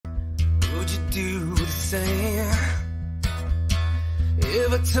would you do the same?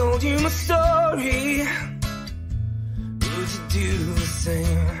 If I told you my story, would you do the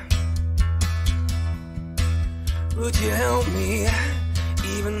same? Would you help me,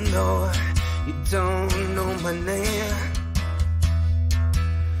 even though you don't know my name?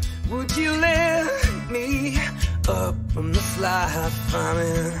 Would you lift me up from this life I'm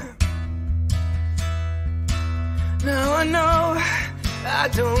in? Now I know I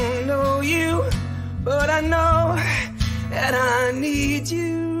don't know you, but I know that I need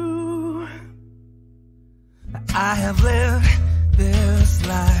you. I have lived this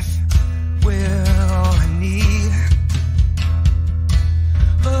life with all I need,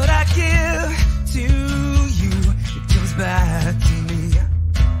 but I give to you, it comes back to me.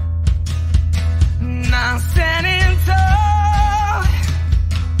 Now I'm standing tall,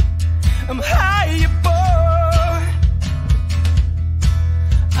 I'm high above.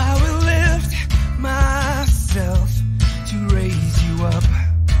 I will lift myself to raise you up,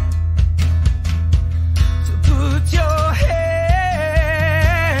 to put your hand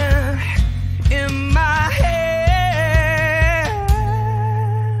in my hand.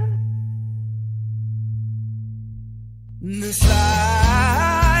 This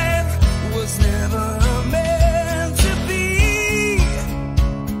life was never meant to be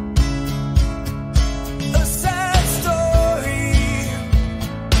a sad story,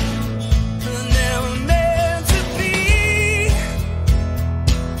 never meant to be.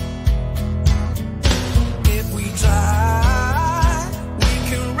 If we try, we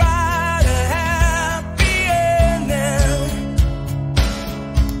can write a happy ending,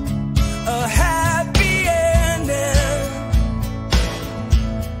 a happy ending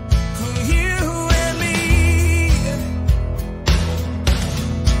for you and me.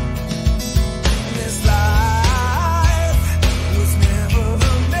 This life was never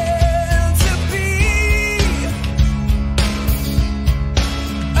meant to be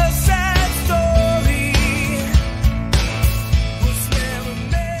a sad story, was never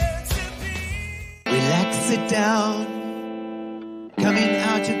meant to be. Relax, sit down. Coming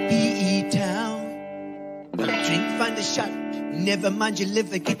out of PE town. Got a drink, find a shot. Never mind your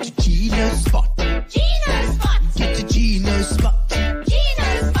liver, get to Gino spot. Gino spot! Get to Gino spot.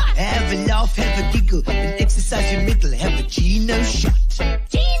 Gino spot! Have a laugh, have a giggle, and exercise your middle. Have a Gino shot.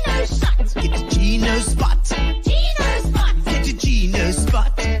 Gino shot! Get to Gino spot. Gino spot! Get to Gino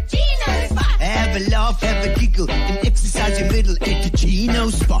spot. Gino spot! Have a laugh, have a giggle, and exercise your middle. Get to Gino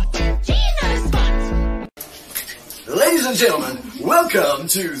spot. Gino spot! Ladies and gentlemen, welcome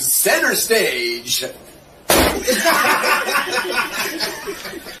to Centrestage.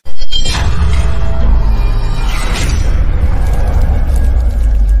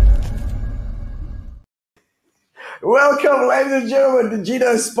 Welcome, ladies and gentlemen, to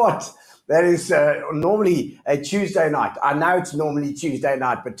Gino Spot. That is normally a Tuesday night. I know it's normally Tuesday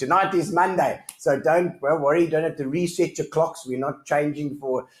night, but tonight is Monday. So don't worry, you don't have to reset your clocks. We're not changing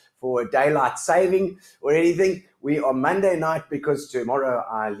for daylight saving or anything. We are Monday night because tomorrow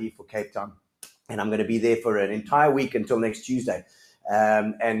I leave for Cape Town. And I'm going to be there for an entire week until next Tuesday.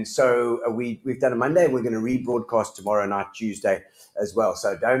 And so we've done a Monday, and we're going to rebroadcast tomorrow night, Tuesday as well.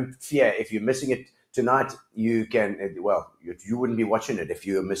 So don't fear if you're missing it tonight. You can, you wouldn't be watching it if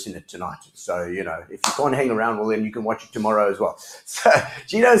you were missing it tonight. So, if you can't hang around, well, then you can watch it tomorrow as well. So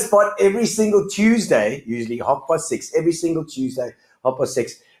Gino Spot every single Tuesday, usually 6:30, every single Tuesday,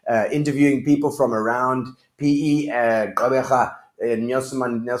 6:30, interviewing people from around PE, Gqeberha, Nelson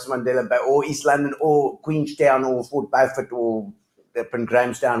Mandela Bay, or East London, or Queenstown, or Fort Beaufort, or up in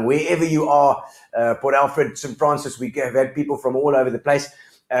Grahamstown, wherever you are, Port Alfred, St. Francis. We have had people from all over the place,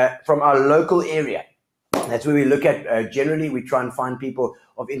 from our local area. That's where we look at. Generally, we try and find people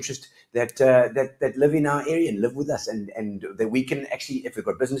of interest that live in our area and live with us, and that we can actually, if we've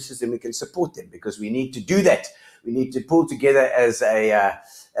got businesses, then we can support them, because we need to do that. We need to pull together as a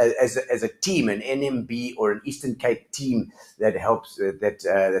team, an NMB or an Eastern Cape team that helps,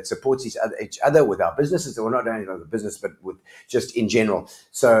 that supports each other with our businesses, or not only the business, but with just in general.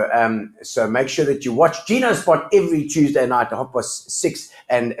 So make sure that you watch Gino Spot every Tuesday night at 6:30,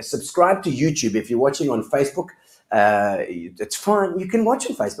 and subscribe to YouTube. If you're watching on Facebook, it's fine. You can watch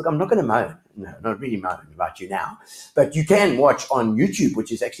on Facebook. I'm not going to moan. No, not really moaning about you now. But you can watch on YouTube,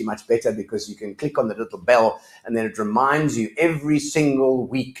 which is actually much better, because you can click on the little bell, and then it reminds you every single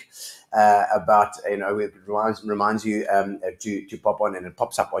week about, it reminds you to pop on, and it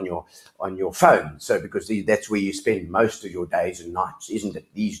pops up on your phone. So because that's where you spend most of your days and nights, isn't it?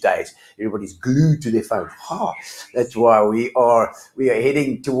 These days, everybody's glued to their phone. That's why we are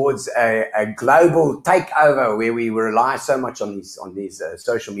heading towards a global takeover where we rely so much on these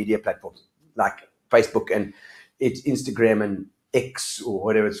social media platforms like Facebook and it's Instagram and X or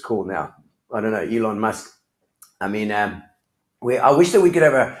whatever it's called now. I don't know, Elon Musk. I mean, I wish that we could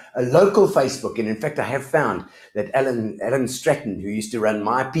have a local Facebook. And in fact, I have found that Alan Stratton, who used to run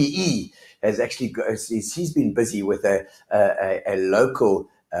my PE, has actually he's been busy with a local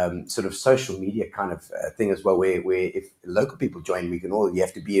sort of social media kind of thing as well, where if local people join, you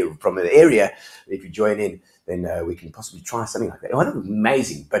have to be from an area. If you join in, then we can possibly try something like that. Well,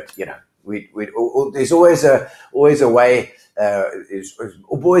 amazing, but there's always a way.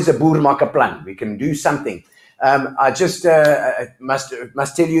 Always a boer maak 'n plan. We can do something. I just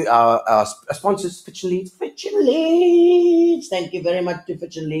must tell you our sponsors, Fitch and Leeds. Thank you very much to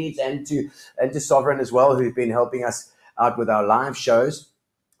Fitch and Leeds and to Sovereign as well, who've been helping us out with our live shows.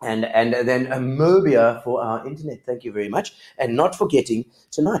 And then Mobia for our internet. Thank you very much. And not forgetting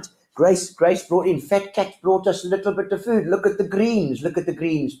tonight, Grace brought in, Fat Cat brought us a little bit of food. Look at the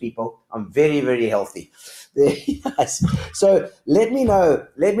greens, people. I'm very, very healthy. Yes. So let me know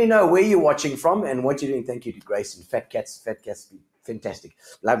where you're watching from and what you're doing. Thank you to Grace and Fat Cats, fantastic,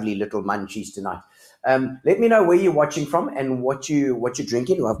 lovely little munchies tonight. Let me know where you're watching from and what you're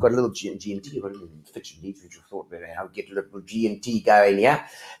drinking. Well, I've got a little G&T, I've got a little Fitch and Leeds, which I thought that I'll get a little G&T going here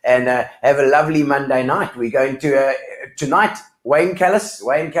and have a lovely Monday night. We're going to tonight. Wayne Kallis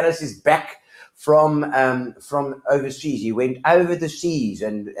is back from overseas. He went over the seas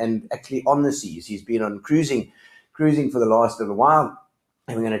and actually on the seas. He's been on cruising for the last little while,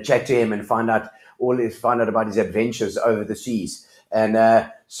 and we're going to chat to him and find out about his adventures over the seas. And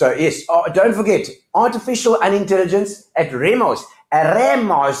so yes, don't forget artificial intelligence at Remos.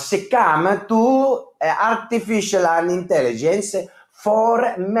 Remos se chiama tu artificial intelligence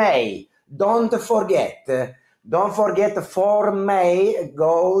for May. Don't forget. Don't forget, for May,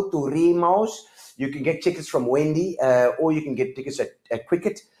 go to Remos. You can get tickets from Wendy, or you can get tickets at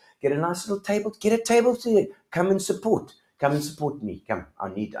Quicket. Get a nice little table. Get a table to come and support. Come and support me. Come. I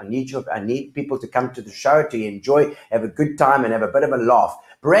need people to come to the show to enjoy, have a good time, and have a bit of a laugh.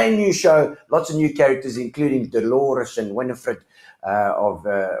 Brand new show, lots of new characters, including Dolores and Winifred of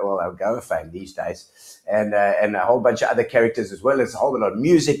Algoa fame these days, and a whole bunch of other characters, as well as a whole lot of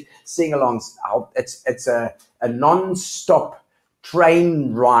music, sing-alongs. It's a non-stop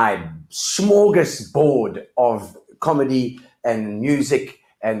train ride, smorgasbord of comedy and music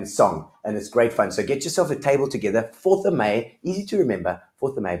and song, and it's great fun. So get yourself a table together. 4th of May, easy to remember.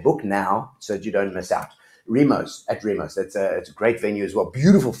 4th of May, book now so that you don't miss out. Remos. It's a great venue as well.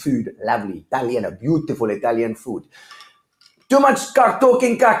 Beautiful food, lovely beautiful Italian food. Too much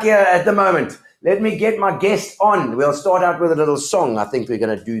talking cack here at the moment. Let me get my guest on. We'll start out with a little song. I think we're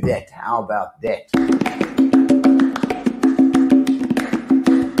going to do that. How about that?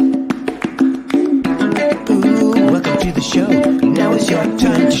 Ooh, welcome to the show. Now it's your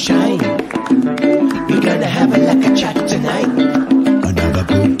time to shine. We're gonna have a chat tonight. Another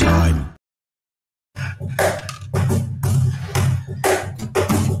good time.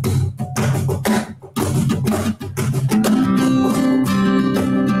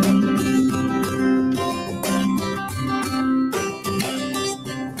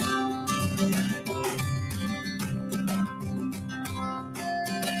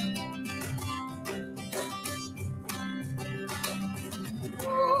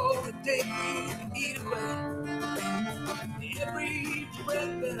 Every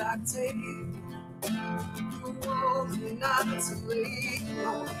breath that I take, you want me not to leave.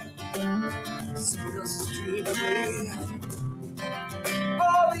 Still street away.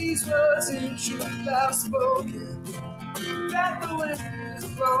 All these words in truth I've spoken, that the wind is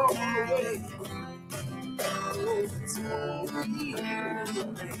blown away. Oh, it's only you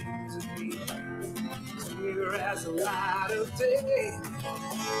remains of me, clear as the light of day.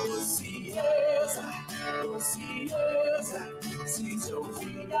 Oh, see, yes, si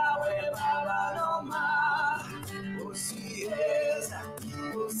Sofia hueva no más. Oh, si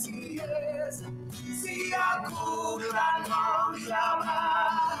acura no llama,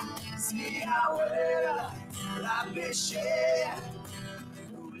 si abuela la peche,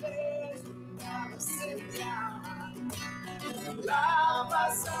 se llama. La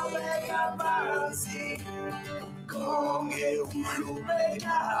pasa vega pasi, con el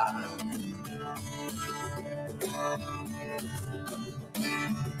vega.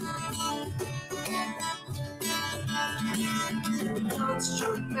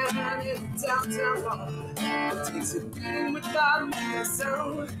 Construct man in downtown bar takes a beam without a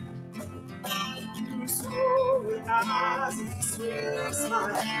sound. Through swollen eyes and swirling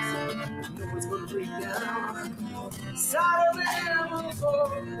smiles, no one's gonna break down. Side of him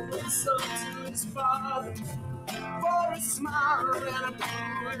for son to his father, for a smile and a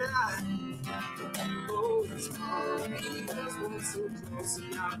blue eye. Oh, it's gone. He was once so close and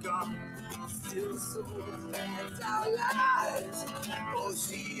now gone. Still so bad our lives. Oh,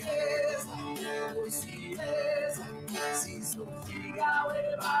 she is. Oh, she is. She's so big, I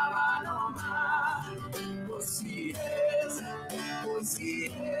will Baba no ma. Oh, she is. Oh, she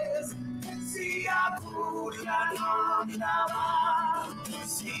is. See, I put la no ma.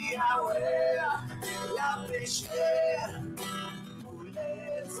 See, I will la péché.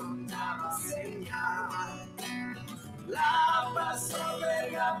 La paso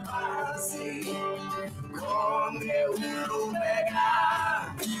vega pasi con ulu vega.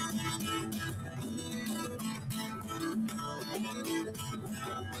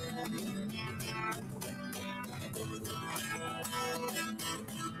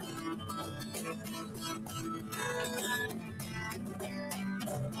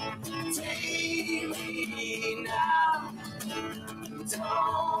 Take me now.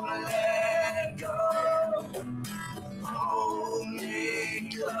 Don't let go. Hold me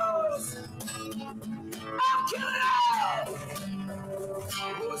close. I'm killing it.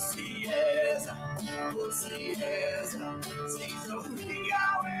 She is. She's so big, I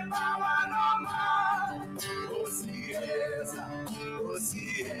will Baba no ma. She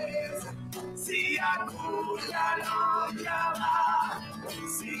is. See, I could not llama.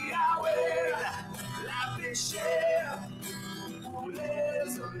 See, I will la péché.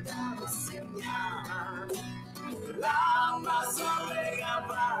 La masa vega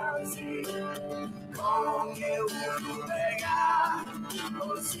pasi con que uno vega.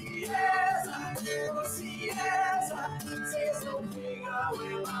 Oh, si es, si so figa we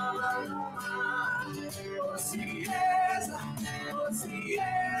mama no ma. Oh, si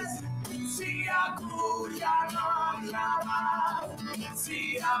es, si acuya no llama. Si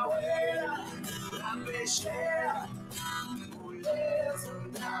abuela la pechea.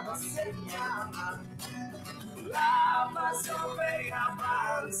 Nada se llama la pasión vega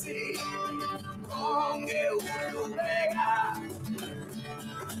pansi con el uno vega.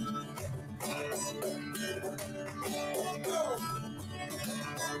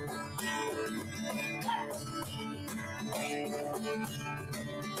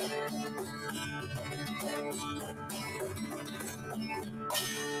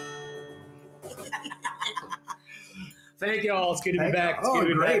 Thank you all. It's good to be back. It's Oh, good to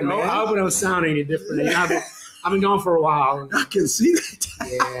be great, back. man. I hope I don't sound any different. You know, I've been gone for a while. I can see that.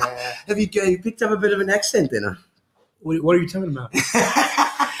 Yeah. Have you picked up a bit of an accent then? Huh? What are you talking about?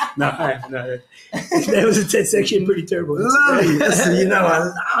 No. That's actually pretty terrible. Lovely. Listen, you know,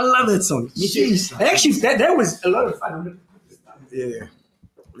 I love that song. Me too. Jeez. Actually, that was a lot of fun. Yeah.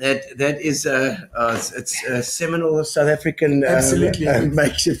 That is it's a seminal South African. Absolutely.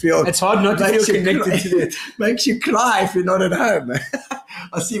 Makes you feel. It's hard not to feel makes you connected cry- to that. Makes you cry if you're not at home.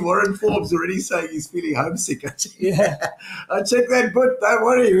 I see Warren Forbes already saying he's feeling homesick. Yeah. I check that book. Don't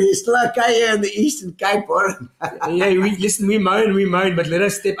worry, we're still okay here in the Eastern Cape, Warren. Yeah, we moan, but let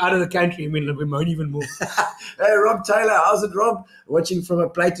us step out of the country. I mean, we moan even more. Hey, Rob Taylor, how's it, Rob? Watching from a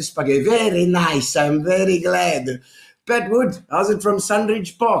plate of spaghetti. Very nice. I'm very glad. Pat Wood, how's it from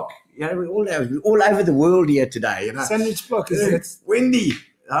Sunridge Park? You know, we're all over the world here today. You know. Sandwich Block is Wendy,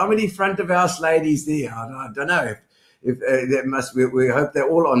 how many front of house ladies there? I don't know. If that must, we hope they're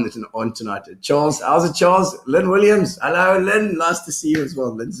all on tonight. Charles, how's it, Charles? Lynn Williams, hello, Lynn. Nice to see you as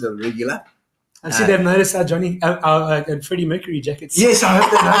well. Lynn's a regular. I see they've noticed our Freddie Mercury jackets. Yes, I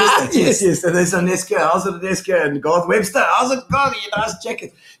hope they noticed that. Yes. And there's Aneska. How's it, Aneska? And Garth Webster. How's it, Garth? Nice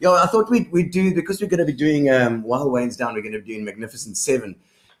jacket. Yo, I thought we'd do, because we're going to be doing, while Wayne's down, we're going to be doing Magnificent 7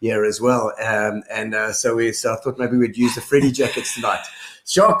 here as well. So I thought maybe we'd use the Freddie jackets tonight.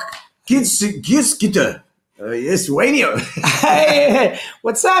 Shock. Kids, Gitter. Yes, Wayne. Hey,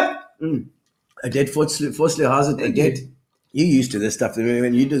 what's up? Odette Forsley, how's it, Odette? You used to this stuff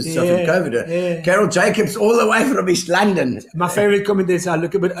when you did stuff in COVID. Yeah. Carol Jacobs, all the way from East London. My favorite comment is I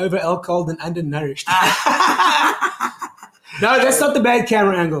look a bit over alcoholed and undernourished. No, that's not the bad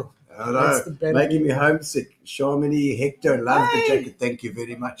camera angle. I That's know, the bad making me homesick. Shamini Hector, love the jacket. Thank you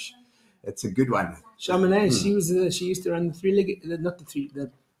very much. It's a good one. Chamonix, she used to run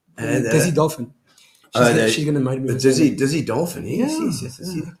the Dizzy Dolphin. She's going to mind me. The Dizzy Dolphin. Yes, I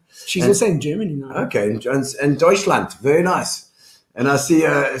see that. She's also in Germany now. Okay, and Deutschland. Very nice. And I see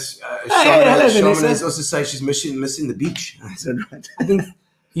hello, Shaman Vanessa. has also said she's missing the beach. I said, right. I think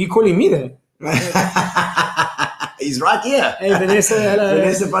you calling me there. He's right here. Hey, Vanessa, hello.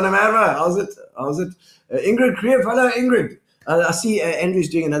 Vanessa Panamera, how's it? Ingrid Krief, hello, Ingrid. I see Andrew's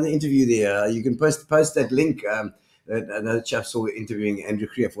doing another interview there. You can post that link. Another chap saw interviewing Andrew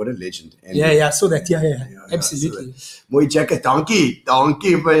Krief. What a legend. Andrew. Yeah, I saw that. Yeah. Absolutely. Mooi jacket, donkey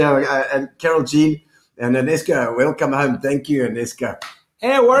for you. And Carol Jean and Aneska, welcome home. Thank you, Aneska.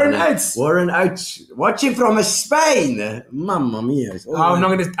 Hey, Warren Oates. Warren Oates, watching from Spain. Mamma mia! I'm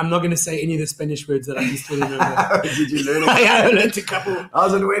not gonna say any of the Spanish words that I used to remember. Did you learn it? I learned a couple.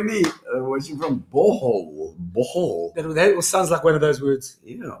 How's it, Wendy? Watching from Bohol. That sounds like one of those words.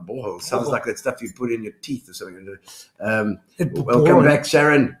 Yeah, Bohol sounds like that stuff you put in your teeth or something. Welcome back,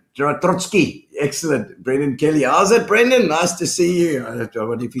 Sharon. Gerard Trotsky, excellent. Brendan Kelly, how's it, Brendan? Nice to see you. I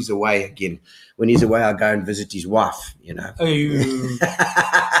wonder if he's away again. When he's away, I'll go and visit his wife, you know.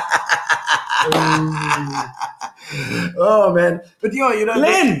 Oh, man. But, yeah, you know,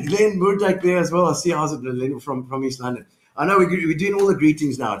 Len Moordijk there as well. I see how's it, Len from East London. I know we're doing all the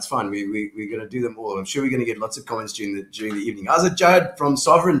greetings now. It's fun. We're going to do them all. I'm sure we're going to get lots of comments during the evening. How's it, Joan from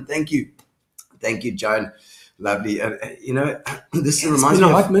Sovereign? Thank you, Joan. Lovely. You know, this reminds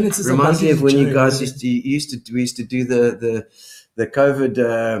me of when you guys used to do the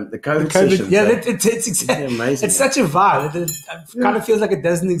COVID sessions. Yeah, it's exactly amazing. It's such a vibe. It kind of feels like it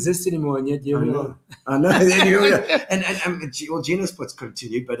doesn't exist anymore, and yet you're here. I know. And Gino's Spot's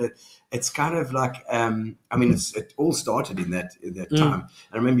continued, but it's kind of like it all started in that time.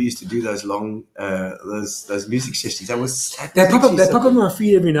 I remember you used to do those long those music sessions. They pop up on my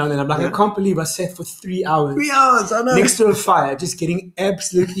feed every now and then. I'm like, I can't believe I sat for 3 hours. 3 hours, I know. Next to a fire, just getting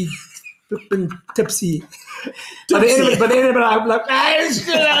absolutely flipping tipsy. But then I'm like,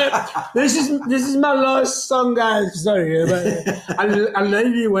 this is my last song, guys. Sorry, I love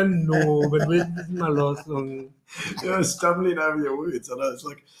you one but this is my last song. You're stumbling over your words. I know it's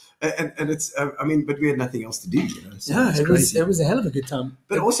like, and it's but we had nothing else to do. You know? So it was a hell of a good time.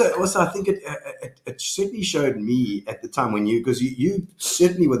 But also I think it certainly showed me at the time when because you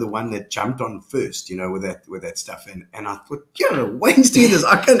certainly were the one that jumped on first, you know, with that stuff, and I thought, Wayne's doing this.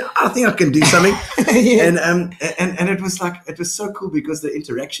 I think I can do something. And it was so cool because the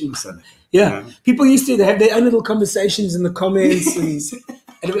interaction was so nice. Yeah, you know? People used to have their own little conversations in the comments, and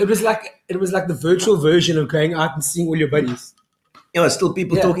it was like the virtual version of going out and seeing all your buddies. Still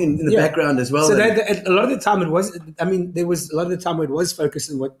people talking in the background as well. So a lot of the time it was. There was a lot of the time where it was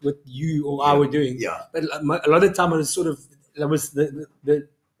focused on what you or I were doing. Yeah. But a lot of the time it was sort of the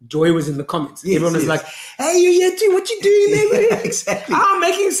joy was in the comments. Yes, everyone was like, "Hey, you here too? What you doing, man?" Exactly. I'm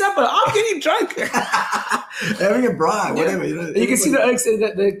making supper. I'm getting drunk. Having a braai, whatever. You know, you can see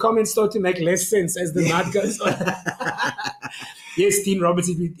the comments start to make less sense as the night goes on. Yes, Dean Roberts,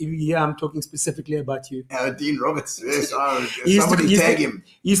 if you hear, I'm talking specifically about you. Dean Roberts, yes. Somebody tag him.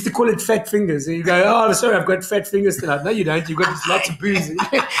 You used to call it fat fingers. And you go, "Oh, sorry, I've got fat fingers tonight." No, you don't. You've got lots of booze.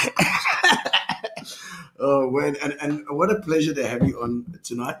 Oh, Wayne, and what a pleasure to have you on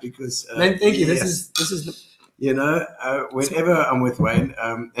tonight because... Man, thank you. This is you know, whenever I'm with Wayne,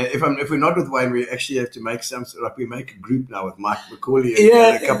 if we're not with Wayne, we actually have to make we make a group now with Mike McCauley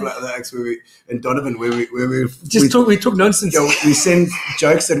and a couple of other acts and Donovan where we talk nonsense. We send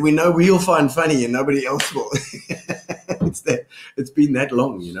jokes that we know we'll find funny and nobody else will. It's been that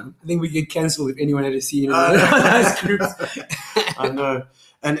long, you know. I think we get cancelled if anyone had to see those groups. I know.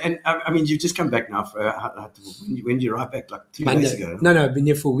 And you've just come back now. When did you arrive back? Like 2 days ago? No, I've been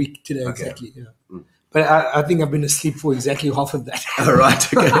here for a week today, exactly. Yeah. Mm. But I think I've been asleep for exactly half of that. All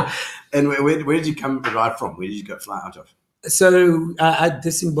right, okay. And where did you arrive from? Where did you fly out of? So I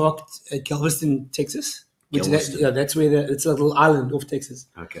disembarked at Galveston, Texas. That's where it's a little island off Texas.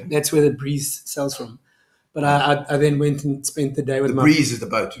 Okay. That's where the Breeze sails from. But I then went and spent the day with the Breeze is the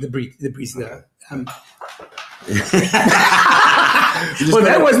boat. The Breeze. Okay.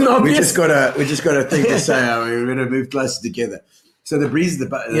 That wasn't obvious. We just got a thing to say. We're going to move closer together. So the Breeze is the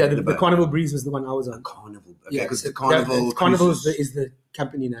boat. The Carnival Breeze was the one I was on. Carnival. Okay, because the Carnival. Carnival is the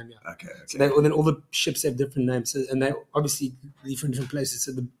company name. Yeah. Okay. So then all the ships have different names, and they obviously leave from different places.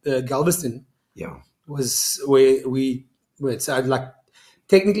 So the Galveston. Yeah. Was where we were. So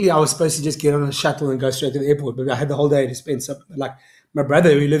technically I was supposed to just get on a shuttle and go straight to the airport, but I had the whole day to spend my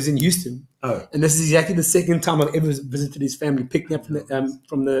brother who lives in Houston. Oh. And this is exactly the second time I've ever visited his family, picked me up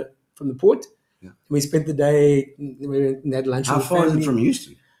from the port. Yeah. And we spent the day, we had lunch. How far is it from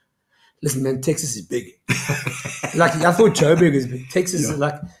Houston? Listen, man, Texas is big. I thought Joburg is big. Texas is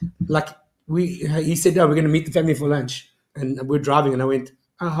he said, we're going to meet the family for lunch. And we're driving and I went,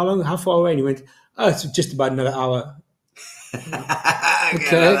 how far away? And he went, it's just about another hour.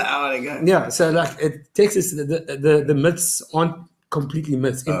 Okay. I want to go. Yeah, so like Texas, the myths aren't completely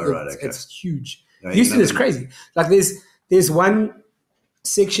myths. It's huge. No, Houston is crazy. Like there's one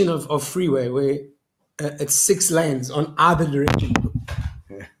section of freeway where it's 6 lanes on either direction.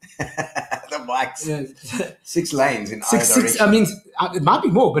 The bikes. Yeah. 6 lanes in Six. either direction. I mean, it might be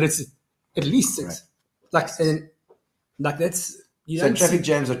more, but it's at least 6. Right. Like that's you So don't traffic see,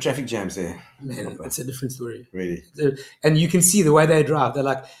 jams or traffic jams there. man. It's a different story. Really? And you can see the way they drive. They're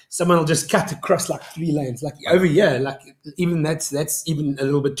like someone will just cut across like 3 lanes. Like over here, like even that's even a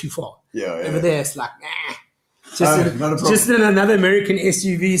little bit too far. Yeah. Over there, it's like nah. Not a problem. Just in another American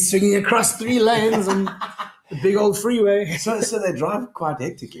SUV swinging across 3 lanes on the big old freeway. So they drive quite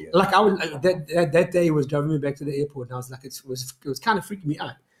hectically. Like that day he was driving me back to the airport, and I was like, it was kind of freaking me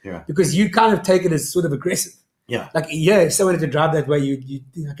out. Yeah. Because you kind of take it as sort of aggressive. Yeah. Like, yeah, if someone had to drive that way, you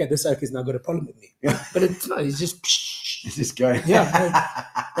think, okay, this oaker's now got a problem with me. Yeah. But it's not. It's just, It's just going. yeah.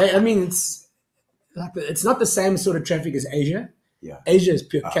 I mean, it's like it's not the same sort of traffic as Asia. Yeah. Asia is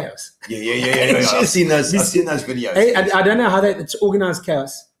pure chaos. Yeah. I've seen those videos. I don't know how it's organized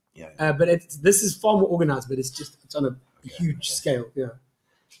chaos. Yeah. But this is far more organized, but it's on a huge scale. Yeah.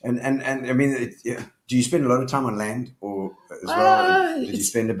 And I mean, do you spend a lot of time on land or as well? Did you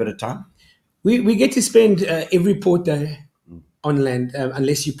spend a bit of time? We get to spend every port day on land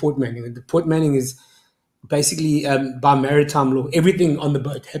unless you port manning. The port manning is basically by maritime law. Everything on the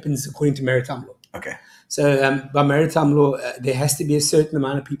boat happens according to maritime law. Okay. So by maritime law, there has to be a certain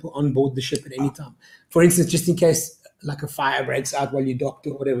amount of people on board the ship at any time. For instance, just in case like a fire breaks out while you're docked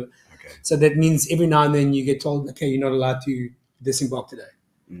or whatever. Okay. So that means every now and then you get told, okay, you're not allowed to disembark today.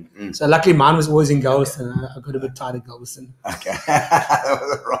 Mm-hmm. So luckily mine was always in Galveston. I got a bit tired of Galveston. Okay.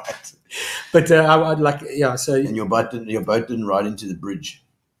 Right. But I'd like, yeah. So and your boat didn't ride into the bridge.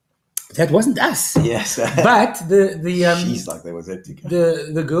 That wasn't us. Yes. But she's like there was that to go.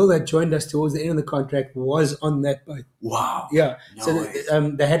 The girl that joined us towards the end of the contract was on that boat. Wow. Yeah. Nice. So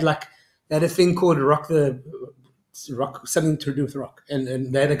they had a thing called rock, something to do with rock,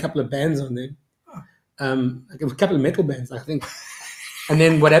 and they had a couple of bands on there, like a couple of metal bands, I think. And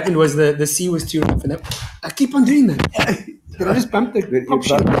then what happened was the sea was too rough, and I keep on doing that. Can I just bump the pop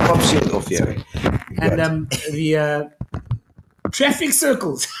shield off? Yeah. And the traffic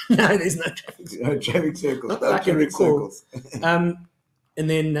circles. No, there's no traffic circles. No traffic circles. Not that I can recall. And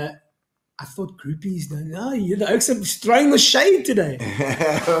then I thought groupies. No, you're the Oaks are throwing the shade today.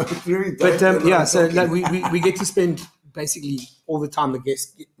 But yeah, so we get to spend basically all the time the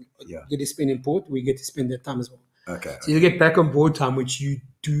guests get to spend in port. We get to spend that time as well. Okay. So you get back on board time, which you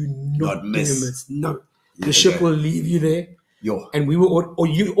do not miss. No, the ship will leave you there. And we will, or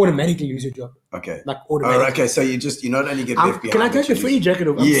you automatically lose your job. Okay. Like automatically. Oh, okay. So you not only get left behind. Can I take the free jacket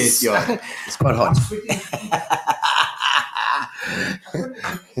off? Yes, yeah. It's quite hot.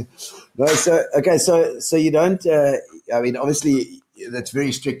 No, so you don't. I mean, obviously that's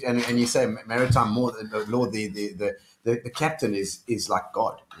very strict, and you say maritime law. The captain is like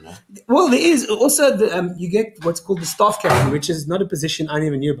God. You know? Well, there is also you get what's called the staff captain, which is not a position I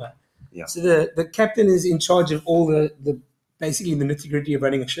never knew about. Yeah. So the captain is in charge of all the basically the nitty-gritty of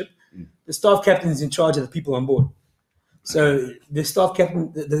running a ship. The staff captain is in charge of the people on board. So the staff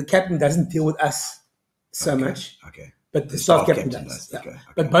captain, the captain doesn't deal with us so much. Okay. But the staff captain does. Yeah. Okay.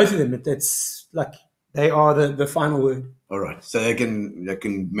 But both of them, it's like they are the final word. All right. So they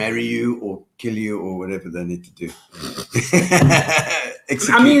can marry you or kill you or whatever they need to do.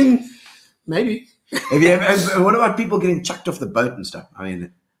 I mean, maybe. And what about people getting chucked off the boat and stuff? I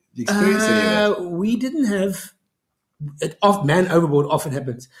mean, the experience any of that? We didn't have man overboard. Often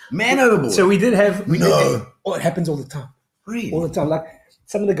happens. Man overboard. So we did have. It happens all the time. Really? All the time. Like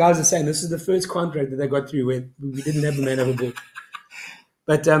some of the guys are saying, this is the first contract that they got through where we didn't have a man overboard.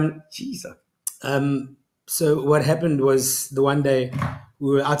 But Jesus. So what happened was the one day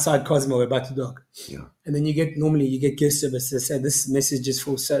we were outside Cosmo, we're about to dock. Yeah. And then you get guest service that say this message is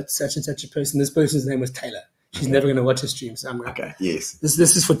for such and such a person. This person's name was Taylor. She's never going to watch the stream. So I'm like, okay, yes. This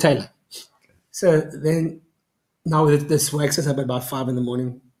is for Taylor. Okay. So then now this wakes us up at about 5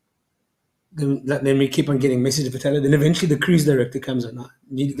 a.m. Then we keep on getting messages for Taylor. Then eventually the cruise director comes on. I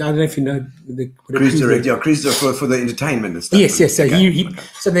don't know if you know the cruise director. Yeah, cruise director for the entertainment and stuff. Yes. So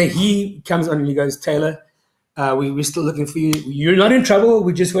so then he comes on and he goes, Taylor, we're still looking for you. You're not in trouble.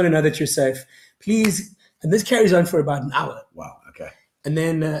 We just want to know that you're safe. Please. And this carries on for about an hour. Wow. Okay. And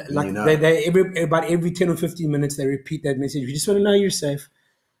then they about every 10 or 15 minutes they repeat that message. We just want to know you're safe.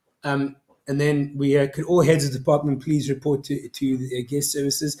 And then we could all heads of the department please report to the guest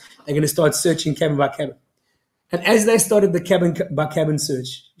services. They're going to start searching cabin by cabin. And as they started the cabin by cabin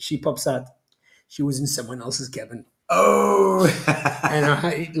search, she pops out. She was in someone else's cabin. Oh.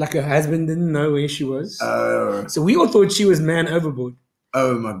 And like her husband didn't know where she was. Oh. So we all thought she was man overboard.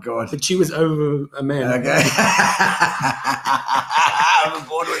 Oh my God. But she was over a man. Okay. I'm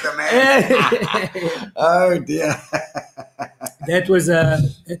bored with the man. Oh dear. That was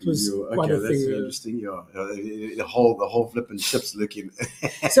quite a that's thing. Interesting. Yeah. The whole flipping ship's looking.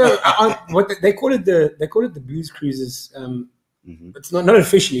 So what they call it the booze cruises. It's not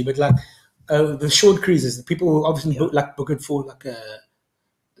officially, but like the short cruises. The people who obviously book it for like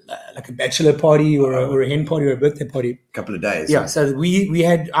a bachelor party or a hen party or a birthday party. A couple of days. Yeah. So we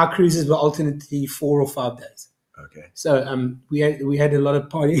had our cruises were alternately 4 or 5 days. Okay. So we had a lot of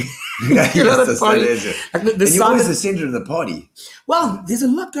party. Yes, a lot of that's party. and you're always the center of the party. Well, there's a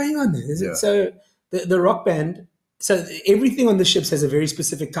lot going on there. Yeah. So the rock band. So everything on the ships has a very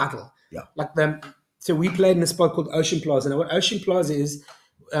specific title. Yeah. Like so we played in a spot called Ocean Plaza. Now what Ocean Plaza is,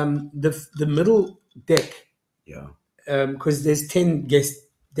 the middle deck. Yeah. Because there's 10 guest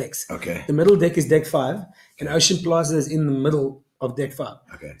decks. Okay. The middle deck is deck 5, and Ocean Plaza is in the middle of deck 5.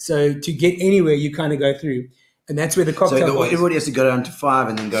 Okay. So to get anywhere, you kind of go through, and that's where the cocktail. So everybody has to go down to 5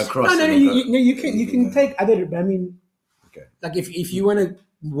 and then go across. No. You can take other. I mean, okay. Like if you want to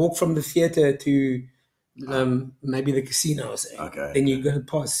walk from the theater to maybe the casino or something, okay, then you're going to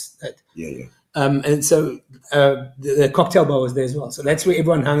pass that. Yeah. And so the cocktail bar was there as well. So that's where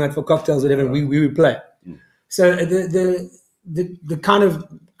everyone hung out for cocktails, whatever. We would play. So the kind of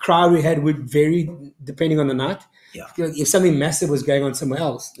crowd we had would vary depending on the night. Yeah. If something massive was going on somewhere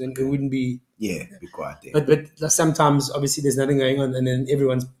else, then it wouldn't be. Yeah, be quiet there. But sometimes obviously there's nothing going on, and then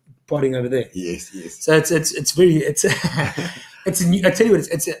everyone's partying over there. Yes. So it's very it's a new. I tell you what,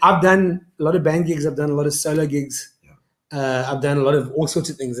 I've done a lot of band gigs. I've done a lot of solo gigs. Yeah. I've done a lot of all sorts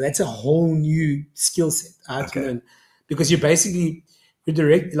of things. That's a whole new skill set I had to learn, because you're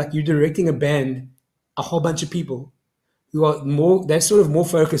directing a band, a whole bunch of people who are they're sort of more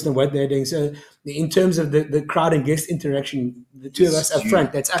focused on what they're doing. So in terms of the crowd and guest interaction, the two of us up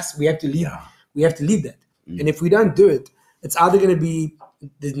front, that's us. We have to lead. Yeah. We have to lead that. And if we don't do it, it's either going to be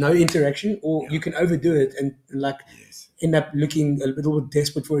there's no interaction, or you can overdo it and end up looking a little bit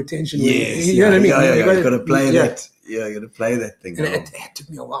desperate for attention. Yes, you know what I mean? You've got to play that. Yeah, you got to play that thing. And it took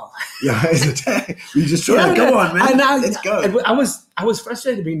me a while. Yeah, we just try. Come on, man. Let's go. I was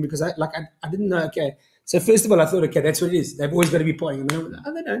frustrated because I didn't know. Okay, so first of all, I thought, okay, that's what it is. They've always got to be partying. And then I went,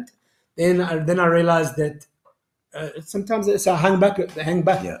 oh, they don't. Then I realized that sometimes I hung back.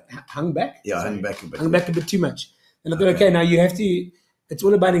 Yeah, hung back. Yeah, hung back a bit too much. And I thought, okay, now you have to. It's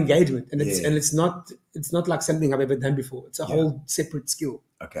all about engagement, and it's not like something I've ever done before. It's a whole separate skill.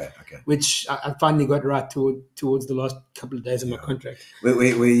 Okay. Which I finally got right towards the last couple of days of my contract. Where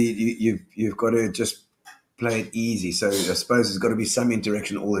you've got to just play it easy. So I suppose there's got to be some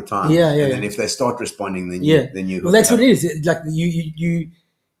interaction all the time. Yeah. And then if they start responding, then you. Well, that's what it is. It's like you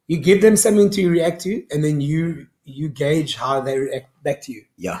give them something to react to, and then you gauge how they react back to you.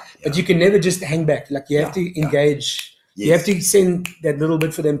 Yeah. But you can never just hang back. Like you have to engage. Yes. You have to send that little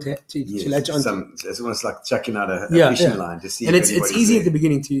bit for them to latch on. It's almost like chucking out a fishing line to see. And it's easy at the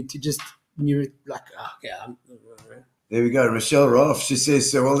beginning to just when you're like, there we go. Michelle Rolfe, she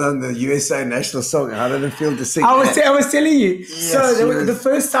says, so well done, the USA national song. How did it feel to sing? I was telling you. Yes, so the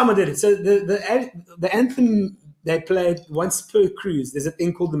first time I did it, so the anthem they played once per cruise. There's a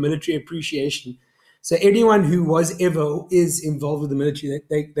thing called the military appreciation. So anyone who is involved with the military,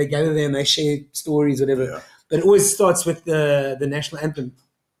 they gather there and they share stories, whatever. Yeah. But it always starts with the national anthem.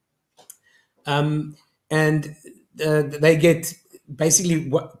 And they get basically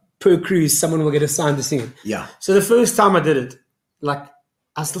per cruise, someone will get assigned to sing it. Yeah. So the first time I did it, like,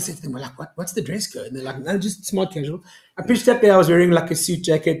 I still said to them, what's the dress code? And they're like, no, just smart casual. I pitched up there. I was wearing like a suit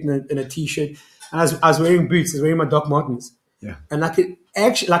jacket and a T-shirt. And I was wearing boots. I was wearing my Doc Martens. Yeah. And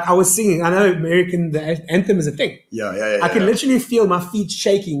I was singing. I know the anthem is a thing. Yeah. I can literally feel my feet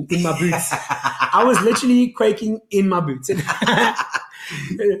shaking in my boots. I was literally quaking in my boots.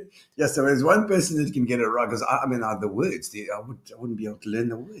 Yeah, so there's one person that can get it right, because the words, I wouldn't be able to learn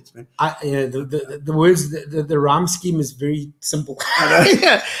the words, man. The words, the rhyme scheme is very simple.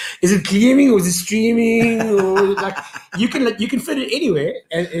 Is it gleaming or is it streaming? Or like you can fit it anywhere,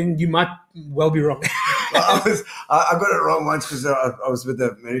 and you might well be wrong. Well, I got it wrong once because I was with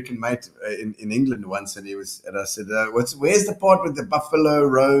an American mate in England once, and I said, where's the part with the buffalo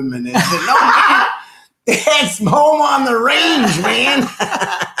roam? And he said, no, man, it's home on the range, man.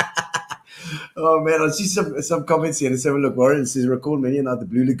 Oh man, I see some comments here. Let's have a look. Warren says, recall many and the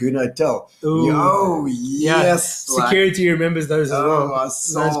Blue Lagoon Hotel. Ooh. Oh yes, security remembers those as well.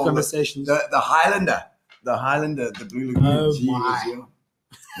 Those conversations. The Highlander, the Blue Lagoon. Oh my.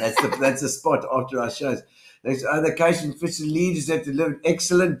 That's the spot after our shows. There's other occasion Fisher Leeds that delivered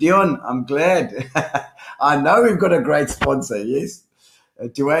excellent. Dion, I'm glad. I know we've got a great sponsor. Yes.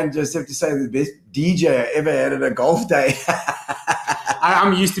 Dwayne just have to say the best DJ I ever had at a golf day.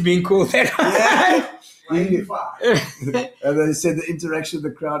 I'm used to being called that. Yeah. And they said the interaction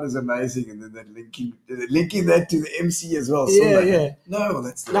with the crowd is amazing, and then they're linking that to the MC as well. Yeah. No,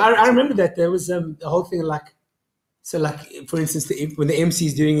 that's. No, I remember that there was the whole thing like for instance, when the MC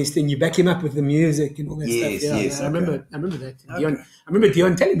is doing his thing, you back him up with the music and all that stuff. Yeah, yes. I remember that. Okay. Dion, I remember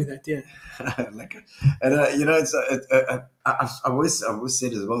Dion telling me that. Yeah. It's I've always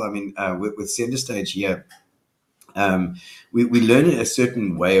said as well. I mean, with Centrestage here, we learn a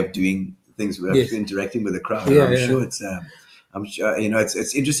certain way of doing things without interacting with the crowd. I'm sure it's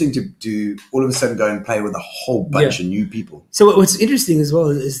it's interesting to all of a sudden go and play with a whole bunch of new people. So what's interesting as well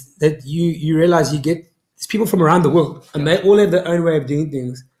is that you realize you get these people from around the world, and they all have their own way of doing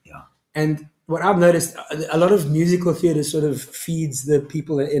things. Yeah. And what I've noticed, a lot of musical theatre sort of feeds the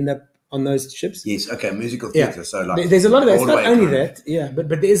people that end up on those ships. Yes. Okay. Musical theatre. Yeah. So like there's a lot of that. It's not only kind of. that. Yeah. But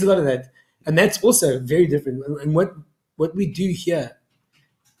there is a lot of that, and that's also very different. And what we do here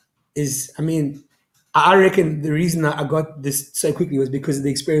is, I mean, I reckon the reason I got this so quickly was because of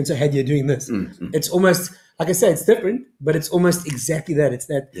the experience I had here doing this. Mm-hmm. It's almost, like I said, it's different, but it's almost exactly that. It's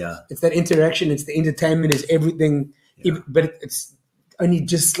that It's that interaction. It's the entertainment. It's everything. Yeah. But it's only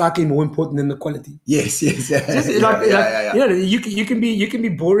just slightly more important than the quality. Yes. You know, you can be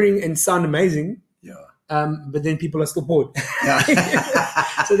boring and sound amazing. Yeah. But then people are still bored. Yeah.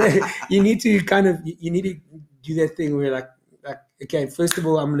 So you need to do that thing where like okay, first of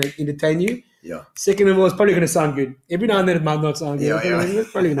all, I'm going to entertain you. Yeah. Second of all, it's probably going to sound good. Every now and then it might not sound good. Yeah. It's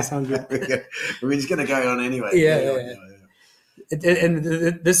probably going to sound good. We're just going to go on anyway. Yeah. And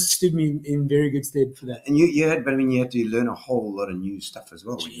this stood me in very good stead for that. And you had to learn a whole lot of new stuff as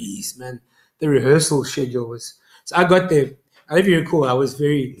well. Jeez, man. The rehearsal schedule was... So I got there. I don't know if you recall, I was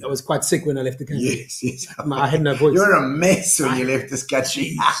quite sick when I left the country. Yes. I had no voice. You were a mess when you left this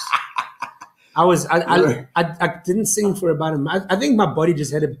country. I didn't sing for about a month. I think my body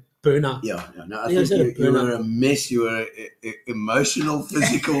just had a burnout. Yeah. No, I think you were a mess. You were emotional,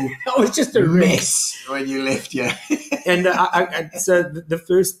 physical. I was just a mess when you left. Yeah. And so the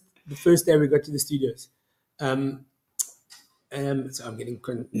first day we got to the studios, so I'm getting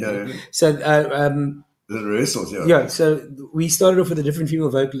so the rehearsals. Yeah. So we started off with a different female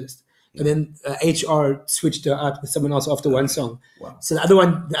vocalist. And then HR switched her out with someone else after one song. Wow. So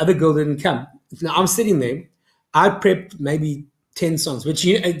the other girl didn't come. Now I'm sitting there. I prepped maybe 10 songs, which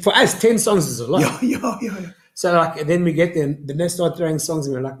for us 10 songs is a lot. Yeah. So like, then we get there, and then they start throwing songs,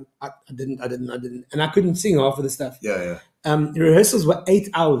 and we're like, I didn't, and I couldn't sing half of the stuff. Yeah. The rehearsals were 8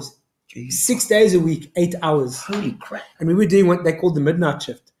 hours, Jeez. 6 days a week, 8 hours. Holy crap! And we were doing what they called the midnight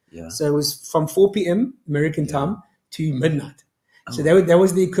shift. Yeah. So it was from 4 p.m. American time to midnight. So that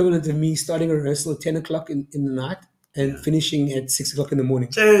was the equivalent of me starting a rehearsal at 10 o'clock in the night and finishing at 6 o'clock in the morning.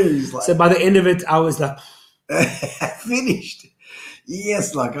 Jeez, so by the end of it, I was like... finished.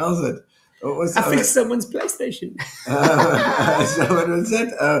 Yes, like how's it? I fixed someone's PlayStation. So what was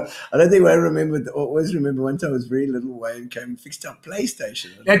that? I don't think I always remember one time I was very little Wayne came and fixed our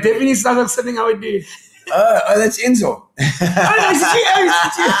PlayStation. That definitely sounds like something I would do. That's Enzo.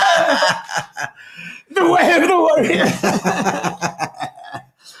 The way of the warrior.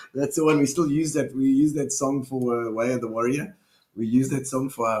 That's the one. We still use that. We use that song for Way of the Warrior. We use that song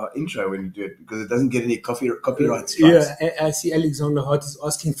for our intro when we do it because it doesn't get any copyright strikes. Yeah, I see Alexander Hart is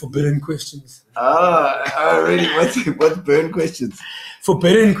asking forbidden questions. Really? What's burn questions?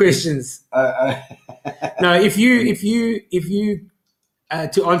 Forbidden questions. Now, if you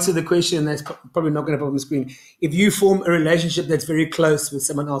to answer the question, that's probably not going to pop on the screen. If you form a relationship that's very close with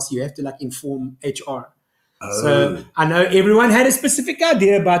someone else, you have to inform HR. So I know everyone had a specific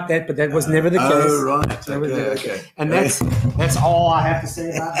idea about that, but that was never the case. Oh, right. Okay. And that's all I have to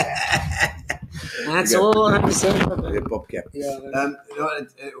say about that. That's all I have to say about that. Bob Cap. Yeah.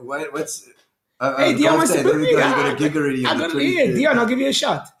 What's... Hey, Dion wants to book me. You got a gig already. Dion, I'll give you a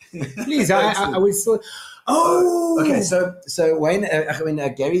shot. Please, I will still... Okay. So Wayne,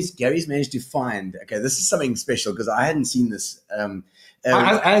 Gary's managed to find. Okay, this is something special because I hadn't seen this. I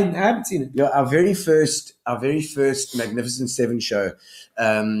haven't seen it. Yeah, our very first Magnificent Seven show.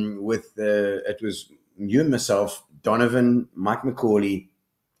 It was you and myself, Donovan, Mike McCauley,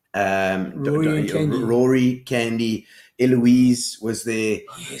 Rory, Candy, Eloise was there.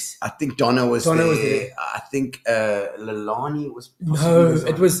 Oh, yes. I think Donna was there. I think Lalani was.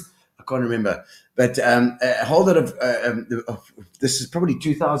 It was. I can't remember, but a whole lot of this is probably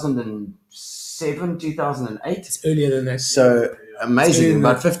 2006 2007, 2008. It's earlier than that. So amazing,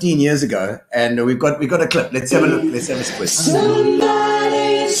 about 15 years ago. And we got a clip. Let's have a look. Let's have a squiz.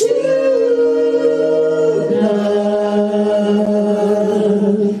 Somebody to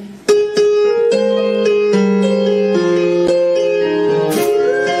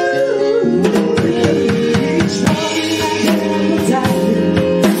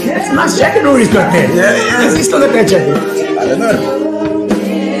That's a nice jacket Rory's got there. Yeah. Has he still got that jacket? I don't know.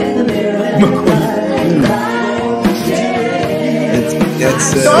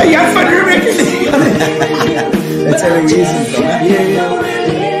 That's Oh, yeah, fun record. that's how we use it.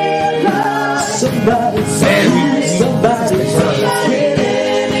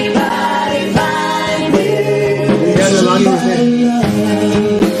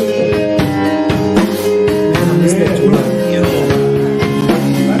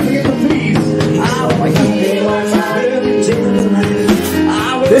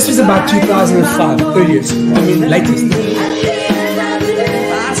 This was about 2005, earliest. I mean, latest.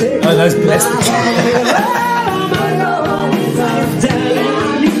 Oh, those plastics.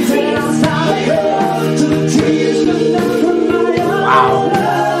 Wow.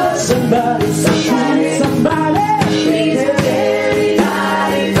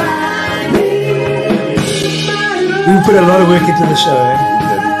 We put a lot of work into the show, eh?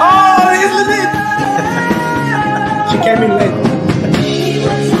 Oh, here's Lynette! She came in late.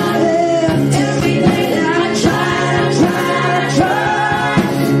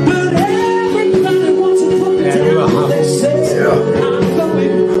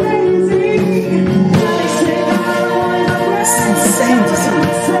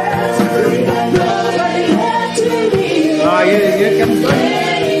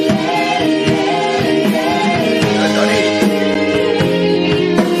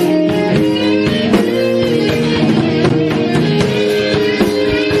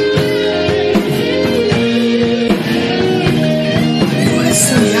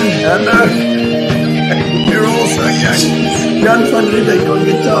 Jan van Riebeck on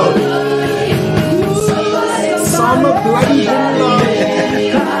guitar. Summer bloody love.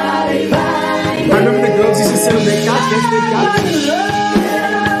 I remember the girls used to sit on their couch, their couch.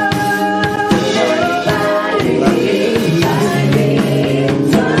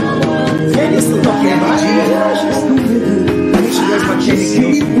 Yeah, you're still talking about Gino. I think she goes by Kenny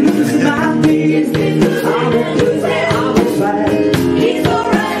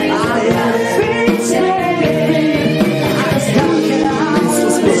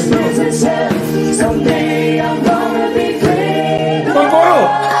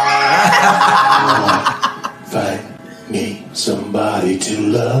Somebody to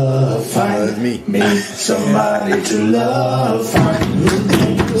love, find me somebody to love, find me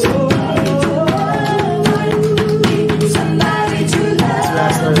somebody to love, somebody to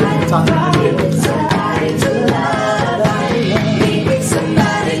love,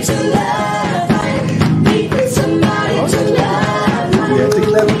 somebody to love, somebody to love. You have to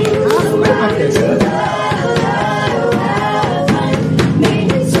clap.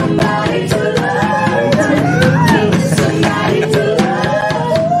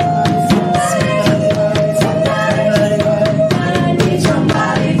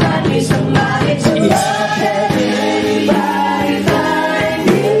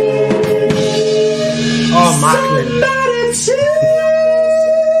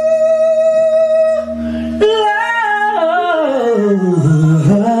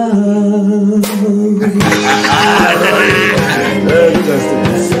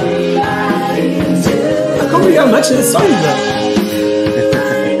 Much of the song, though.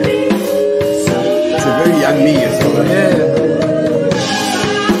 It's a very young me as well. Yeah.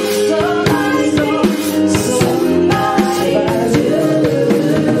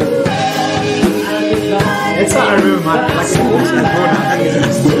 That's how I remember my like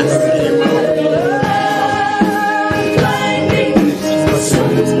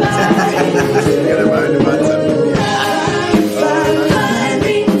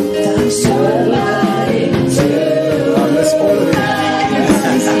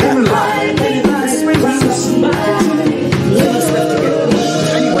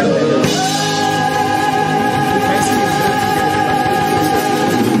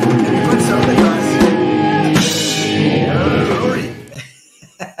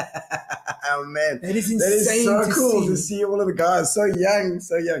That is so cool to see all of the guys so young.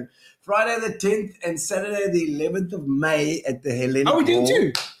 Friday the 10th and Saturday the 11th of May at the Hellenic Hall. Oh, we're doing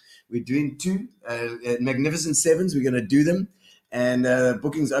two. We're doing two Magnificent Sevens. We're going to do them, and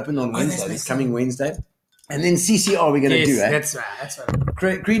bookings open on Wednesday. This coming Wednesday. And then CCR we're going to do, eh? That's right. That's right.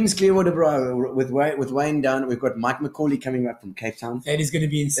 Creedence Clearwater Bra with Wayne down. We've got Mike McCauley coming up from Cape Town. That is going to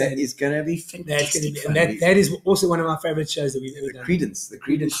be insane. That is going to be fantastic. That is also one of my favorite shows that we've ever done. The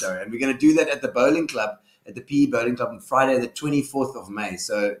Creedence show. And we're going to do that at the bowling club, at the PE Bowling Club on Friday, the 24th of May.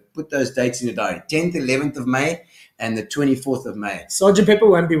 So put those dates in your diary. 10th, 11th of May and the 24th of May. Sergeant Pepper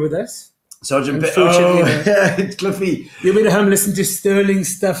won't be with us. Sergeant Pepper. Oh, Cliffy. You'll be at home listening to Sterling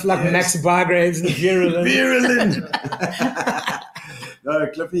stuff like Max Bargraves and Virulent. No,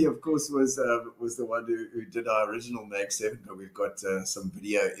 Cliffy, of course, was the one who did our original Mag 7, but we've got some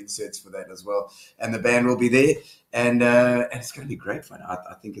video inserts for that as well. And the band will be there, and it's going to be great fun.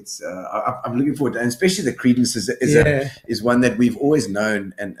 I think it's. I'm looking forward to it, and especially the Creedence is one that we've always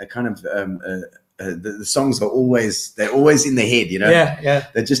known, and a kind of. The songs are always in the head, you know. Yeah.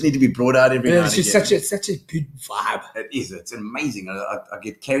 They just need to be brought out every now and again. It's such a good vibe. It is. It's amazing. I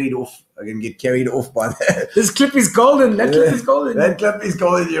get carried off. I can get carried off by that. This clip is golden. That clip is golden. That clip is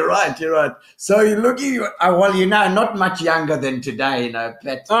golden. You're right. So you're looking. Well, you're now not much younger than today, you know.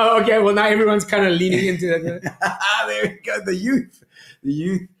 Pat. Oh, okay. Well, now everyone's kind of leaning into that. There we go. The youth.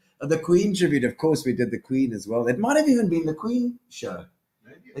 The Queen tribute. Of course, we did the Queen as well. It might have even been the Queen show.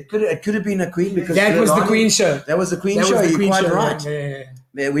 It could have been a Queen because that was the Queen show. That was the Queen show. You're quite right.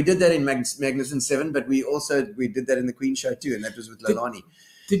 Yeah, we did that in Magnificent 7, but we did that in the Queen show too, and that was with Leilani.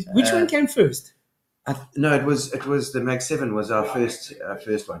 Which one came first? No, it was the Mag 7 was our first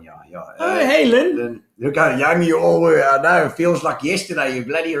one. Yeah. Oh, hey, Lynn. Look how young you all were. I know. It feels like yesterday. You're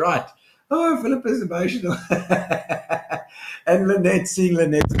bloody right. Oh, Philip is emotional. And Lynette, seeing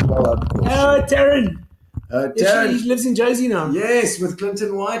Lynette as well, of course. Oh, Taryn. Darren, he lives in Josie now. Yes, with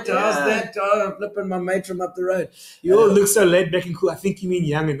Clinton White. How's that? Oh, flipping my mate from up the road. You all look so laid back and cool. I think you mean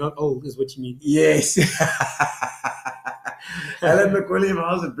young and not old is what you mean. Yes. Alan McWilliam,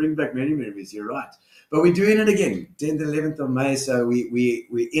 how's it? Bring back many memories. You're right. But we're doing it again, 10th and 11th of May. So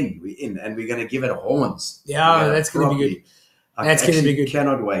we're in, and we're going to give it horns. Yeah, that's going to be good. That's going to be good.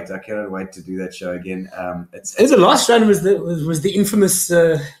 I cannot wait to do that show again. The last one was the infamous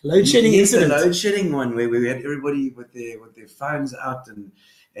load shedding incident. The load shedding one where we had everybody with their phones out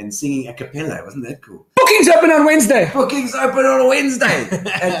and singing a cappella. Wasn't that cool? Bookings open on Wednesday.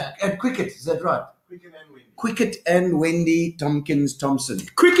 At Quicket. Is that right? Quicket and Wendy Tompkins Thompson.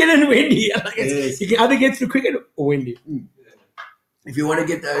 Quicket and Wendy. Yes. You can either get through Quicket or Wendy. If you want to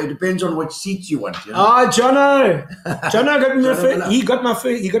get, it depends on which seats you want. You know? Jono got me my first. He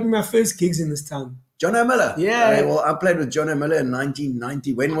got me my first gigs in this town. John O'Miller. Yeah. Well, I played with John O'Miller in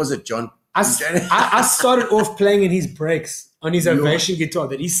 1990. When was it, John? I started off playing in his breaks on his Ovation guitar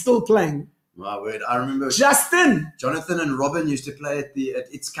that he's still playing. My word, I remember Jonathan and Robin used to play at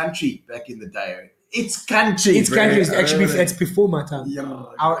It's Country back in the day. It's Country. It's Country. Actually, that's before my time. Yeah.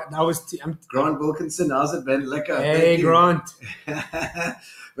 I'm Grant Wilkinson, how's it been? Lekker. Hey, Grant.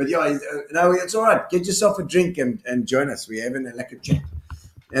 But yeah, no, it's all right. Get yourself a drink and join us. We're having a lekker chat.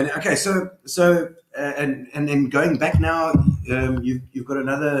 And okay, so and then going back now, you've got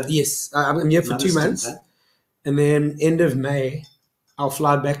another. Yes, I'm here for 2 months, and then end of May, I'll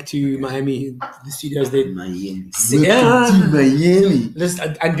fly back to Miami. The studio's there. Miami. Miami. Let's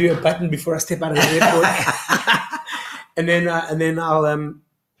undo a button before I step out of the airport, and then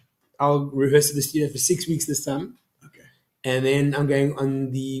I'll rehearse at the studio for 6 weeks this time. Okay. And then I'm going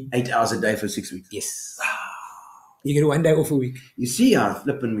on the 8 hours a day for 6 weeks. Yes. You get 1 day off a week. You see how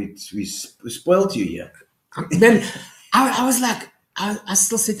flipping we spoiled you here. Then I was like, I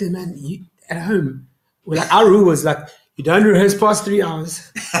still said to the man, you at home. Well, like our rule was like, you don't rehearse past 3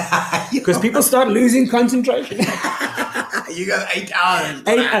 hours because people start losing concentration. You go 8 hours.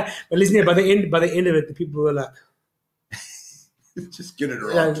 But listen here, by the end of it, the people were like, just get it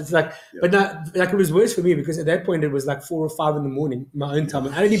right. It's like, but now, like it was worse for me because at that point it was like 4 or 5 in the morning, my own time,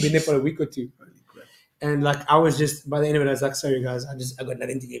 and I'd only been there for a week or two. And like I was just by the end of it, I was like, "Sorry guys, I got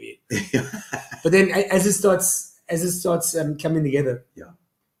nothing to give you." But then as it starts coming together,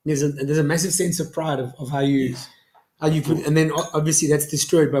 there's a massive sense of pride of how you put, and then obviously that's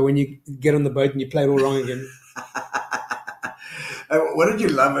destroyed by when you get on the boat and you play it all wrong again. What did you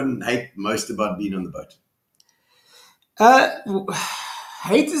love and hate most about being on the boat?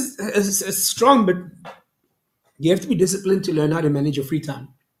 Hate is strong, but you have to be disciplined to learn how to manage your free time.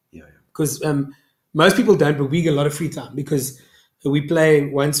 Yeah. Because most people don't, but we get a lot of free time because we play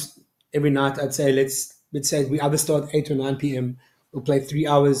once every night. I'd say let's say we either start 8 or 9 p.m. We'll play 3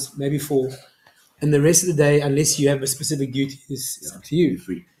 hours, maybe 4, and the rest of the day, unless you have a specific duty, is up to you.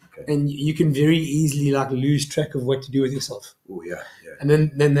 Free. Okay. And you can very easily like lose track of what to do with yourself. Oh yeah. And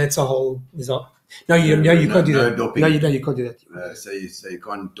then that's a whole result. No, you can't do that. Doping. No, you can't do that. So you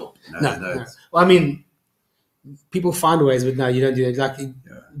can't dop. No. Well, I mean, people find ways, but no, you don't do that. Like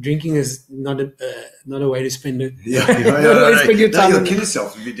drinking is not a way to spend it. Yeah, Spend your time. You'll kill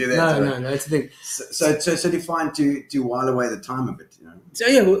yourself if you do that. No, that's the thing. So do you find to while away the time a bit, you know? So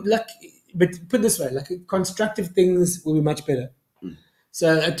yeah, well, like, but put it this way, like constructive things will be much better.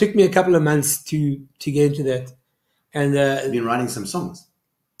 So it took me a couple of months to get into that, and You've been writing some songs.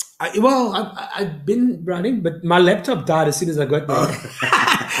 I've been writing, but my laptop died as soon as I got there.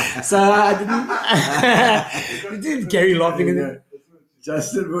 So I didn't carry laughing in it.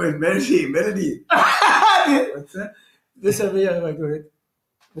 Justin with Melody. What's that? This over here, wait.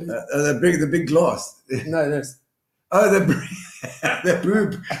 The big glass. No, that's. Oh, the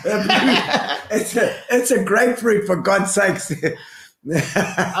boob. It's a grapefruit, for God's sakes. Oh,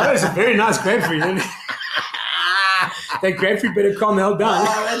 it's a very nice grapefruit. Isn't it? That grapefruit better calm the hell down.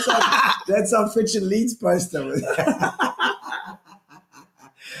 Oh, that's our Fitch and Leeds poster.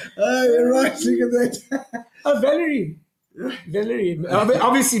 Oh, you're right. Look at that. Oh, Valerie.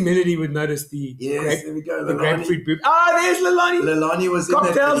 Obviously, Melody would notice the there we go. the grapefruit boob. Oh, there's Lilani. Lilani was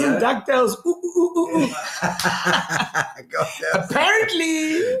Cocktails in that and ducktails. Ooh.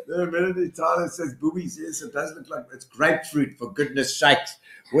 Apparently. Melody Tyler says boobies. Yes, it does look like it's grapefruit, for goodness sakes.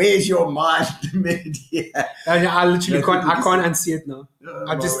 Where's your mind, Melody? I literally can't unsee it now.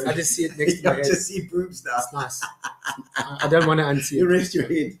 I just see it next to my head. I just see boobs now. It's nice. I don't want to unsee it. You rest your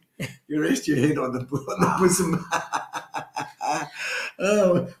head. You rest your head on the bosom.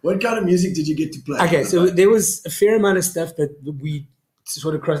 Oh, what kind of music did you get to play? Okay, so there was a fair amount of stuff that we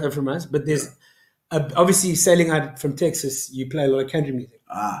sort of crossed over from us, but there's obviously sailing out from Texas, you play a lot of country music.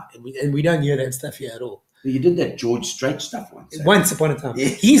 And we don't hear that stuff here at all. You did that George Strait stuff once. Once upon a time.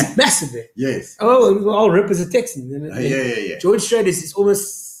 Yes. He's massive there. Yes. Oh, I'll rip as a Texan. Yeah. George Strait is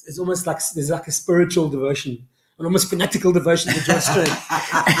almost like there's like a spiritual devotion, an almost fanatical devotion to George Strait.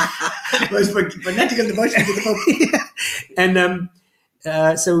 Most fanatical devotion to the Pope.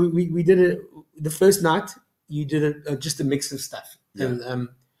 And so we did it the first night. You did just a mix of stuff, and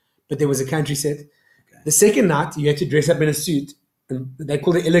but there was a country set. Okay. The second night you had to dress up in a suit, and they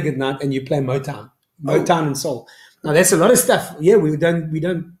call it elegant night, and you play Motown and soul. Now that's a lot of stuff. Yeah, we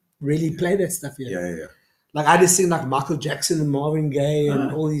don't really play that stuff yet. Yeah. Like I just sing like Michael Jackson and Marvin Gaye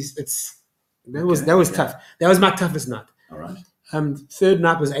and all these. That was tough. That was my toughest night. All right. Third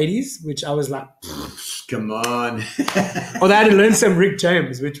night was 80s, which I was like, come on. Although I had to learn some Rick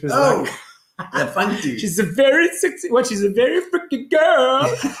James, which was like, the funky. she's a very sexy. She's a very freaking girl.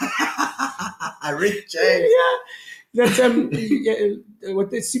 Rick James. Yeah. That's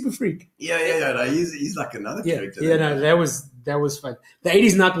that's Super Freak. Yeah. No, he's like another character. Yeah, no, that was fun. The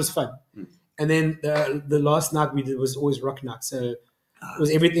 80s night was fun. And then the last night we did was always rock night. So it was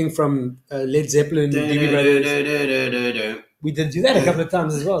everything from Led Zeppelin, Doobie Brothers. We did do that a couple of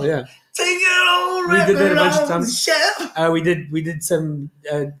times as well, yeah. Take it all We did that a bunch of times. Chef. We did some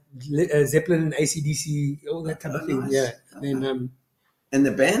Zeppelin and AC/DC, all that type of thing. Nice. Yeah. Then and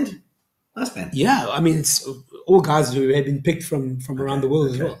the band? Nice band. Yeah, I mean it's all guys who had been picked from around the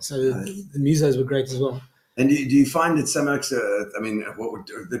world as well. So the musos were great as well. And do you find that some what would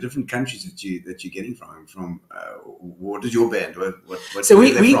the different countries that you're getting from? What is your band? What so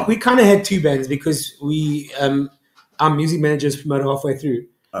we kind of had two bands because we our music manager was promoted halfway through,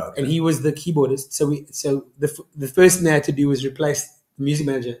 and he was the keyboardist. So the first thing they had to do was replace the music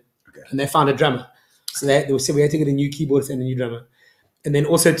manager, and they found a drummer. So they said we had to get a new keyboardist and a new drummer, and then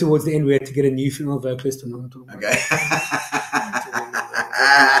also towards the end we had to get a new female vocalist. Okay.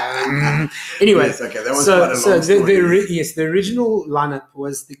 Anyway, yes, okay. That was quite a long story. The original lineup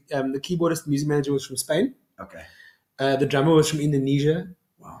was the keyboardist, music manager was from Spain. Okay. The drummer was from Indonesia.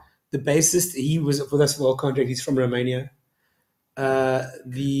 Wow. The bassist, he was with us for the whole contract. He's from Romania.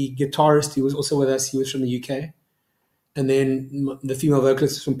 The guitarist, he was also with us. He was from the UK. And then the female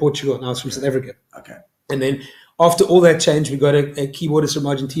vocalist was from Portugal, and I was from South Africa. Okay. And then after all that change, we got a keyboardist from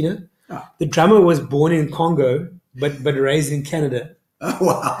Argentina. Oh. The drummer was born in Congo, but raised in Canada. Oh,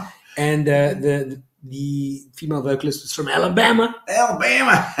 wow. And the female vocalist was from Alabama.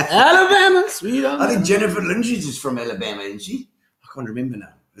 Alabama, sweet. I think Jennifer Lynch is from Alabama, isn't she? I can't remember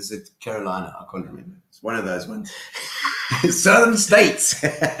now. Is it Carolina? I can't remember. It's one of those ones. Southern states.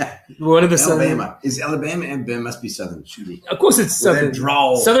 One of the Alabama. Is Alabama and Ben must be southern, surely. Of course it's southern.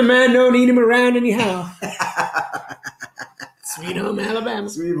 Drawl. Southern man don't need him around anyhow. Sweet home Alabama.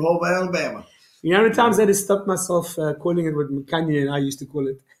 Sweet home Alabama. You know how many times I had to stop myself calling it what Kanye and I used to call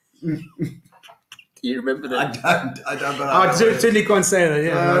it? Do you remember that? I don't know. I certainly can't say that.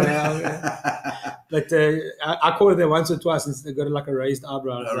 Yeah. But I called it that once or twice and they got like a raised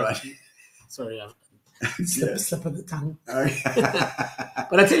eyebrow. All right. Sorry, slip of the tongue.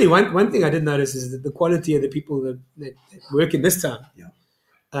 But I tell you, one thing I did notice is that the quality of the people that work in this town,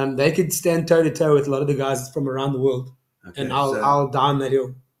 they could stand toe to toe with a lot of the guys from around the world, and I'll down that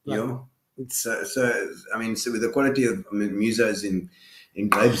hill. So with the quality of musos in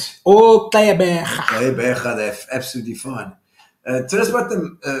Babes. Oh, Kleierberg, they're absolutely fine. Tell us about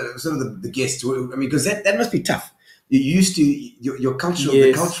the guests. Because that must be tough. You're used to your cultural,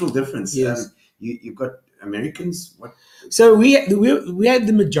 the cultural difference. Yes. You've got Americans. What? So we had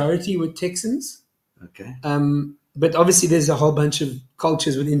the majority were Texans. Okay. But obviously there's a whole bunch of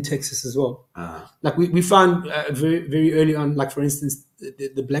cultures within Texas as well. Like we found very, very early on, like for instance,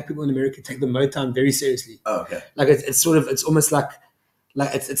 the black people in America take the Motown very seriously. Oh, okay. Like it's almost like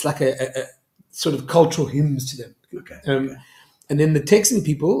it's like a sort of cultural hymns to them. Okay. And then the Texan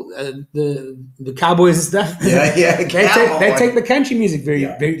people, the cowboys and stuff, they take the country music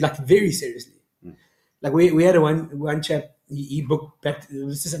very seriously. Like we had one chap, he booked back.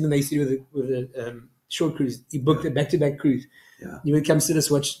 This is something they used to do with a short cruise. He booked a back-to-back cruise. Yeah. He would come sit us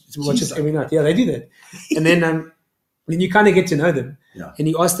watch us every night. Yeah, they do that. And then you kind of get to know them. Yeah. And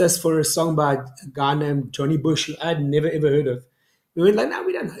he asked us for a song by a guy named Johnny Bush, who I'd never ever heard of. We went like, no,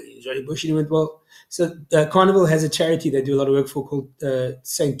 we don't know Johnny Bush. And he went, well, so Carnival has a charity they do a lot of work for called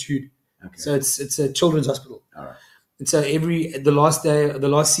St. Jude. Okay. So it's a children's hospital. All right. And so the last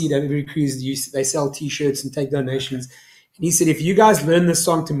seed of every cruise, they sell T-shirts and take donations. Okay. And he said, if you guys learn this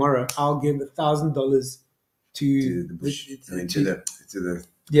song tomorrow, I'll give $1,000 to the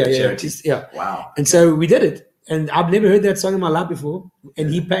charity. Yeah. Wow. And so we did it. And I've never heard that song in my life before. And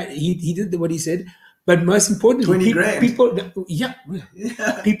he did what he said. But most importantly,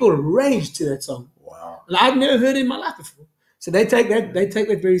 people raged to that song. Wow. Like, I've never heard it in my life before. So they take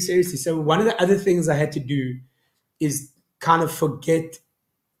that very seriously. So one of the other things I had to do is kind of forget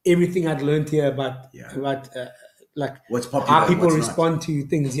everything I'd learned here about what's popular, how people respond to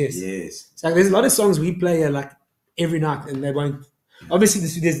things. Yes. So there's a lot of songs we play here like every night, and they won't. Obviously,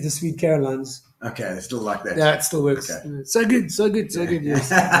 there's the Sweet Carolines. Okay, it's still like that. Yeah, it still works. Okay. So good. Yes.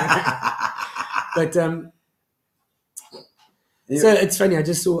 But so it's funny. I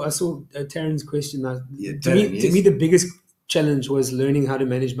saw Taryn's question. To me, the biggest challenge was learning how to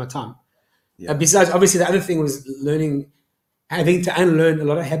manage my time. Yeah. Besides, obviously, the other thing was having to unlearn a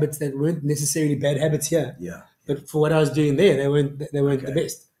lot of habits that weren't necessarily bad habits here. Yeah. But for what I was doing there, they weren't the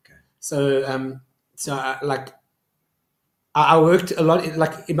best. Okay. So I worked a lot.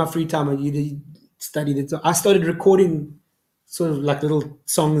 In my free time, I studied it. So I started recording sort of like little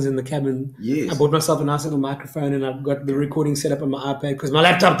songs in the cabin. Yes. I bought myself a nice little microphone, and I've got the recording set up on my iPad because my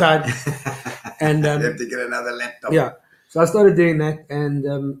laptop died. And you have to get another laptop. Yeah. So I started doing that, and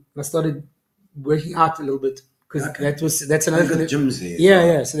I started working out a little bit because that's another thing. Gyms here.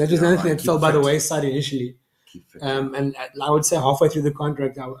 Yeah. So that was another thing that fell by the wayside initially. And I would say halfway through the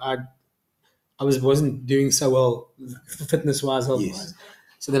contract, I wasn't doing so well fitness wise, health wise.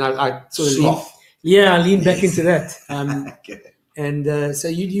 So then I sort of I leaned back into that. And so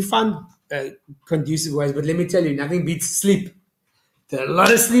you find conducive ways, but let me tell you, nothing beats sleep. There's a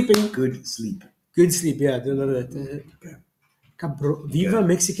lot of sleeping. Good sleep. Yeah. Do a lot of that. Viva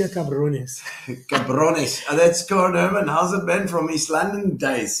Mexico, cabrones. Cabrones. That's Card Herman. How's it been from East London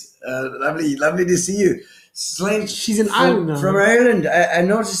days? Lovely to see you. Slane, she's in Ireland now. From Ireland. I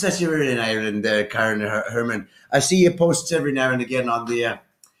noticed that you were in Ireland, Karen Herman. I see your posts every now and again on the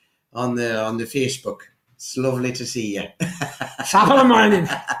Facebook. It's lovely to see you. Top of the morning.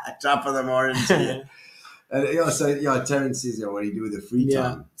 Top of the morning to you. Terence says, what do you do with the free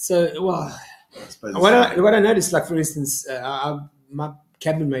time? So, what I noticed, like for instance, my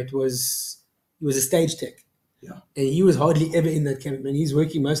cabin mate was a stage tech. Yeah. And he was hardly ever in that cabin, and he's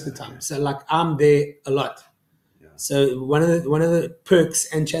working most of the time. So like I'm there a lot. Yeah. So one of the perks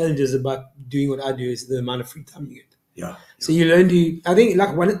and challenges about doing what I do is the amount of free time you get. Yeah. So you learn to. I think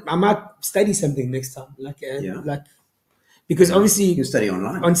I might study something next time. Because obviously you can study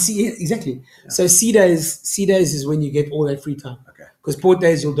online. Exactly. Yeah. So C days is when you get all that free time. Okay. Because port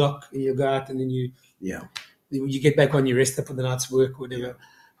days you'll dock and you go out and then you get back on, you rest up for the night's work or whatever.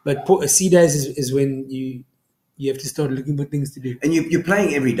 Yeah. But C days is when you have to start looking for things to do. And you're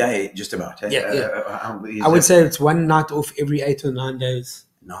playing every day, just about. I would say it's one night off every 8 or 9 days.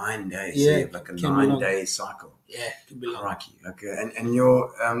 9 days. Yeah, so you have like a 9-day cycle. Yeah, it can be long. Crikey. Okay. And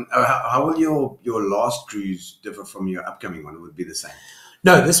your how will your last cruise differ from your upcoming one? It would be the same.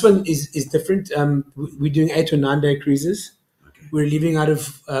 No, this one is different. We're doing 8 or 9 day cruises. Okay. We're leaving out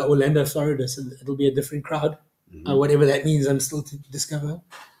of Orlando, Florida, so it'll be a different crowd. Mm-hmm. Whatever that means, I'm still to discover.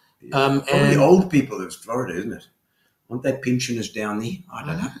 Yeah. Probably old people in Florida, isn't it? Aren't they pensioners down there? I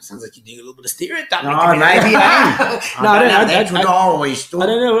don't know. Sounds like you're doing a little bit of stereotyping. No, maybe I am. No, I don't know. That's what I always thought. I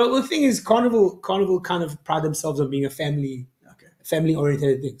don't know. Well, the thing is, Carnival kind of pride themselves on being a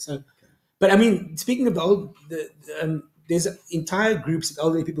family-oriented thing. So, but I mean, speaking of there's entire groups of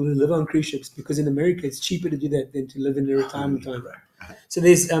elderly people who live on cruise ships because in America it's cheaper to do that than to live in a retirement home. So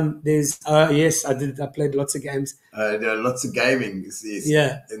there's yes, I played lots of games. There are lots of gaming. Yes.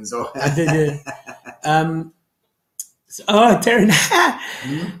 Yeah, and so I did. Taryn.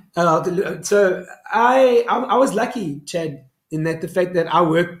 So I was lucky, Chad, in that the fact that I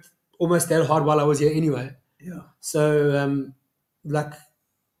worked almost that hard while I was here anyway. Yeah. So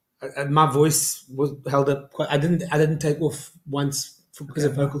my voice was held up quite. I didn't take off once because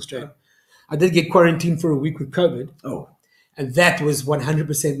of vocal strain. I did get quarantined for a week with COVID. Oh. And that was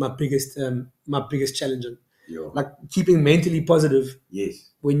 100% my biggest challenge. Yeah. Like keeping mentally positive.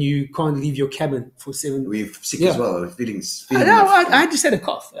 Yes. When you can't leave your cabin for 7. We're sick as well. Feelings. I just had a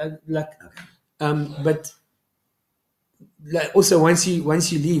cough. But like, also once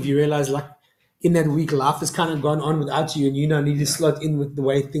you leave, you realize like in that week, life has kind of gone on without you, and you now need to slot in with the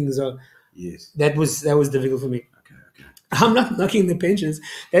way things are. Yes. That was difficult for me. I'm not knocking the pensioners.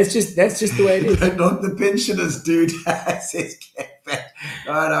 That's just the way it is. Not the pensioners, dude. Says Cat.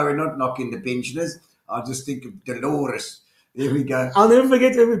 No, we're not knocking the pensioners. I just think of Dolores. There we go. I'll never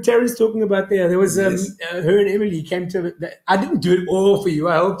forget Terry's talking about there was her and Emily came to. I didn't do it all for you.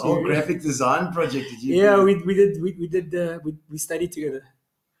 I helped you. Graphic design project. Did you? Yeah, we studied together.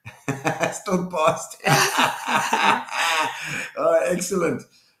 Still passed. Excellent.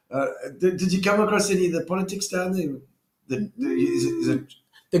 Did you come across any of the politics down there? Is it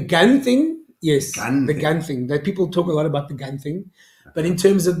the gun thing? Yes, the gun thing. That people talk a lot about the gun thing, but in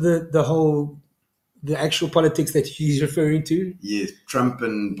terms of the actual politics that he's referring to, yes, Trump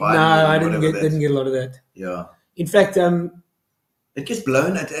and Biden. No, I didn't get a lot of that. Yeah. In fact, it gets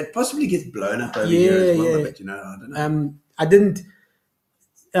blown. It possibly gets blown up over here as well. But I don't know. I didn't.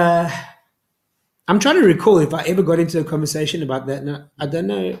 I'm trying to recall if I ever got into a conversation about that. No, I don't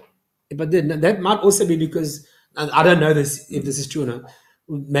know if I did. No, that might also be because. I don't know if this is true or not.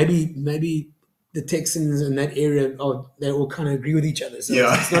 Maybe the Texans in that area they all kind of agree with each other. So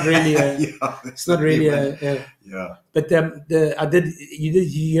it's not really. It's not really. Yeah. But you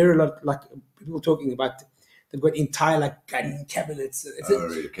hear a lot like people talking about they've got entire like gun cabinets.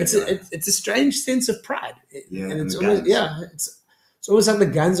 It's a strange sense of pride. Yeah, and it's almost it's almost like the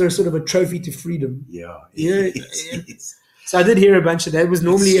guns are sort of a trophy to freedom. Yeah. So I did hear a bunch of that. It was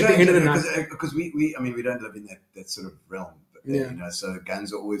normally at the end of the night. Because we don't live in that sort of realm. But, so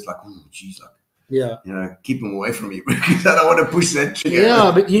guns are always like, oh, geez, like, keep them away from me because I don't want to push that trigger.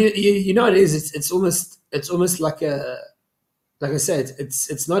 Yeah, but you know what it is. It's almost like I said,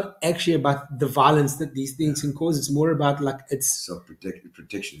 it's not actually about the violence that these things can cause. It's more about like it's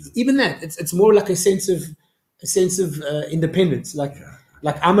protection. Even that, it's more like a sense of independence.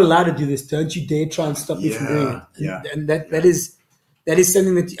 Like I'm allowed to do this. Don't you dare try and stop me from doing it. And that is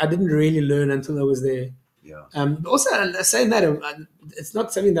something that I didn't really learn until I was there. Yeah. Also, saying that, it's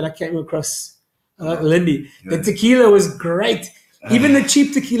not something that I came across. Lindy, the tequila was great. Even the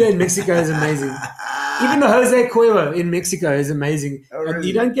cheap tequila in Mexico is amazing. Even the Jose Cuervo in Mexico is amazing. Oh, really?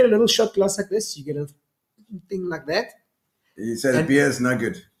 You don't get a little shot glass like this. You get a thing like that. You say the beer is no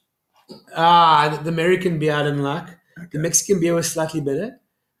good. The American beer I didn't like. Okay. The Mexican beer was slightly better,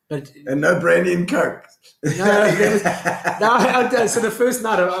 and no brandy and coke. So the first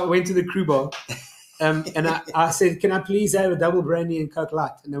night I went to the crew bar, and I said, "Can I please have a double brandy and coke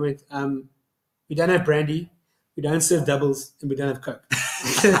light?" And they went, "We don't have brandy, we don't serve doubles, and we don't have coke."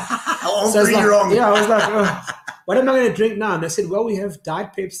 All three wrong. Yeah, I was like, "What am I going to drink now?" And they said, "Well, we have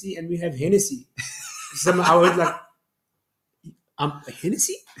Diet Pepsi and we have Hennessy." So I was like, a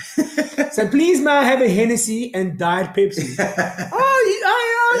Hennessy? So please may I have a Hennessy and Diet Pepsi?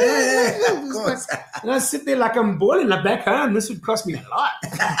 Yeah, of course. And I sit there like I'm boiling. Like back home, this would cost me a lot.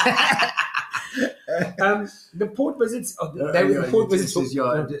 The port visits.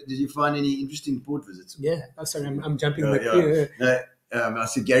 Did you find any interesting port visits? Yeah. Oh, sorry, I'm jumping. I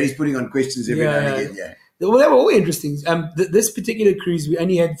said Gary's putting on questions every now and again. Yeah. Well, they were all interesting. This particular cruise, we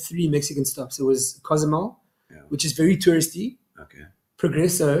only had 3 Mexican stops. It was Cozumel, which is very touristy. Okay.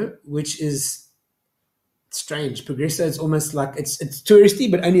 Progreso, which is strange. Progreso is almost like it's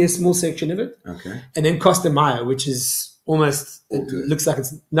touristy, but only a small section of it. Okay. And then Costa Maya, which is almost looks like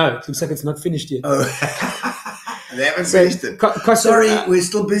it's not finished yet. Oh, they haven't finished it. Sorry, we're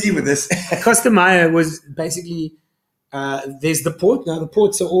still busy with this. Costa Maya was basically there's the port. Now the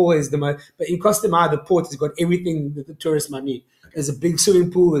ports are always the most, but in Costa Maya, the port has got everything that the tourists might need. There's a big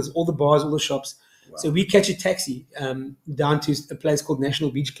swimming pool. There's all the bars, all the shops. So we catch a taxi down to a place called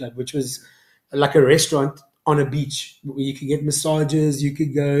National Beach Club, which was like a restaurant on a beach where you could get massages. You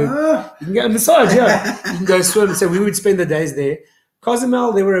can get a massage, yeah. You can go swim. So we would spend the days there.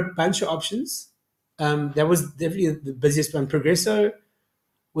 Cozumel, there were a bunch of options. That was definitely the busiest one. Progresso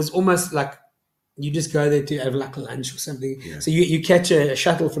was almost like you just go there to have like lunch or something. Yeah. So you catch a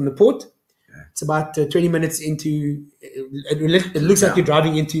shuttle from the port. Yeah. It's about 20 minutes into. It looks like you're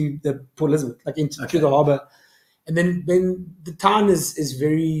driving into the Port Elizabeth, like into to the harbour, and then the town is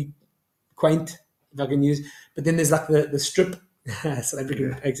very quaint, if I can use. But then there's like the strip. South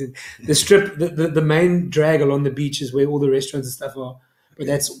African accent. The strip, the main drag along the beach is where all the restaurants and stuff are. But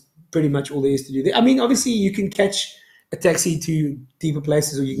that's pretty much all there is to do there. I mean, obviously you can catch a taxi to deeper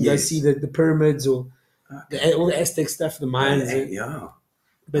places, or you can go see the pyramids or all the Aztec stuff, the Mayans. Yeah.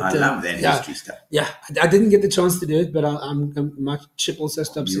 But, I love that history stuff. Yeah, I didn't get the chance to do it, but my ship also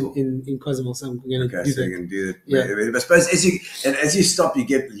stops in Cozumel, so I'm going to do that. So you can do it. Yeah. I suppose as you stop, you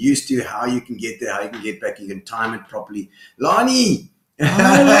get used to how you can get there, how you can get back, you can time it properly. Lani!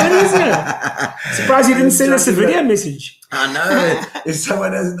 Lani's here. Surprised you didn't send us a video message. I know. If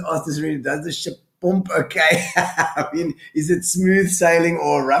someone hasn't asked us really, does the ship pump okay? I mean, is it smooth sailing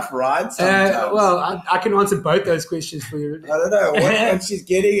or rough ride sometimes? Well, I can answer both those questions for you. I don't know what she's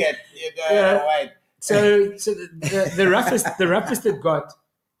getting at. Wait. So the roughest it got,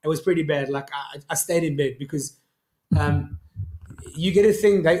 it was pretty bad. Like I stayed in bed because you get a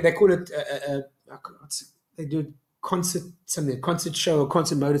thing they call it they do concert show or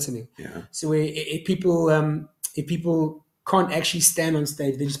concert mode or something. Yeah. So where if people can't actually stand on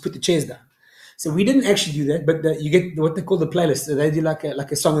stage, they just put the chairs down. So we didn't actually do that, but you get what they call the playlist. So they do like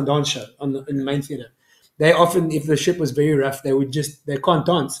a song and dance show in the main theater. They often, if the ship was very rough, they can't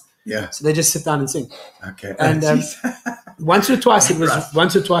dance. Yeah. So they just sit down and sing. Okay. And once or twice it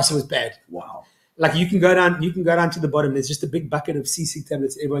was bad. Wow. Like you can go down to the bottom. There's just a big bucket of seasick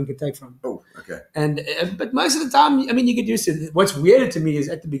tablets everyone can take from. Oh, okay. And but most of the time, I mean, you get used to it. What's weirder to me is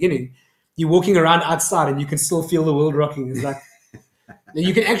at the beginning, you're walking around outside and you can still feel the world rocking. It's like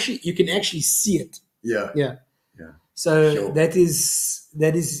you can actually see it. Yeah. Yeah. Yeah. So that is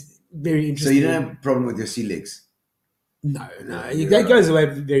very interesting. So you don't have a problem with your sea legs? No. That goes away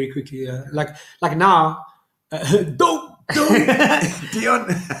very quickly. Yeah. Like now, don't. Dion.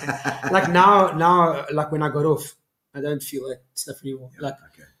 Like now, like when I got off, I don't feel that stuff anymore.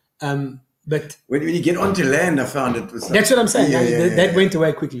 Yeah, but when you get onto land, I found it was. That's what I'm saying. That went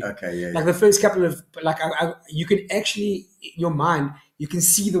away quickly. Okay, Like the first couple of you can actually your mind you can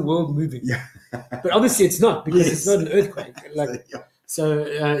see the world moving. Yeah. But obviously it's not because it's not an earthquake. Like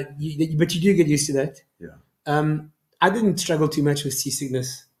but you do get used to that. Yeah. I didn't struggle too much with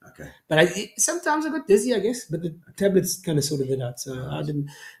seasickness. Okay. But sometimes I got dizzy, I guess, but the tablets kind of sorted it out. So I didn't.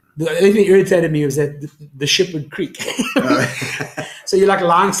 The only thing irritated me was that the ship would creak. So you're like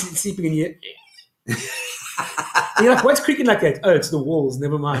lying, sleeping, and you're like, what's creaking like that? Oh, it's the walls.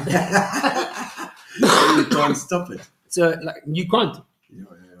 Never mind. You can't stop it. So like you can't. Yeah.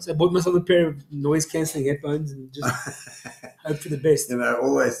 So I bought myself a pair of noise cancelling headphones and just hope for the best. You know,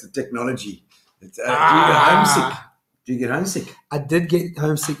 always the technology. It's, do you get homesick? Do you get homesick? I did get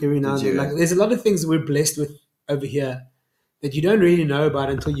homesick every now and then. Like, there's a lot of things we're blessed with over here that you don't really know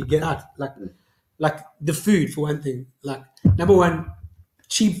about until you get out. Like the food, for one thing. Like, number one,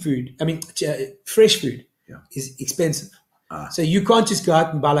 cheap food. I mean, fresh food is expensive. So you can't just go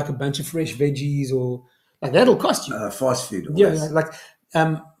out and buy like a bunch of fresh veggies or like that'll cost you. Fast food. Always. Yeah, like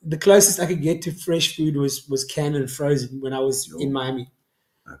the closest I could get to fresh food was canned and frozen when I was in Miami.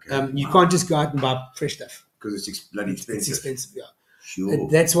 Okay. You can't just go out and buy fresh stuff. Because it's bloody expensive. It's expensive, yeah. Sure.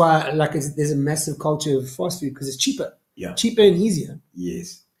 That's why, like, there's a massive culture of fast food because it's cheaper. Yeah. Cheaper and easier.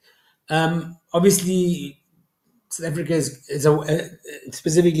 Yes. Obviously, South Africa is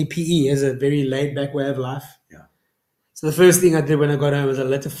specifically PE has a very laid back way of life. Yeah. So the first thing I did when I got home was I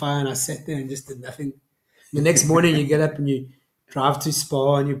lit a fire and I sat there and just did nothing. The next morning you get up and you drive to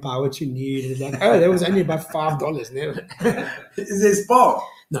Spa and you buy what you need. And it's like, oh, that was only about $5. Is there Spa?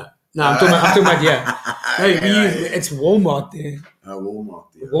 No, I'm talking about it's Walmart there. Walmart.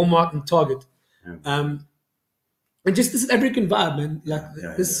 Yeah. Walmart and Target. Yeah. And just this African vibe, man. Like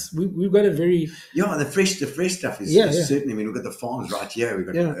we've got a very the fresh stuff is certainly. I mean, we've got the farms right here. We've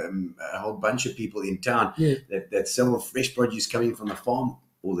got a whole bunch of people in town that sell fresh produce coming from the farm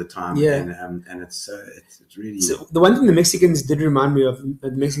all the time. Yeah, and it's really. So the one thing the Mexicans did remind me of,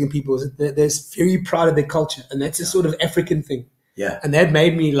 the Mexican people, is that they're very proud of their culture, and that's a sort of African thing. Yeah, and that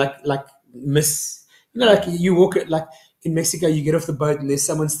made me like miss. You know, like you walk it like in Mexico, you get off the boat and there's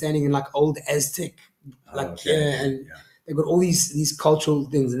someone standing in like old Aztec, and they've got all these cultural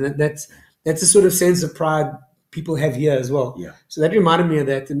things, and that's a sort of sense of pride people have here as well. Yeah. So that reminded me of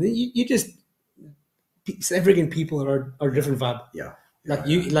that. And then you just South African people are a different vibe. Yeah.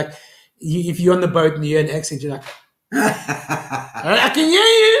 Like if you're on the boat and you hear an accent, you're like, I can hear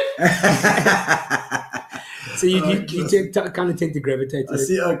you. So you kind of tend to gravitate to I it.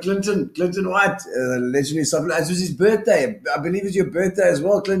 see Clinton White, legendary soccer. It was his birthday. I believe it's your birthday as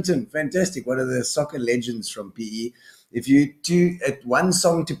well, Clinton. Fantastic. One of the soccer legends from PE. If you two at one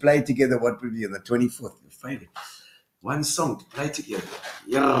song to play together, what would be on the 24th? One song to play together.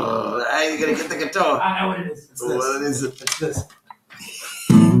 Yeah, you're gonna get the guitar. I know what it is. It's this. What is it? It's this.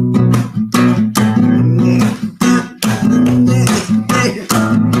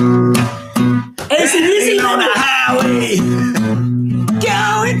 Ain't on the highway.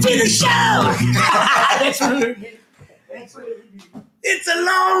 Going to the show. That's what it would be. It's a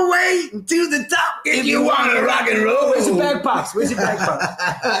long way to the top if you want to rock and roll. Where's your bagpipes? Where's your bagpipes?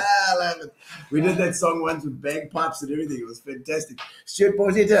 I love it. We did that song once with bagpipes and everything. It was fantastic. Stuart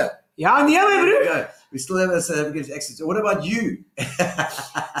Portetta. Yeah, on the other bro. Yeah, we still have a South African accent. So what about you?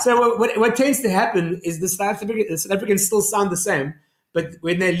 So what tends to happen is the South Africans still sound the same, but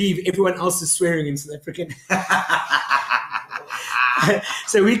when they leave, everyone else is swearing in South African.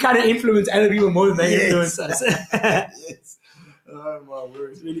 So we kind of influence other people more than they influence us. Yes. Oh my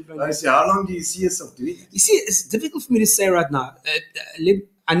word. It's really funny. I see. How long do you see yourself doing it? You see, it's difficult for me to say right now.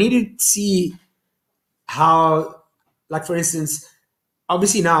 I need to see how, like for instance,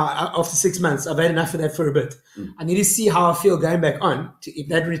 obviously now after 6 months, I've had enough of that for a bit. I need to see how I feel going back on if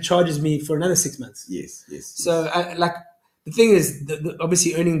that recharges me for another 6 months. Yes. So the thing is,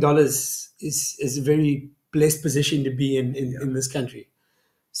 obviously earning dollars is a very blessed position to be in this country.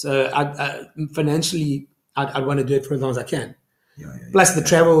 So I financially, I'd want to do it for as long as I can. Plus the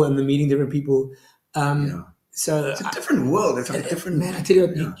travel and the meeting different people. So it's a different world. It's a different. Man, I tell you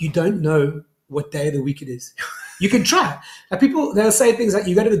what, you don't know what day of the week it is. You can try. Like people, they'll say things like,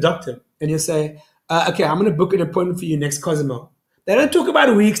 you go to the doctor and you'll say, okay, I'm going to book an appointment for you next Cosmo. They don't talk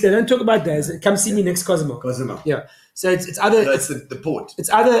about weeks. They don't talk about days. Come see me next Cosmo. Yeah. So it's either no, it's the port. It's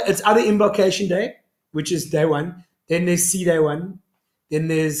either embarkation day, which is day one. Then there's sea day one. Then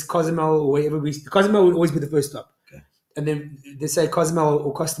there's Cosmo or wherever Cosmo will always be the first stop. Okay. And then they say Cosmo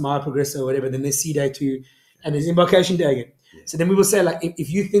or Costa Mara Progresso or whatever. Then there's sea day two, and there's embarkation day again. Yeah. So then we will say, like, if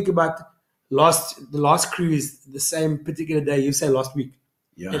you think about the last cruise the same particular day, you say last week.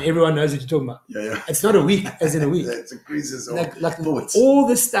 Yeah. And everyone knows what you're talking about. Yeah. It's not a week as in a week. It's a cruises or like ports. All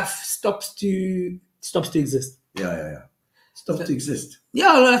this stuff stops to exist. Yeah. Stops to exist.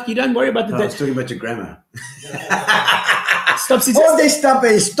 Yeah, like you don't worry about the I was talking about your grammar. Stops existing. All this stuff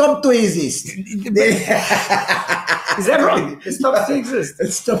is stop to exist. Is that wrong? It stops to exist.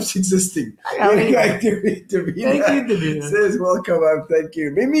 It stops existing. Thank you, Davina. Says welcome up. Thank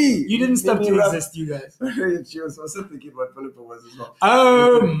you. Mimi. You didn't stop to exist, you guys. She was also thinking what Philippa was as well.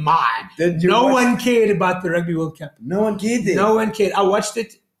 Oh my. No one cared about the Rugby World Cup. No one cared then? No one cared. I watched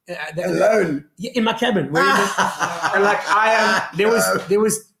it. Alone? Yeah, in my cabin. And like there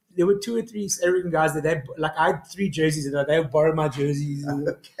were 2 or 3 South African guys that I had 3 jerseys and they borrowed my jerseys.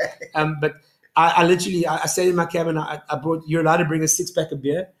 Okay. But I literally stayed in my cabin. I brought. You're allowed to bring a 6-pack of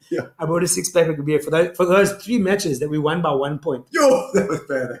beer. Yeah. I brought a 6-pack of beer for those 3 matches that we won by 1 point. Yo, that was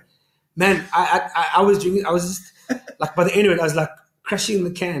bad. Man, I was drinking. I was just like by the end of it, I was like crushing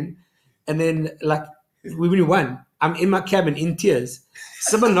the can, and then like we really won. I'm in my cabin in tears.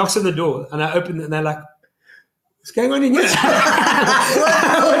 Someone knocks on the door, and I open it, and they're like, "What's going on in here? What's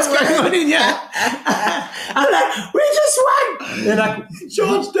going on in here?" I'm like, "We just won." They're like,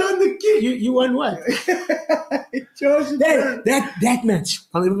 "Charge down the key." You won what? Charge down. That match.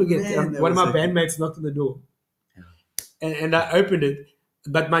 I'll never forget. One of my bandmates knocked on the door, and I opened it,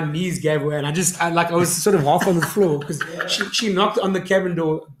 but my knees gave way, and I was sort of half on the floor because she knocked on the cabin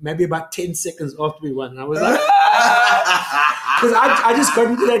door maybe about 10 seconds after we won, and I was like. Because I just got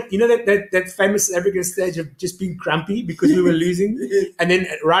into that famous African stage of just being grumpy because we were losing, and then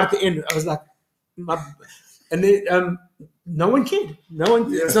right at the end I was like, and then no one cared. No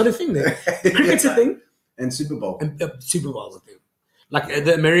one. Yeah. It's not a thing there. The cricket's a thing, and Super Bowl. And Super Bowl's a thing. Like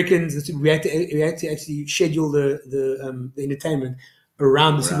the Americans, we had to actually schedule the entertainment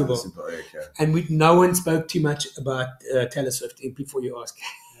around the Super Bowl, okay. And no one spoke too much about Taylor Swift before you ask.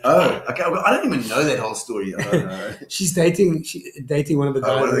 Oh, okay. I don't even know that whole story. I don't know. She's dating one of the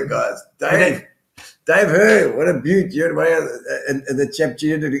guys. One of the guys. Dave Hur, what a beaut. You and the chap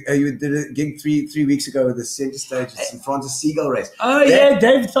Gino you did a gig three weeks ago with the Centrestage in Francis Seagull race. Oh, yeah,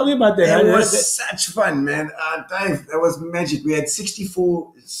 Dave, tell me about that. That was such fun, man. Dave, that was magic. We had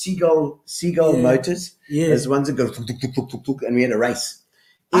 64 Seagull motors. Yeah. There's ones that go tuk, tuk, tuk, tuk, tuk, and we had a race.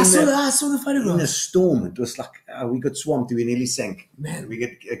 I saw the photograph. In a storm. It was like, we got swamped. We nearly sank. Man. We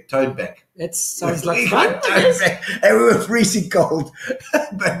get towed back. That sounds like We fun. got towed back. And we were freezing cold.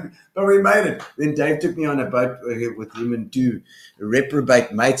 but we made it. Then Dave took me on a boat with him and 2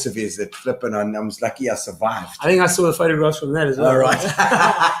 reprobate mates of his that flipping on. I was lucky I survived. I think I saw the photographs from that as well. All right.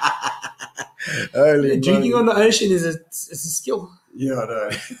 Holy Drinking moly. on the ocean is a skill. Yeah, no.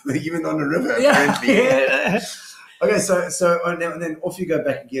 Even on the river, Yeah. apparently. Yeah. Okay, so and then off you go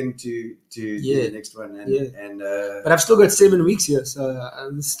back again to the next one, and But I've still got 7 weeks here, so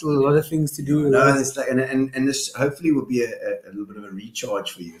there's still a lot of things to do. no, it's like, and this hopefully will be a little bit of a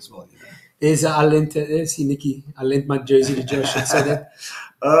recharge for you as well. You know? There's Nikki. I lent my jersey to Josh. So that,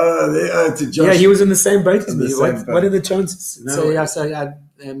 To Josh. yeah, he was on the same boat as On the me. same boat. What are the chances? No so way. yeah, so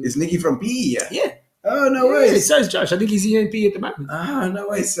Is Nicky from PE? yeah. Oh no Yeah, way! so is Josh. I think he's here in P at the moment. Oh no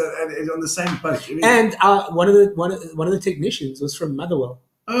way! So and on the same boat. And one of the technicians was from Motherwell.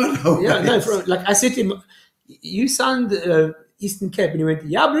 Oh no! Yeah, way. no, like I said to him, you signed Eastern Cape, and he went,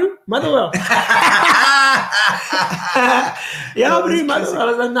 yeah, bro, Motherwell. Yeah, bro, Motherwell. I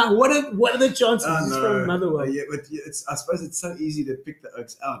was like, nah, what are the chances? Oh, He's no. from Motherwell. Yeah, but I suppose it's so easy to pick the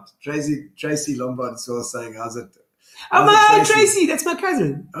oaks out. Tracy Lombard saw saying, "How's it?" Oh, Tracy, that's my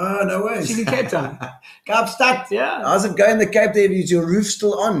cousin. Oh no way! She's in Cape Town. Kaapstad. Yeah. How's it going? The Cape there? Is your roof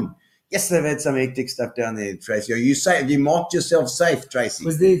still on? Yes, they've had some hectic stuff down there, Tracy. Are you safe? Have you marked yourself safe, Tracy?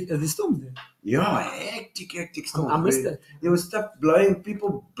 Was there storms there? Yeah, hectic storm. I missed that. There was stuff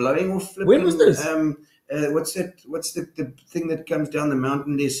people blowing off. Flipping, When was this? What's that? What's the thing that comes down the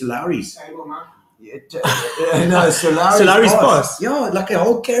mountain there? Solaris. Yeah, no, Solaris Pass. Yeah, like a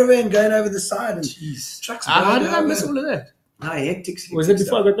whole caravan going over the side and Jeez. trucks. How did going I over. miss all of that? No, hectic. Was it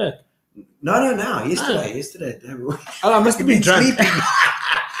before I got back? No. Yesterday. Oh, I must have been drunk. Sleeping.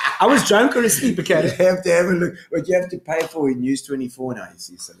 I was drunk or asleep, You okay? have to have a look. But you have to pay for in News 24 now, you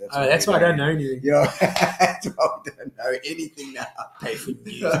see. So That's why I don't know anything. Yeah, that's why I don't know anything now. Pay for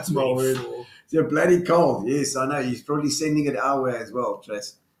news. That's You're bloody cold. Yes, I know. He's probably sending it our way as well,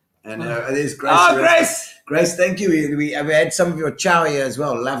 Trace. And there's Grace. Oh, Grace! Grace, thank you. We had some of your chow here as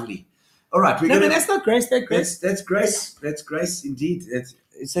well. Lovely. All right. No, that's not Grace. That's Grace. That's Grace. That's Grace indeed.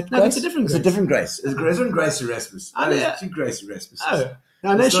 Is that No, Grace? it's a different It's Grace. a different Grace. It's Grace and Grace Erasmus. Oh, There's yeah. 2 Grace Erasmus. Oh.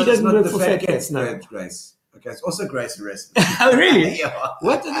 No, no, she doesn't work for Fat Cats, no. Grace. Okay, it's also Grace Erasmus. Oh, really? Yeah.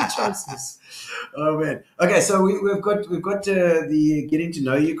 What are the chances? Oh man. Okay, so we've got the getting to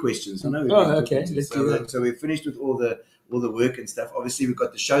know you questions. I know. Okay. Let's do that. So we're finished with all the work and stuff. Obviously, we've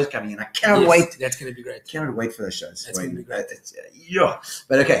got the shows coming in. I can't wait. That's going to be great. Can't wait for the shows. That's gonna be great. Yeah.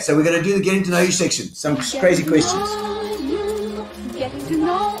 But okay, so we're going to do the getting to know you section. Some crazy questions. Getting to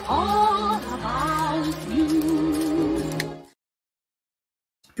know all about you.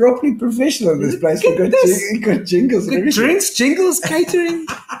 Properly professional in this place. We've got jingles and Good everything. drinks, jingles, catering.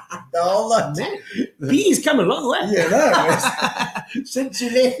 The whole lot. Man, B's come a long way. Yeah, no. Since you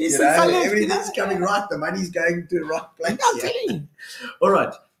left, Since I left, everything's coming right. The money's going to the right place. I'm Yeah. telling you. All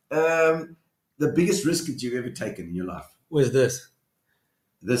right. The biggest risk that you've ever taken in your life? Was this?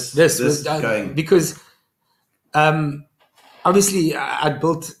 This was going. because obviously I'd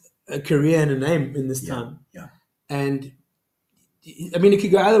built a career and a name in this time. Yeah. And I mean, it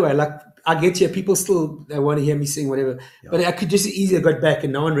could go either way. Like I get here, people still they want to hear me sing, whatever. Yeah. But I could just easily got back,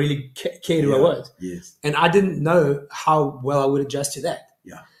 and no one really cared who I was. Yes. And I didn't know how well I would adjust to that.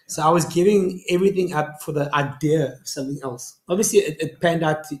 Yeah. So I was giving everything up for the idea of something else. Obviously, it panned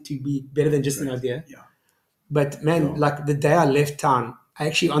out to be better than just an idea. Yeah. But man, like the day I left town, I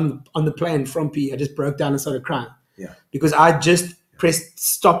actually on the plane from P, I just broke down and started crying. Yeah. Because I just pressed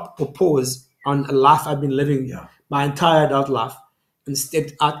stop or pause on a life I've been living my entire adult life and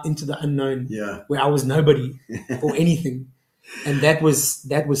stepped out into the unknown where I was nobody or anything. And that was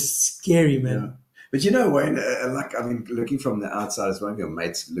scary, man. Yeah. But you know, Wayne, like I mean, looking from the outside as one of your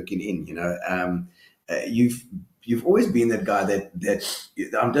mates looking in, you know, you've always been that guy that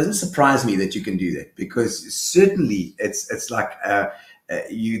doesn't surprise me that you can do that, because certainly it's like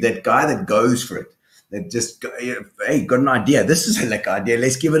you that guy that goes for it, that just hey, got an idea, this is a like idea,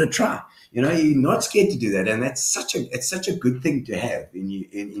 let's give it a try. You know, you're not scared to do that, and that's such a good thing to have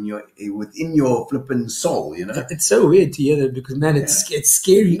within your flipping soul. You know, it's so weird to hear that, because man, it's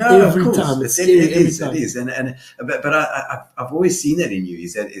scary every time. It's scary every time. It is, but I've always seen that in you.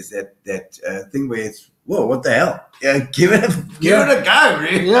 Is that thing where it's whoa, what the hell? Yeah, give it a go,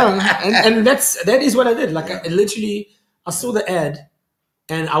 really. Yeah, and that is what I did. Like I literally, I saw the ad,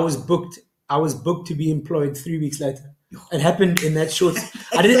 and I was booked. I was booked to be employed 3 weeks later. It happened in that short.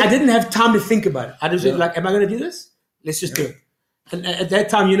 I didn't have time to think about it. I was like, am I going to do this? Let's just do it. And at that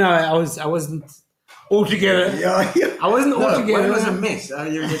time, you know, I wasn't altogether. Yeah. I wasn't No, altogether. mine was a mess.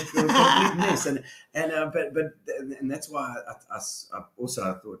 You were a complete mess, and that's why I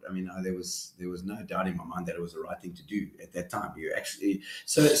thought. I mean, there was no doubt in my mind that it was the right thing to do at that time. You actually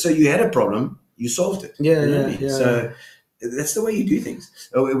so you had a problem, you solved it. Yeah, you know yeah, what I mean? yeah. So that's the way you do things.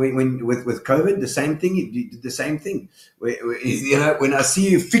 When with COVID, the same thing. You did the same thing. When I see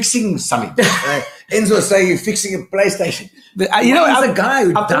you fixing something, Enzo say you're fixing a PlayStation. I'm the guy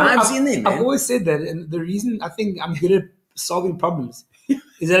who dives in there, man. I've always said that, and the reason I think I'm good at solving problems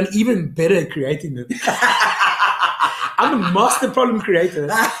is that I'm even better at creating them. I'm a master problem creator,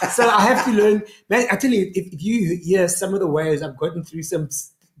 so I have to learn. Man, I tell you, if you hear some of the ways I've gotten through some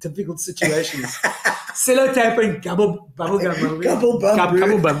difficult situations, sellotape and bubble gum, Couple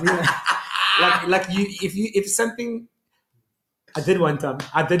bum, yeah. like if something I did one time,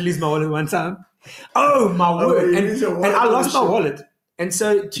 I did lose my wallet one time. Oh my word! And I lost my wallet. And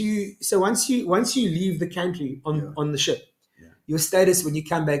so once you leave the country on the ship, your status when you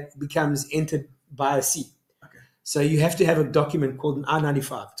come back becomes entered by a C. Okay. So you have to have a document called an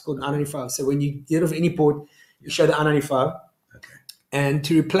I-95. It's called an I-95. So when you get off any port, you show the I-95. Okay. And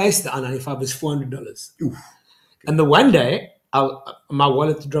to replace the I-95 was $400. Oof. And the one day, my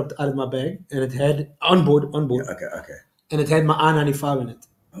wallet dropped out of my bag, and it had on board. Yeah, okay. And it had my I-95 in it.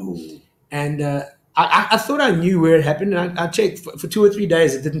 Oh. And I thought I knew where it happened. And I checked for 2 or 3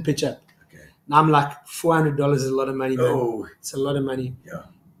 days. It didn't pitch up. Okay. And I'm like, $400 is a lot of money, man. Oh. It's a lot of money. Yeah.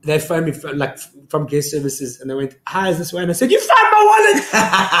 They phoned me from guest services, and they went, "Hi, is this Wayne?" I said, "You found my wallet."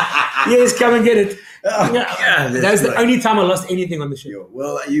 Yes, come and get it. Oh, yeah, that was the only time I lost anything on the ship.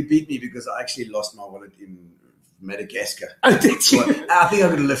 Well, you beat me because I actually lost my wallet in Madagascar. Oh, did you? Well, I think I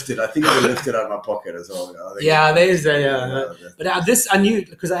could lift it. I think I could lift it out of my pocket as well. Yeah, there's a. But this I knew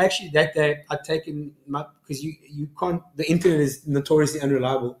because I actually that day I'd taken my because you can't. The internet is notoriously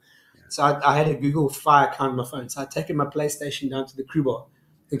unreliable, so I had a Google Fi account on my phone. So I'd taken my PlayStation down to the crew bar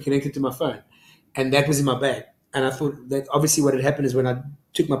and connected to my phone, and that was in my bag. And I thought that obviously what had happened is when I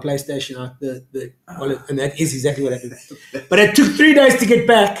took my PlayStation out the wallet, and that is exactly what happened. But it took 3 days to get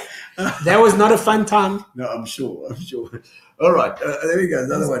back. That was not a fun time. No, I'm sure. All right, there we go.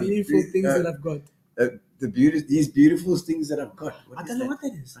 Another one. Beautiful things that I've got. These beautiful things that I've got. I don't know what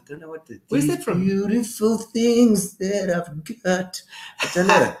that is. I don't know what that is. Where's that from? Beautiful things that I've got. I don't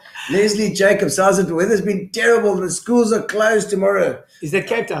know. Leslie Jacobs, the weather's been terrible. The schools are closed tomorrow. Is that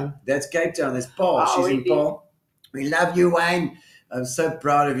Cape Town? That's Cape Town. That's Paul. She's in Paul. We love you, Wayne. I'm so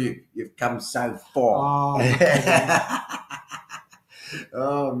proud of you. You've come so far. Oh,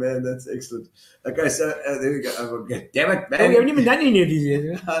 oh man, that's excellent. Okay, so there we go. Okay. Damn it, man. we haven't even done any of these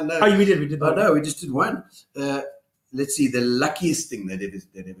yet. I know. Oh, we did. Oh no, we just did one. Let's see, the luckiest thing that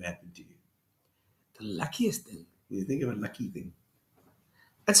ever happened to you. The luckiest thing. You think of a lucky thing.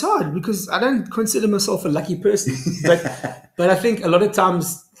 It's hard because I don't consider myself a lucky person, but I think a lot of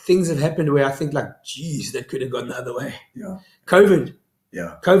times things have happened where I think like, geez, that could have gone the other way. Yeah. COVID.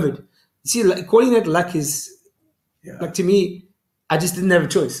 Yeah. COVID. You see, calling that luck is like to me. I just didn't have a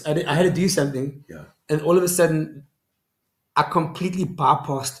choice. I had to do something, and all of a sudden, I completely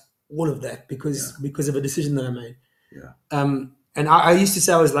bypassed all of that because of a decision that I made. Yeah. And I used to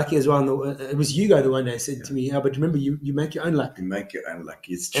say I was lucky as well. And it was Hugo the one day said to me, but remember, you make your own luck. You make your own luck.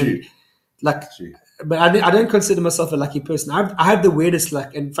 It's true. It's true. But I don't consider myself a lucky person. I have the weirdest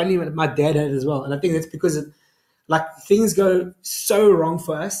luck. And funny, my dad had it as well. And I think that's because things go so wrong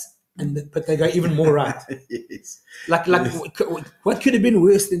for us, but they go even more right. Yes. What could have been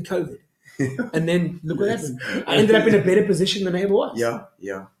worse than COVID? And then look what happened. I ended up in a better position than I ever was.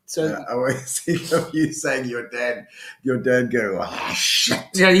 Yeah. So I always think of you saying your dad go, oh, shit.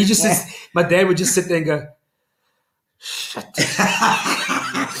 Yeah, he just says, my dad would just sit there and go, shit.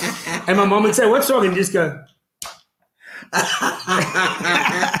 And my mom would say, what's wrong? And just go.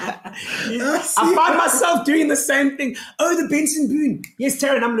 I find myself doing the same thing. Oh, the Benson Boone. Yes,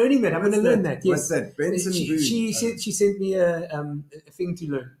 Taryn, I'm learning that. I'm going to learn that. Yes. What's that? Benson Boone. She sent me a thing to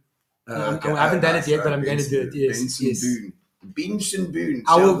learn. I haven't done it yet, but I'm going to do it. Yes. Boone. Benson Boone.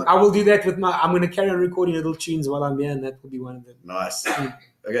 I will do that with I'm going to carry on recording little tunes while I'm here, and that will be one of them. Nice.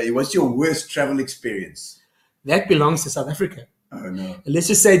 Okay, what's your worst travel experience? That belongs to South Africa. Oh no. Let's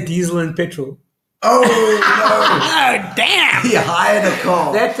just say diesel and petrol. Oh no! Oh damn! He hired a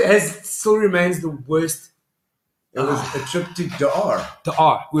car. That still remains the worst. It was a trip to Dar.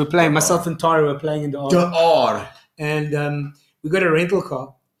 Dar. We were playing. Myself and Tara were playing in Dar. And we got a rental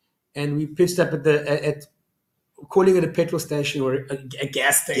car, and we pitched up at calling it a petrol station or a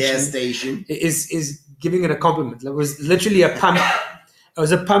gas station. Gas station is giving it a compliment. It was literally a pump. It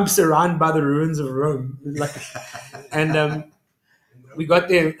was a pump surrounded by the ruins of Rome. And we got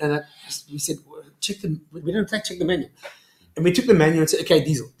there, and we said, We don't check the manual. And we took the manual and said, okay,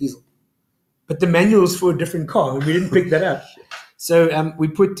 diesel. But the manual's for a different car, and we didn't pick that up. So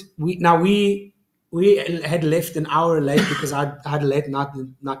we had left an hour late because I had a late night the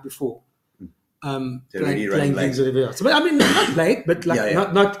night before. Playing gigs or whatever else. But I mean, not late, but like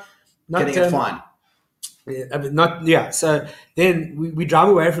not getting a fine. Yeah, I mean, not yeah. So then we drive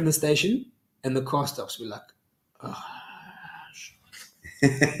away from the station, and the car stops. We're like, oh.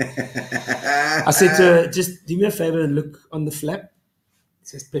 I said to her, just do me a favor and look on the flap. It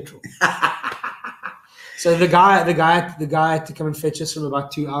says petrol. So the guy had to come and fetch us from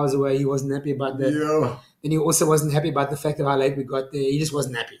about 2 hours away. He wasn't happy about that. Yeah. And he also wasn't happy about the fact of how late we got there. He just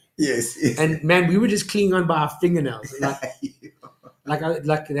wasn't happy. Yes. And man, we were just clinging on by our fingernails. Like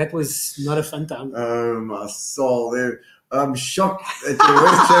that was not a fun time. Oh my soul! I'm shocked that your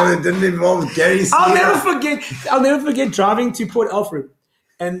West Travel didn't involve Gary. I'll never forget driving to Port Alfred,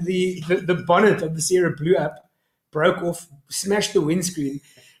 and the bonnet of the Sierra blew up, broke off, smashed the windscreen.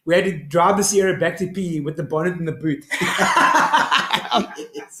 We had to drive the Sierra back to PE with the bonnet in the boot.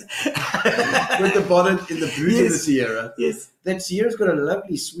 With the bonnet in the boot of the Sierra. Yes. That Sierra's got a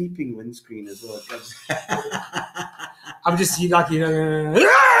lovely sweeping windscreen as well. I'm just it's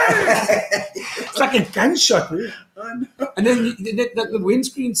like a gunshot, man. And then the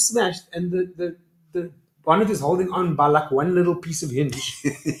windscreen smashed, and the bonnet is holding on by like one little piece of hinge.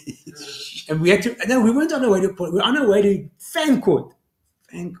 And we had to. No, we weren't on our way to Port. We were on our way to Fancourt.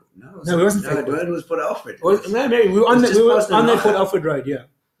 No, it wasn't Fancourt. It was Port Alfred. No, maybe we were on that Port Alfred road. Yeah.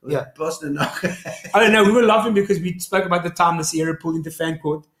 Yeah. Boston. I don't know. We were laughing because we spoke about the time the Sierra pulled into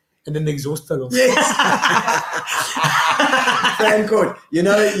Fancourt and then the exhaust fell off. Yes. Fancourt.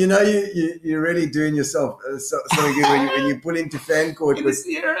 You're really doing yourself something good when you pull into Fancourt in the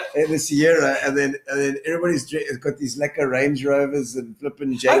Sierra, and then everybody's got these lekker Range Rovers and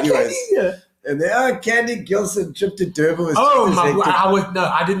flipping Jaguars. Okay, and they Candy Gilson trip to Durban.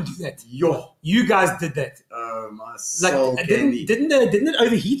 I didn't do that. You guys did that. Oh my soul, Candy. Didn't it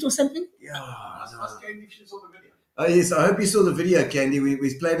overheat or something? Yeah. Candy, she saw the video. Oh yes, I hope you saw the video, Candy.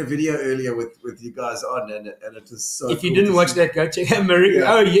 We played a video earlier with you guys on, and it was so. If you didn't watch that, go check out Marie.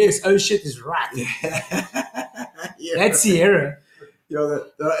 Yeah. Oh yes, oh shit is right. That's Sierra.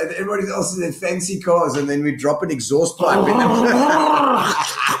 Everybody else is in fancy cars, and then we drop an exhaust pipe in them.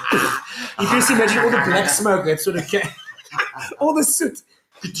 You can just imagine all the black smoke that sort of all the soot.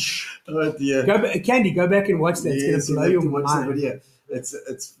 Oh dear. Candy, go back and watch that. It's going to blow your mind. Watch the video.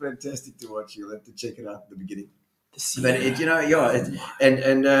 It's fantastic to watch. You'll have to check it out at the beginning. But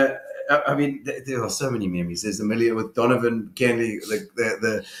I mean, there are so many memories. There's a million with Donovan, Candy,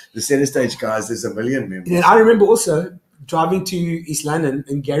 the Centrestage guys. There's a million memories. And I remember also driving to East London,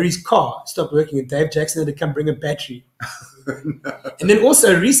 and Gary's car stopped working, and Dave Jackson had to come bring a battery. No. And then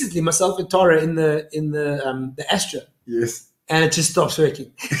also recently, myself and Tara in the Astra. Yes. And it just stops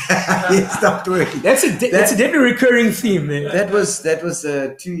working. It stopped working. That's a definitely recurring theme there. That was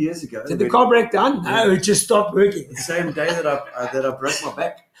 2 years ago. Did the car break down? No, it just stopped working. The same day that I broke my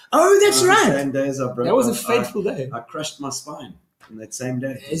back. Oh, that's right. The same day as I broke. That was a fateful day. I crushed my spine on that same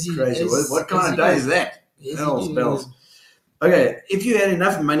day. It's crazy. What kind of day is that? Bells. Okay, if you had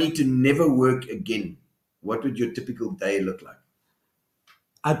enough money to never work again, what would your typical day look like?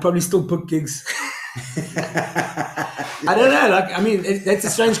 I'd probably still book gigs. I don't know. That's a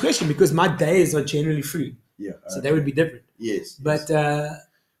strange question because my days are generally free. Yeah. So they would be different. Yes. But I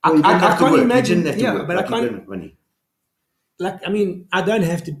can't imagine. Yeah, but I can't. Money. I don't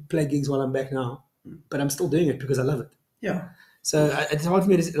have to play gigs while I'm back now, but I'm still doing it because I love it. Yeah. So it's hard for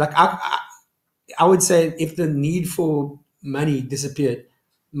me to I would say if the need for money disappeared,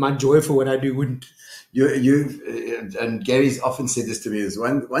 my joy for what I do wouldn't. And Gary's often said this to me, is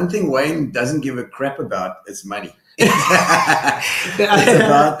one thing Wayne doesn't give a crap about is money. It's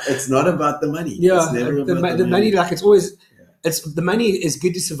not about the money. Yeah, it's never about the money. Like it's always, the money is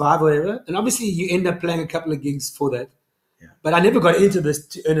good to survive, whatever. And obviously, you end up playing a couple of gigs for that. Yeah. But I never got into this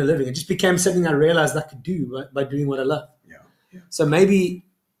to earn a living. It just became something I realized I could do by doing what I love. Yeah. Yeah. So maybe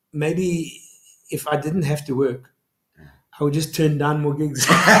if I didn't have to work, I would just turn down more gigs.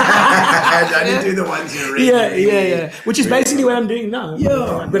 I didn't do the ones you're ready. Yeah. Which is basically what I'm doing now.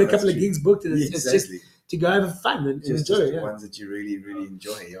 Yeah, I've got a couple of gigs booked, and it's just to go have fun and enjoy it. The ones that you really, really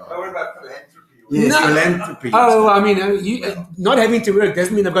enjoy. Yeah. What about philanthropy? Yes, philanthropy. Oh, not having to work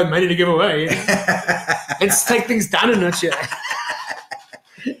doesn't mean I've got money to give away. Let's take things down a notch here.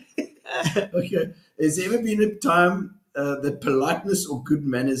 Okay. Has there ever been a time that politeness or good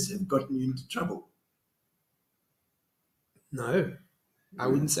manners have gotten you into trouble? No, I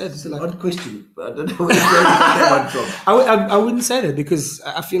wouldn't say that. It's an odd question. I don't know where you got that one from. I wouldn't say that because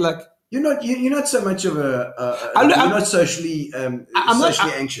I feel like You're not so much of you're not socially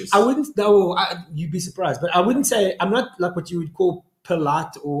socially anxious. I wouldn't. No, you'd be surprised, but I wouldn't say I'm not like what you would call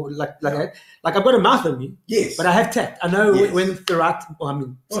polite or like that. Like I've got a mouth on me. Yes, but I have tact. I know when it's the right. Well, I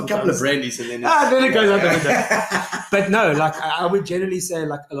mean, a couple of brandies and then then it goes out the window. But no, like I would generally say,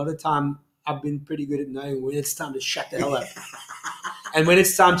 like a lot of time I've been pretty good at knowing when it's time to shut the hell up. And when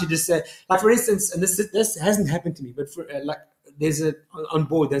it's time to just say, like for instance, and this hasn't happened to me, but for like there's on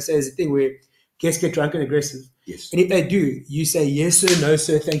board there's a thing where guests get drunk and aggressive. Yes. And if they do, you say yes sir, no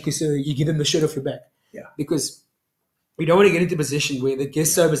sir, thank you sir. You give them the shirt off your back. Yeah. Because we don't want to get into a position where the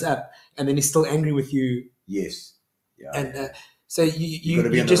guest sobers up and then he's still angry with you. Yes. Yeah. And so you got to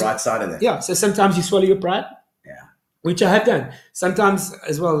be on the right side of that. Yeah. So sometimes you swallow your pride. Yeah. Which I have done. Sometimes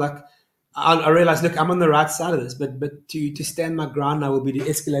as well, like. I realize, look, I'm on the right side of this, but to stand my ground now will be to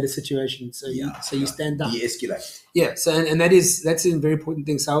escalate a situation. So you stand down. De-escalate. Yeah. So and that's a very important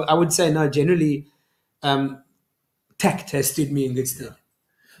thing. So I would say no. Generally, tact has stood me in good stead.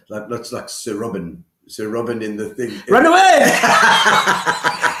 Like looks like Sir Robin in the thing. Run away!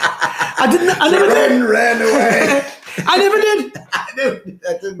 I never did. Ran away. I never did. I didn't.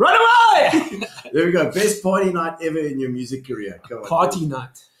 Run away! There we go. Best party night ever in your music career. Come on. Party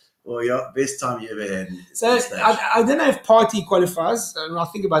night. Well, yeah, best time you ever had. So I don't know if party qualifies, and I'll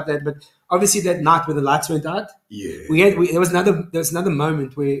think about that. But obviously, that night when the lights went out, there was another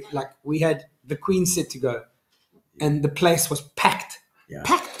moment where like we had the Queen set to go, and the place was packed,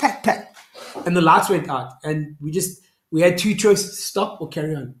 packed, and the lights went out, and we had two choices: stop or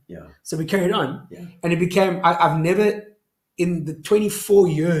carry on. Yeah. So we carried on, and it became. I've never in the 24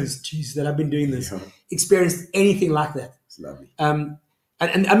 years, that I've been doing this, experienced anything like that. It's lovely.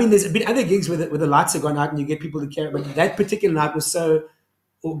 And I mean, there's been other gigs where the lights have gone out and you get people to carry, but that particular night was so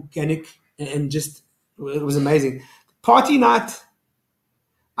organic and just, it was amazing. Party night,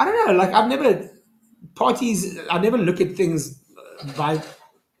 I don't know, like I never look at things by,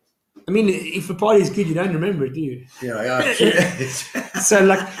 I mean, if a party is good, you don't remember it, do you? Yeah. So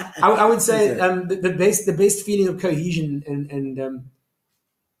like, I would say the best feeling of cohesion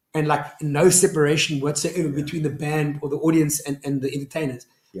and like no separation whatsoever between the band or the audience and the entertainers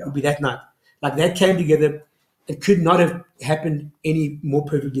would be that night. Like that came together. It could not have happened any more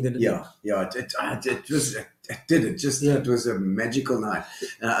perfectly than it did. Yeah. It was a magical night.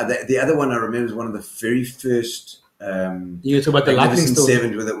 The other one I remember was one of the very first. You were talking about the lightning storm.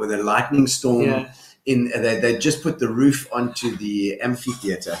 7 with a lightning storm. Yeah. They just put the roof onto the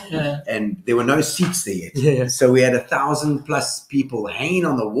amphitheater, and there were no seats there yet. Yeah. So we had 1,000+ people hanging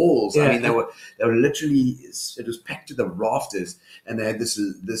on the walls. Yeah. I mean, they were literally. It was packed to the rafters, and they had this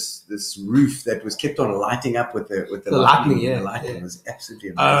roof that was kept on lighting up with the lightning. The lightning was absolutely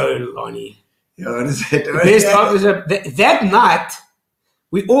amazing. Oh, Lonnie! Yeah, what is it? That night,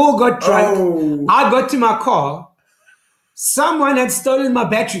 we all got drunk. Oh. I got to my car. Someone had stolen my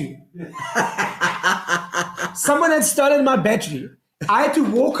battery. Someone had stolen my battery. I had to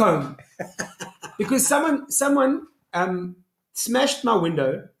walk home because someone smashed my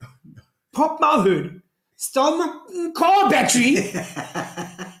window, popped my hood, stole my car battery,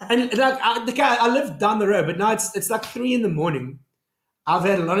 and like I live down the road, but now it's like 3 a.m. I've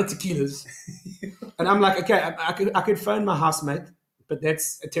had a lot of tequilas, and I'm like, okay, I could phone my housemate, but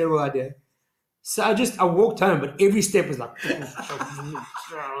that's a terrible idea. So I walked home, but every step was like.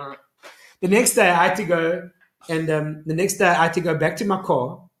 The next day I had to go, and I had to go back to my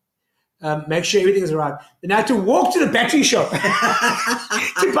car, make sure everything was all right. Then I had to walk to the battery shop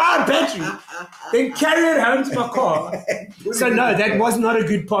to buy a battery, then carry it home to my car. So no, that was not a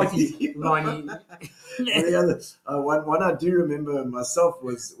good party, Ronnie. One I do remember myself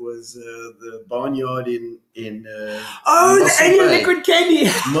was the barnyard in the liquid candy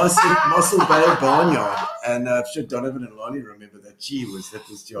Mossel Bay Barnyard, and I'm sure Donovan and Lonnie remember that. That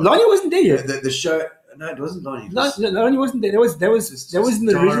was John. Lonnie wasn't there yet. The show. No, it wasn't Lonnie. No, Lonnie wasn't there. That was in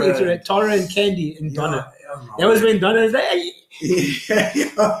the original iteration. Tara and Candy and Donna. That was when Donna was like,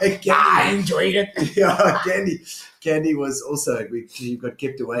 I enjoyed it. Yeah, Candy was also. He got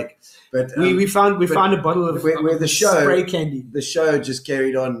kept awake, but we found a bottle of where the show spray candy. The show just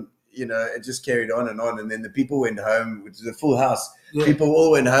carried on. It just carried on, and then the people went home, which is a full house. Yeah. People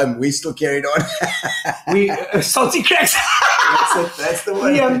all went home. We still carried on. We salty cracks. That's the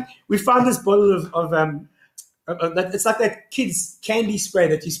one. We found this bottle of it's like that kids candy spray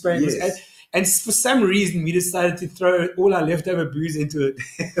that you spray. Yes. And for some reason, we decided to throw all our leftover booze into it.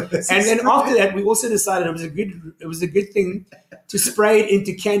 And then after that, we also decided it was a good thing to spray it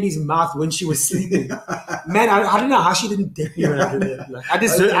into Candy's mouth when she was sleeping. Man, I don't know how she didn't deck me when I did that. Like, I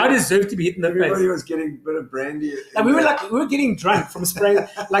deserve to be hit in the face. Everybody was getting a bit of brandy. And we were getting drunk from spraying.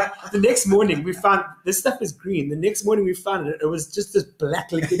 Like the next morning, we found this stuff is green. The next morning, we found it. It was just this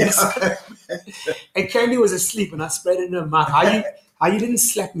black liquid. And Candy was asleep, and I sprayed it in her mouth. How you didn't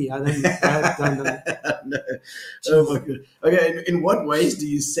slap me? I don't know. No. Oh my god. Okay, in what ways do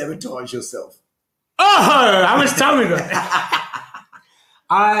you sabotage yourself? Oh, how much time we got?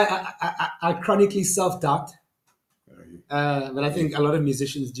 I chronically self-doubt, but I think a lot of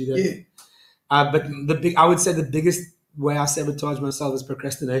musicians do that. Yeah. But I would say the biggest way I sabotage myself is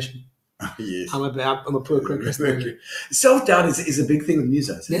procrastination. Yes. I'm a poor procrastinator. Self-doubt is a big thing with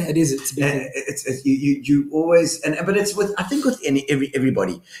music. Yeah, it is. It's big. You always but it's with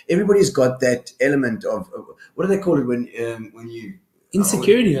everybody. Everybody's got that element of what do they call it when you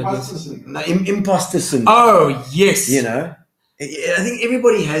insecurity, I guess. Imposter syndrome. Oh yes. You know. I think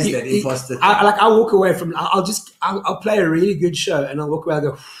everybody has that imposter thing. I walk away from. I'll play a really good show, and I'll walk away and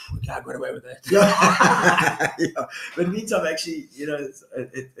go, okay, I got away with that. Yeah. But meantime, actually,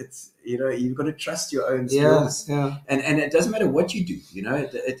 it's you've got to trust your own skills. Yeah. And it doesn't matter what you do.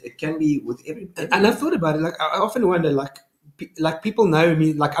 It can be with everybody. And I've thought about it. Like I often wonder, like people know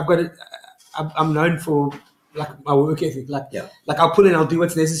me. Like I'm known for like my work ethic. Like I'll pull in, I'll do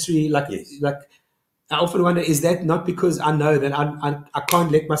what's necessary. Like. I often wonder, is that not because I know that I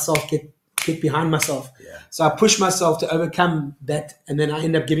can't let myself get behind myself? Yeah. So I push myself to overcome that, and then I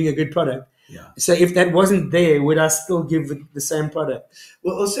end up giving a good product. Yeah. So if that wasn't there, would I still give the same product?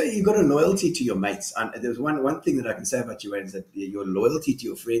 Well, also you've got a loyalty to your mates. There's one thing that I can say about you, Wayne, is that your loyalty to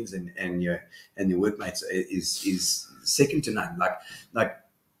your friends and your workmates is second to none. Like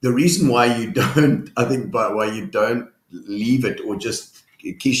the reason why you don't, I think, why you don't leave it or just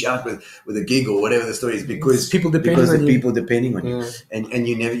quiche out with a gig or whatever the story is because people depending on you, and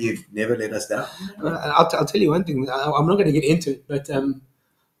you've never let us down. I'll tell you one thing. I'm not going to get into it, but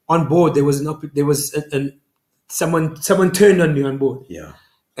on board there was someone turned on me on board. Yeah,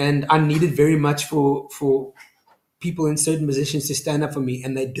 and I needed very much for people in certain positions to stand up for me,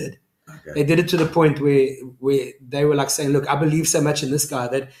 and they did. Okay. They did it to the point where they were like saying, "Look, I believe so much in this guy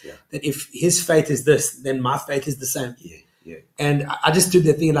that if his fate is this, then my fate is the same." Yeah. Yeah. And I just stood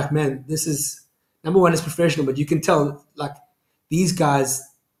there thinking, like, man, this is number one, it's professional, but you can tell, like, these guys,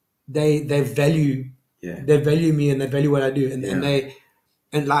 they value me and they value what I do, and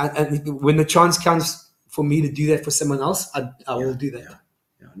and when the chance comes for me to do that for someone else, I will do that.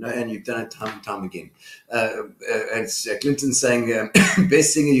 Yeah. No, and you've done it time and time again. It's Clinton saying,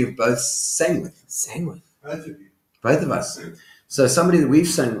 best singer you've both sang with. Both of you. Both of us. So somebody that we've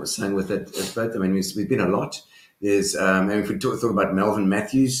sang with at both. I mean, we've been a lot. There's and if we talk about Melvin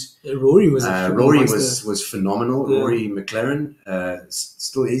Matthews, Rory was phenomenal. Yeah. Rory McLaren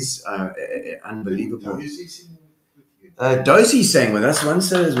still is unbelievable. Dozy sang with us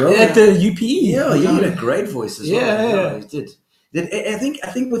once as well at the UPE. Yeah, he had a great voice as well. Yeah, he did. I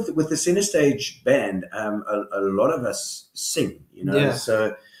think with the Centrestage band, a lot of us sing.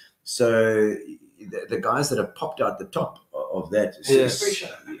 So the guys that have popped out the top of that.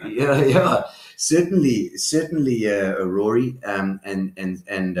 Certainly, Rory and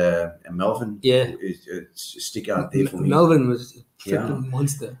Melvin stick out there for me. Melvin was a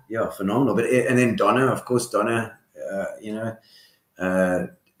monster. Yeah, phenomenal. But and then Donna, of course, Tara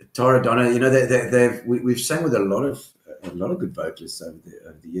Donna. We've sang with a lot of good vocalists over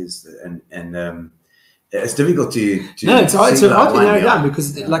the years, and it's difficult to it's hard to narrow it down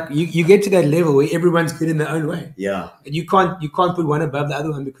because like you get to that level where everyone's good in their own way. Yeah, and you can't put one above the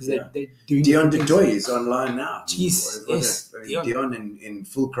other one because they're doing. Dion DeJoy is online now. Jeez, yes, Dion in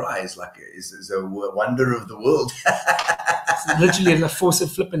full cry is a wonder of the world. It's literally a force of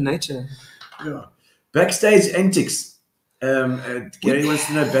flippant nature. Yeah, backstage antics. Gary wants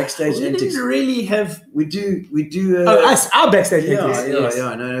to know backstage antics. We didn't really have. We do. Our backstage antics.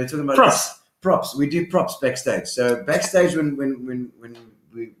 Yeah. No, we're talking about props. Props. We do props backstage. So backstage, when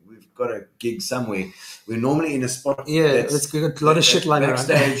we've got a gig somewhere, we're normally in a spot. Yeah, it's got a lot of shit lying around.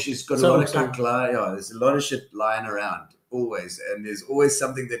 Backstage, it's got a lot of kakla. Yeah, there's a lot of shit lying around always, and there's always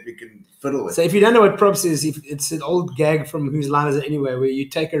something that we can fiddle with. So if you don't know what props is, it's an old gag from Whose Line Is It Anyway, where you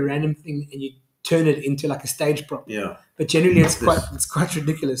take a random thing and you turn it into like a stage prop. Yeah. But generally, it's quite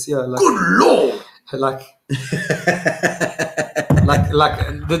ridiculous. Yeah. Like, good Lord. Like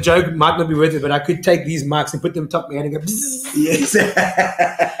the joke might not be worth it, but I could take these mics and put them top of my head and go. Bzzz. Yes.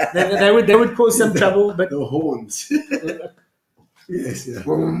 they would cause some trouble, but the horns. Yes, yeah.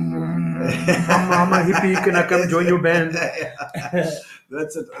 I'm a hippie. Can I come join your band?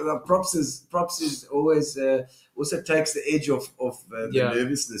 That's it. Props is always also takes the edge off the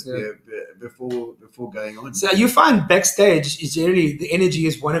nervousness before going on. So you find backstage is generally the energy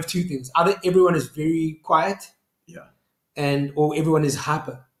is one of two things: either everyone is very quiet, or everyone is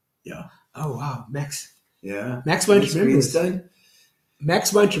hyper. Yeah. Oh wow, Max. Yeah. Max won't remember this.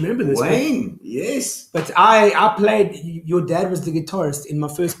 Max won't remember this. Wayne, yes. But I played. Your dad was the guitarist in my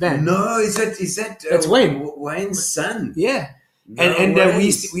first band. No, is that? That's Wayne. Wayne's son. Yeah. No and we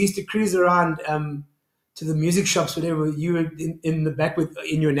used to cruise around to the music shops whenever you were in the back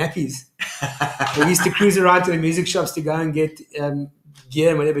in your nappies. We used to cruise around to the music shops to go and get gear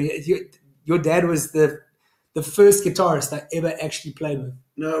and whatever. Your dad was the first guitarist I ever actually played with.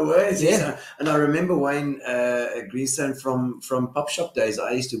 No way. Yeah. And I remember Wayne Greenstone from Pop Shop days.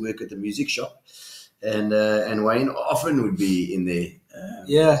 I used to work at the music shop, and Wayne often would be in there.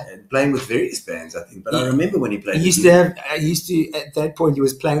 And playing with various bands, I think. But I remember when he played. He used to at that point he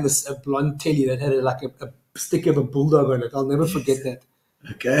was playing this blonde telly that had a stick of a bulldog on it. I'll never forget that.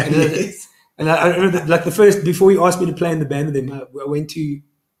 Okay. And I remember that, like the first before he asked me to play in the band with him, I went to it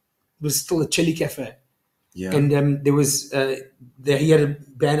was still a chili cafe. Yeah. And there was he had a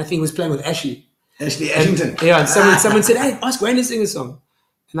band. I think he was playing with Ashley Ashington. And someone said, "Hey, ask Wayne to sing a song."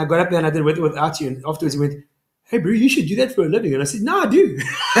 And I got up there and I did it without you. And afterwards he went, "Hey, bro, you should do that for a living." And I said, "No, I do."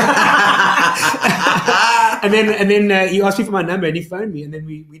 and then he asked me for my number and he phoned me. And then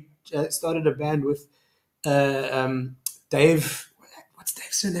we started a band with Dave. What's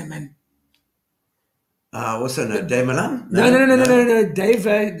Dave's surname, man? What's her name? Dave Milan? No. Dave,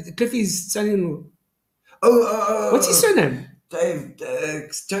 Cliffy's son-in-law. What's his surname? Dave,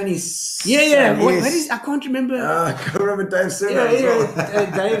 Tony's. Yeah. What is? I can't remember. I can't remember Dave's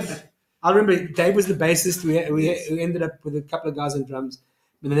surname. Dave. I remember Dave was the bassist. We ended up with a couple of guys on drums,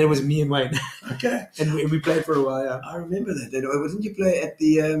 and then there was me and Wayne. Okay. and we played for a while. Yeah. I remember that. Then wasn't you play at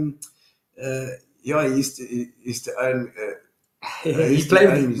the? He used to own.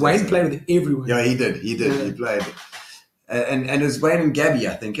 Wayne played with everyone. Yeah, he did. Yeah. He played, and it was Wayne and Gabby,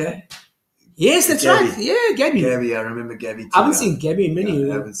 I think, eh? Yes, that's Gabby. right. Yeah, Gabby. Gabby, I remember Gabby too. I haven't seen Gabby in many years.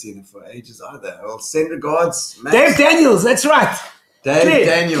 I haven't seen him for ages either. Well, send regards, Max. Dave Daniels, that's right. Dave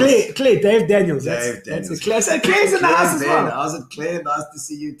Daniels. Dave Daniels. Daniels. That's a Claire. So Claire's in the house as well. How's it, Claire? Nice to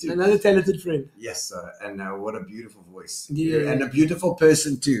see you too. Another talented friend. Yes, sir. And what a beautiful voice. Yeah. And a beautiful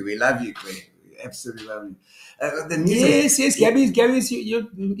person too. We love you, Claire. We absolutely love you. The music, yes. Gabby's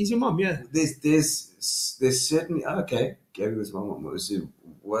he's your mom. Yeah. There's certainly okay. Gabby was my mom. I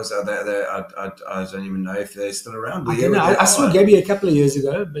don't even know if they're still around. I don't know. I saw Gabby a couple of years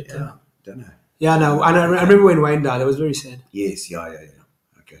ago, but don't know. Yeah, no. I remember when Wayne died. It was very sad. Yes. Yeah.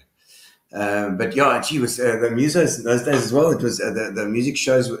 Okay. But yeah, she was the musos those days as well. It was the music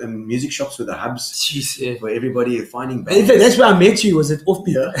shows and music shops with the hubs. Jeez, yeah. Where everybody finding bands. In fact, that's where I met you. Was at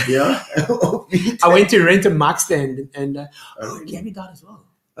Offbeat? Yeah. Offbeat. I went to rent a mic stand, and Gabby died as well.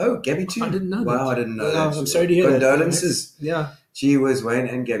 Oh, Gabby too. I didn't know. Wow, I didn't know that. I'm sorry to hear that. Condolences. Yeah. She was Wayne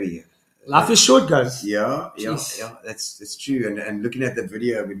and Gabby. Life is short, guys. Yeah. That's true. And looking at the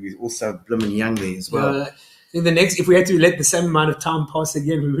video, I mean, we're also blooming young there as well. If we had to let the same amount of time pass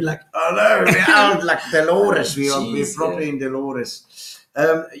again, we'd be like, oh no, we're out like Dolores. We're properly in Dolores.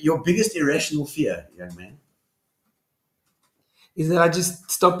 Your biggest irrational fear, young man? Is that I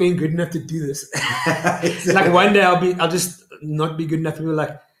just stop being good enough to do this. Like one day I'll just not be good enough to be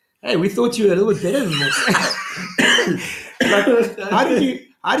like, hey, we thought you were a little bit better than this. Like, how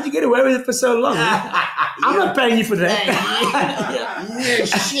did you get away with it for so long? I'm not paying you for that. Yeah,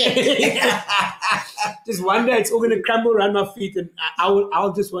 shit. Just one day it's all going to crumble around my feet, and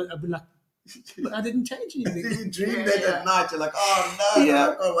I'll be like, but I didn't change anything. Did you dream that at night? You're like, oh no, I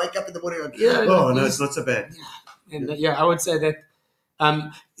can't wake up in the morning. No, it's not so bad. And I would say that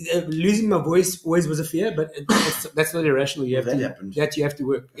losing my voice always was a fear, but that's not irrational. You have to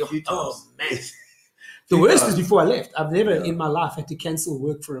work. A few times. Oh man. The worst was before I left. I've never in my life had to cancel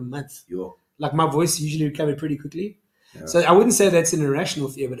work for a month. Like my voice usually recovered pretty quickly. Yeah. So I wouldn't say that's an irrational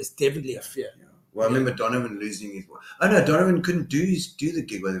fear, but it's definitely a fear. Yeah. Well, I remember Donovan losing his voice. Oh no, Donovan couldn't do the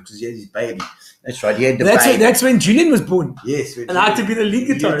gig with it because he had his baby. That's right. He had the baby. That's when Julian was born. Yes. And I had to be the lead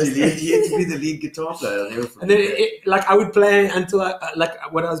guitarist. He had to be the lead guitar player. And then I would play until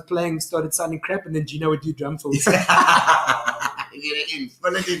what I was playing started sounding crap, and then Gino would do drum fills. Fill it in.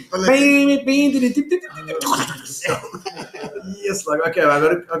 Yes, like okay. I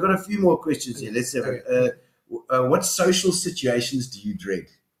got a few more questions here. Let's have it. What social situations do you dread?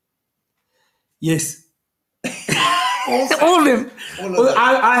 Yes. All of them.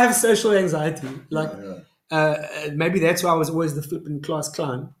 I have social anxiety. Maybe that's why I was always the flipping class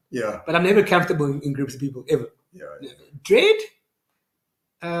clown. Yeah. But I'm never comfortable in groups of people, ever. Yeah. Dread?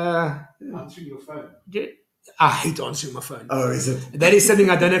 Answering your phone. I hate answering my phone. Oh, is it? That is something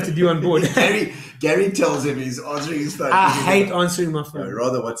I don't have to do on board. Gary tells him he's answering his phone. I hate answering my phone. No,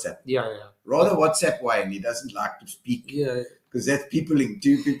 rather WhatsApp. Yeah. Rather WhatsApp Wayne. He doesn't like to speak. Yeah. Because that's peopling,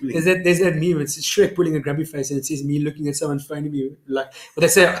 two peopling. There's that meme. It's Shrek pulling a grumpy face, and it says me looking at someone phoning me. Like, but they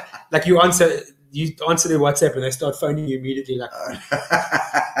say, like you answer their WhatsApp, and they start phoning you immediately. Like,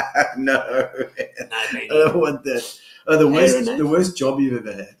 no, I don't want that. Oh, the worst job you've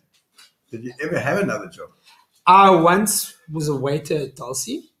ever had. Did you ever have another job? I once was a waiter at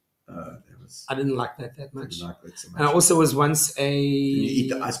Dulcie. I didn't like that much. Didn't like that so much. And I also was once Did you eat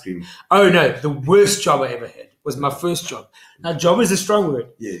the ice cream? Oh no, the worst job I ever had was my first job. Now, job is a strong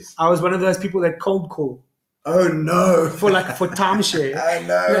word. Yes. I was one of those people that cold call. Oh no! For timeshare. I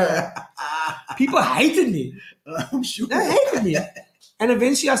know. Yeah. People hated me. I'm sure they hated me, and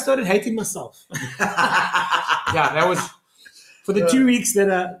eventually I started hating myself. Yeah, that was for the 2 weeks that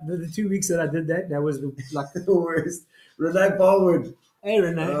I did that. That was like the worst. Renee Baldwin. Hey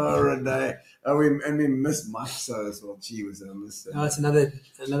Renee. Oh Renee. We missed Mike so as well. She was it's another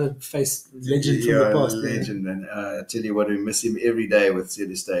face legend from the past. Legend, man. I tell you what, we miss him every day with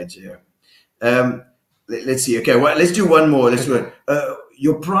Centrestage. Yeah. Let's see. Okay, well, let's do one more. Let's do it.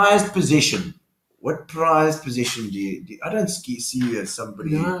 Your prized possession. What prized possession do you? I don't see you as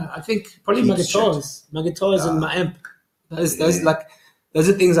somebody. No, I think probably my guitars. My guitars and my amp. Those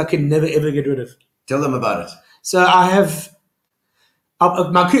are things I can never ever get rid of. Tell them about it. So I have.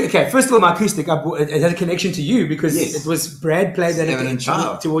 First of all, my acoustic, it has a connection to you because it was Brad played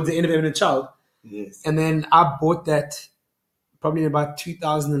that towards the end of Eminent Child. Yes. And then I bought that probably in about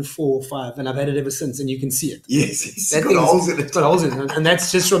 2004 or 5, and I've had it ever since, and you can see it. Yes, it's got holes in it. It's got holes in it, and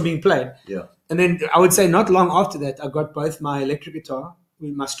that's just from being played. Yeah. And then I would say not long after that, I got both my electric guitar,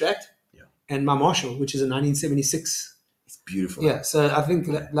 with my Strat, and my Marshall, which is a 1976. Beautiful. Yeah, so I think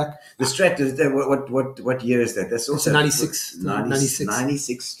like the Strat is what year is that? That's also a 96.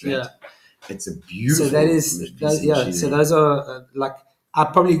 96 Strat. Yeah, it's a beautiful. So that is So those are like I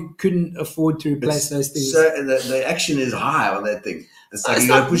probably couldn't afford to replace those things. So the action is high on that thing. It's like you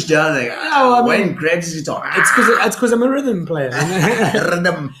got to push down there. Wayne grabs his guitar. It's because I'm a rhythm player.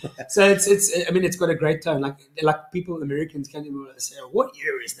 Rhythm. So it's got a great tone. Like people, Americans can't even say, "What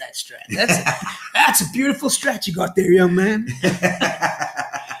year is that Strat?" That's a beautiful Strat you got there, young man.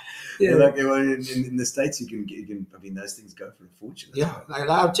 Yeah. Like in the States, you can. I mean, those things go for a fortune. Yeah,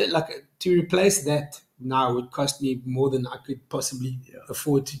 like to replace that now would cost me more than I could possibly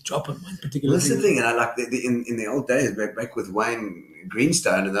afford to drop on one particular. That's the thing, and I like in the old days back with Wayne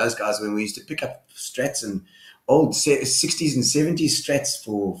Greenstone and those guys when we used to pick up Strats and old 60s and 70s Strats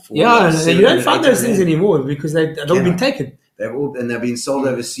for you don't find those things anymore because they've all been taken. They've been sold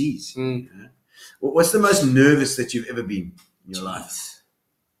overseas. Mm. You know? What's the most nervous that you've ever been in your life?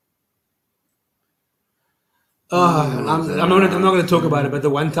 I'm not going to talk about it, but the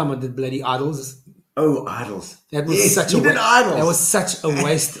one time I did bloody Idols. Oh, Idols! That was such a waste. Idols. That was such a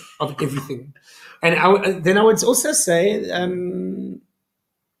waste of everything. And I would also say, do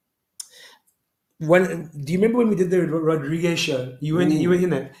you remember when we did the Rodriguez show? You were in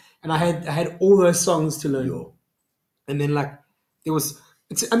that, and I had all those songs to learn. And then there was.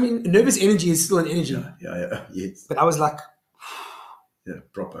 Nervous energy is still an energy. Yeah, yes. But I was like,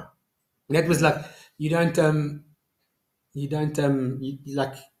 proper. And that was like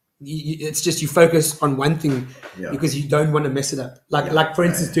it's just you focus on one thing because you don't want to mess it up. Like for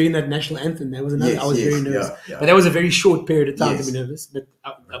instance, doing that national anthem, that was another. I was very nervous, but that was a very short period of time to be nervous. But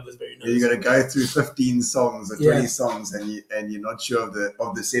I was very nervous. You're going to go through 15 songs or 20 songs, and you're not sure of the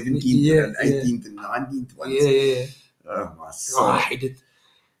 17th and 18th and 19th ones. Yeah. Oh my soul. I hate it.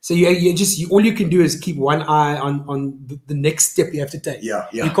 So all you can do is keep one eye on the next step you have to take. Yeah.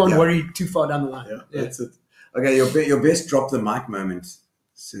 You can't worry too far down the line. Yeah, that's it. Okay, your best drop the mic moment,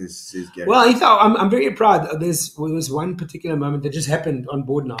 says Gary. Well, I'm very proud. There was one particular moment that just happened on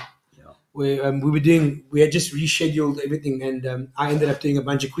board now, where we had just rescheduled everything, and I ended up doing a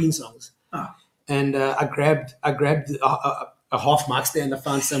bunch of Queen songs. And I grabbed a half mic stand I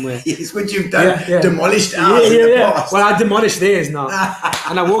found somewhere. Yes, what you've done, demolished ours in the past. Well, I demolished theirs now,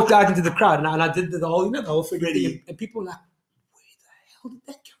 and I walked out into the crowd, and I did the whole freaking thing, and people were like, "Where the hell did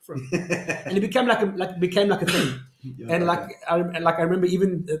that come from?" And it became like a thing. And I remember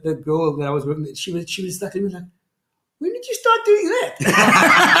even the girl that I was working with, she was starting like, "When did you start doing that?"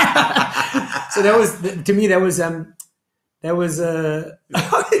 So that was to me That was that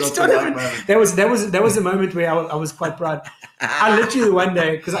was a moment where I was quite proud. I literally one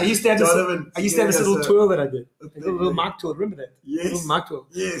day, because I used to have this little twirl that I did, a little mic twirl. Remember that? Yes. Little mic twirl.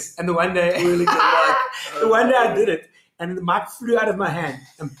 Yes. And the one day, I did it, and the mic flew out of my hand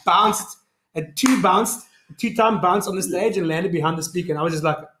and bounced, and two-time bounced on the stage and landed behind the speaker, and I was just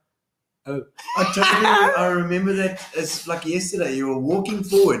like, oh. I remember that as like yesterday. You were walking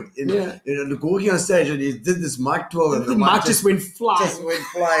forward, walking on stage, and you did this mic twirl, and the mic just went flying. Just went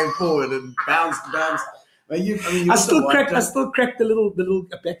flying forward and bounced. I still cracked the little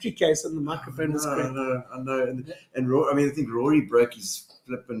battery case on the microphone. I know. And I think Rory broke his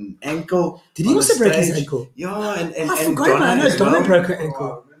flipping ankle. Did he also break his ankle? Yeah, and I forgot about it. I know Donna broke her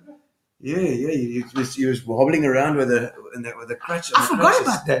ankle. Yeah. He was wobbling around with a crutch. I forgot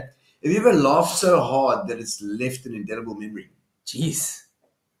about that. Have you ever laughed so hard that it's left an indelible memory? Jeez.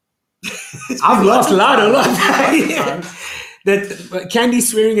 I've laughed a lot. That Candy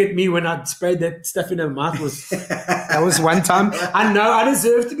swearing at me when I sprayed that stuff in her mouth was one time. I know I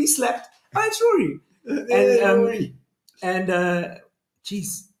deserve to be slapped. Oh, it's Rory.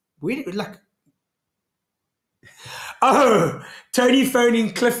 Jeez, where did Tony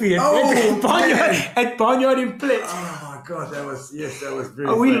phoning Cliffy at Barnyard in Plet. Oh my God, that was very.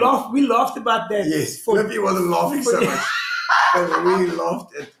 Oh, we laughed about that. Yes, Cliffy wasn't laughing so much, but we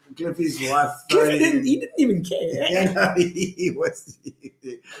laughed at Cliffy's wife. Cliffy didn't even care. Yeah, no, he was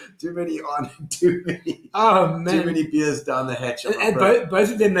too many. Oh man, too many beers down the hatch. And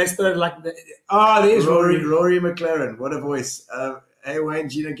both of them, they started like, there's Rory McLaren. What a voice. Hey, Wayne,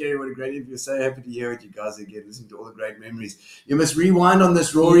 Gino, Gary, what a great interview. So happy to hear with you guys again, listening to all the great memories. You must rewind on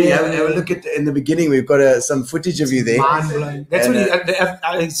this, Rory. Have a look at in the beginning. We've got some footage of you there. Mind-blowing. That's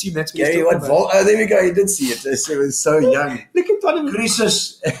I assume that's what Gary, there we go. You did see it. It was so young. Look at Donovan.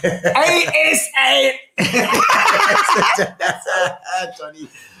 Crisis. ASA.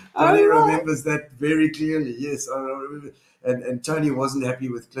 Tony remembers that very clearly. Yes, I remember. And Tony wasn't happy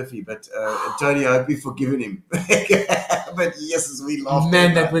with Cliffy, but Tony, I hope you've forgiven him. But yes, we laughed.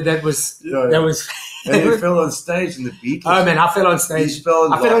 Man, that was. And you fell on stage in the Beatles. Oh man, I fell on stage. I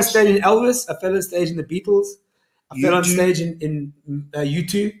fell on stage in Elvis. I fell on stage in the Beatles. I fell on stage in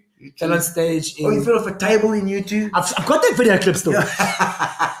U2. Fell on stage in. Oh, you fell off a table in U2? I've got that video clip still.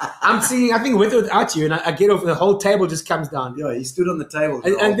 I'm singing, I think, with or without you, and I get off, the whole table just comes down. Yeah, he stood on the table.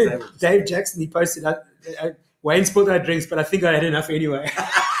 And then Dave Jackson, he posted, Wayne spilled our drinks, but I think I had enough anyway.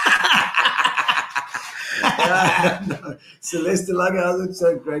 No. Sylvester Lager, it's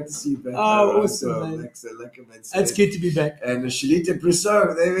so great to see you back. Oh, awesome, man. It's good to be back. And Shalita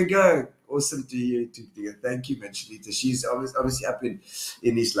Brousseau, there we go. Awesome to hear you. Thank you, man, Shalita. She's obviously up in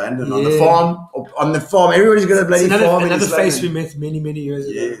East London on the farm. On the farm, everybody's got a bloody farm. Another face we met many years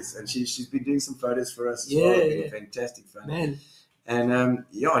ago. Yes, and she's been doing some photos for us as well. It's been fantastic fun, man. And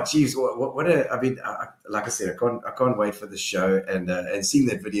geez, what a! I mean, like I said, I can't wait for the show, and seeing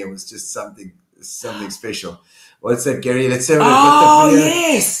that video was just something special. What's that, Gary? Let's have the video.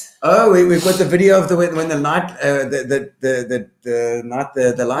 Yes. Oh, we've got the video of when the night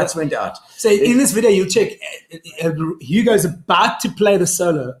the lights went out. So in this video, you'll check. Hugo's about to play the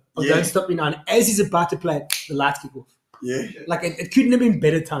solo of "Don't Stop Me Now," and as he's about to play it, the lights kick off. Yeah, like it couldn't have been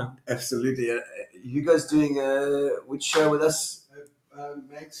better timed. Absolutely. Hugo's doing which show with us?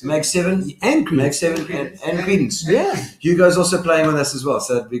 Mag 7 and Credence. Yeah, Hugo's also playing with us as well,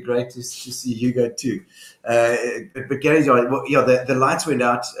 so it'd be great to see Hugo too. But Gary's right. Well, the lights went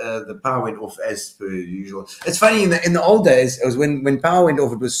out, the power went off as per usual. It's funny in the old days, it was when power went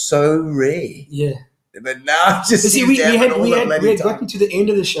off, it was so rare. Yeah. But now, just we had gotten to the end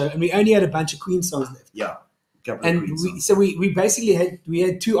of the show, and we only had a bunch of Queen songs left. Yeah. And we basically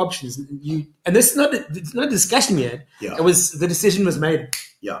had two options. And this is it's not a discussion we had. Yeah. It was the decision was made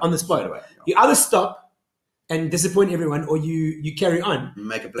on the spot. Right. Yeah. You either stop and disappoint everyone, or you carry on.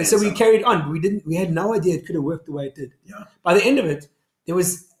 Make a plan. And so we carried on. We had no idea it could have worked the way it did. Yeah. By the end of it, there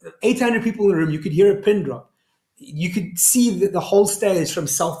was 800 people in the room. You could hear a pin drop. You could see the whole stage from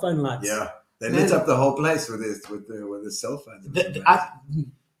cell phone lights. Yeah. They lit up the whole place with the cell phones.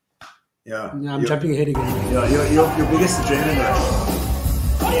 Yeah. No, I'm jumping ahead again. Yeah, your biggest adrenaline rush.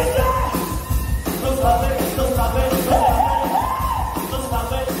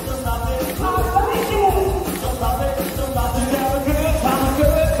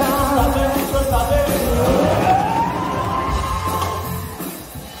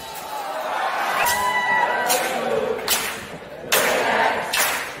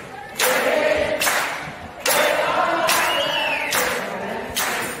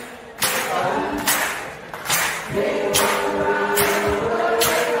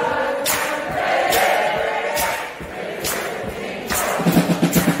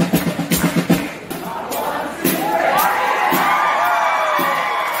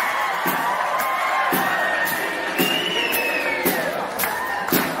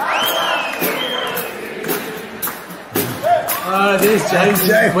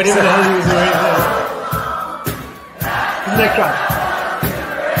 James. whatever the hell he was wearing. Isn't that crap?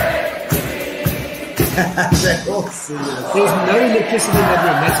 They're all serious. There's no electricity in that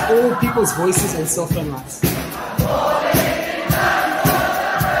room. That's all people's voices and cell phone lights.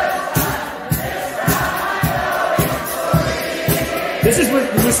 This is what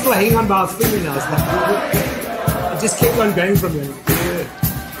we were still hanging on by our fingernails. Like, it just kept on going from there. Yeah.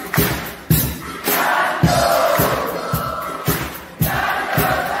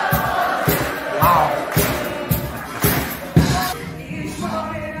 Wow.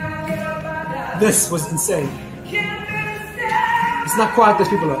 This was insane. It's not quiet, those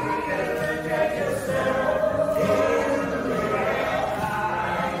people are.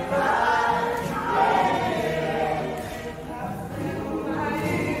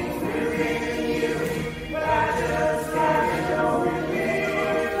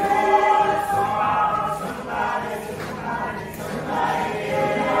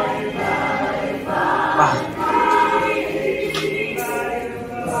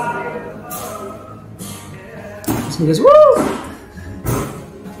 He goes, woo!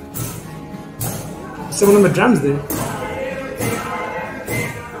 Someone on the drums there.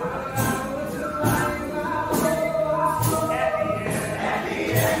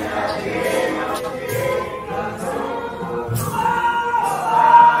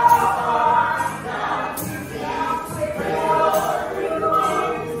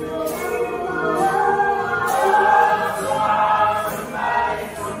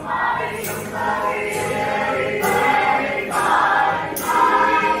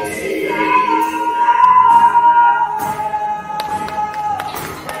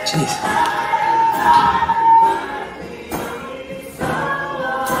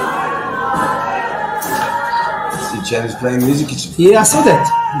 James playing music. Yeah, I saw that.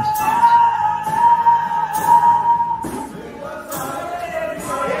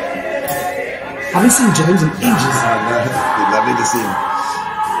 I haven't seen James in ages. It's lovely to see him.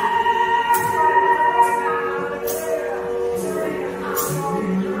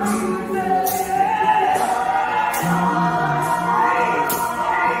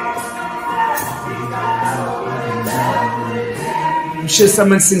 I'm sure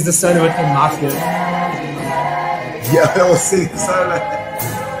someone sings the solo with the mafia. Yeah, I was singing solo.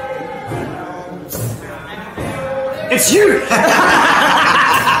 It's you!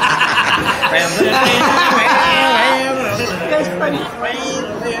 That's funny.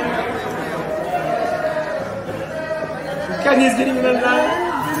 Kanye's getting in a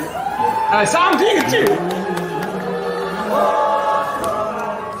line. So I'm doing it too.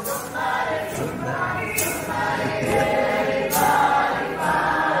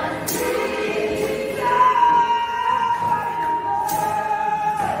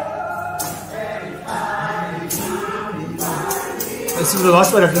 This is the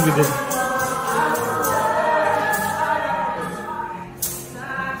last one I think we did.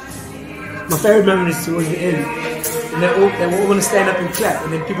 My favorite moment is towards the end. And they all want to stand up and clap,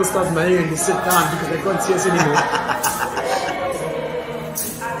 and then people start moaning and they sit down because they can't see us anymore.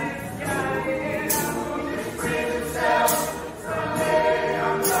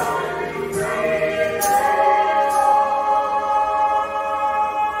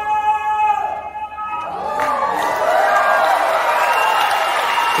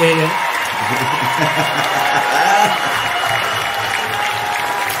 Yeah.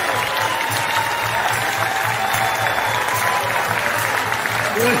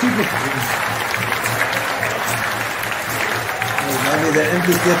 Maybe the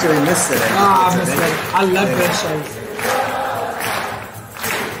empty theater we missed it. I missed it. I love that show.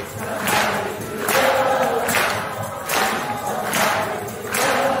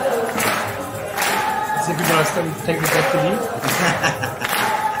 So people are starting to take it back to me.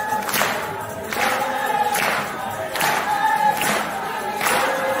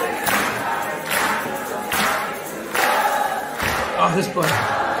 Oh, this boy.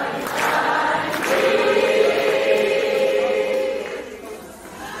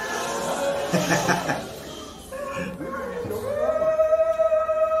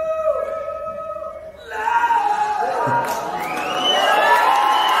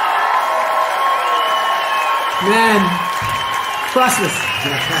 Man, priceless.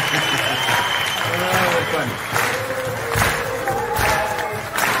 Fun.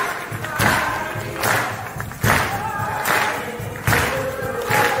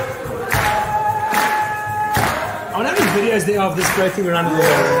 I wonder how many videos there are of this floating around in the world.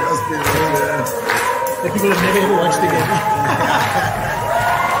 That people have never ever watched again.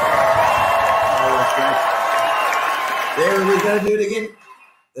 There, we're going to do it again.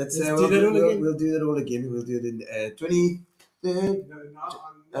 Let's do that all again. We'll do that all again. We'll do it in 20 3rd, No, now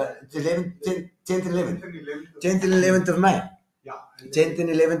on 10th and 11th. 10th and 11th of May. Yeah. 10th and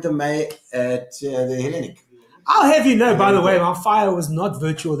 11th of May at the Hellenic. I'll have you know, by the way, my fire was not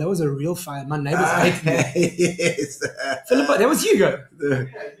virtual. That was a real fire. My neighbors hated me. Yes. Philip, that was Hugo.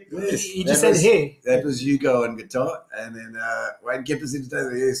 Yes. He just said, hey. That was Hugo on guitar. And then Wayne Kallis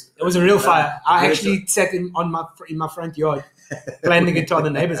entertainment, yes. It was a real fire. I actually sat in my front yard playing the guitar. The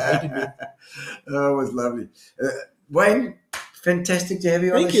neighbors hated me. Oh, it was lovely. Wayne, fantastic to have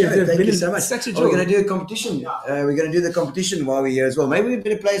you on the Thank you. show. Thank you so much. Such a We're joy. going to do a competition. We're going to do the competition while we're here as well. Maybe we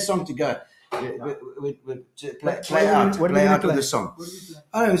better play a song to go. Play out with the song.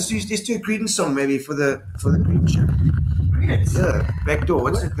 Oh, let's do a Creedence song maybe for the Creedence show. Yeah, Backdoor.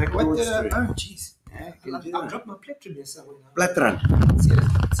 What's it? Backdoor. Oh, jeez. I dropped my plectrum here somewhere. Platran. I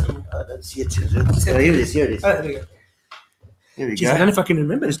don't see it. Here it is. Oh, there we go. Here we Jeez, go. I don't know if I can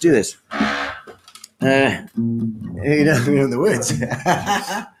remember. Let's do this. You don't know the words.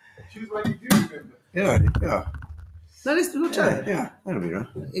 Choose what you do remember. Yeah. No, let's do it. Yeah, that'll be right.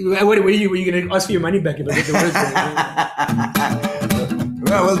 What are you going to ask for your money back if I get the words wrong?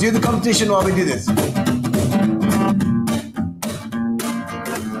 Well, we'll do the competition while we do this.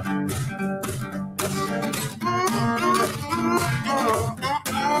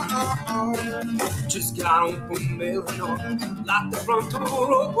 Just got on from Illinois, lock the front door,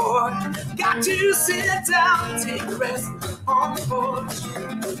 oh boy. Got to sit down and take a rest on the porch.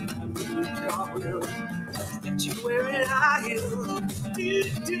 That you wearing high heels, looking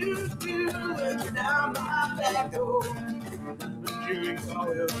out my back door.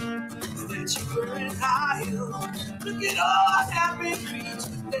 That you wearing high heels, look at all the happy creatures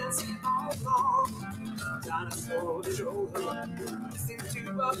dancing all along. Dinosaur shoulder, listen to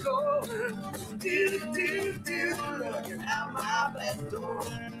a chord. Looking out my back door.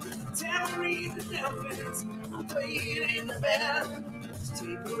 Tambourine and elephants, I'm playing in the band.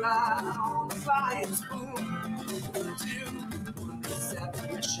 Take a ride on the flying spoon.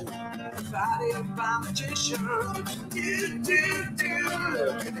 Separation, body of my magician.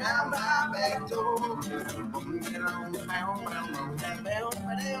 Looking out my back door.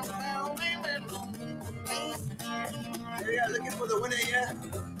 There you are, looking for the winner here.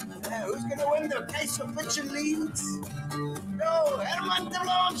 Who's going to win the case of fiction leads? No, Herman de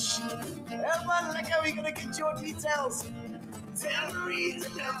Blanche. Herman, look how we're going to get your details. Tambourines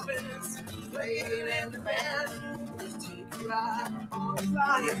and elephants, playing in the band. Take a ride on the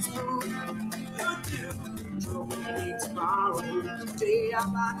flying spoon. Trouble me tomorrow. Today I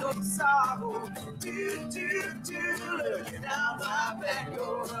find no sorrow. Looking out my back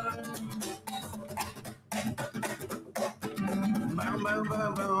door. Boom, boom,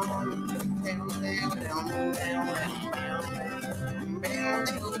 boom, boom. Down, down, down, down.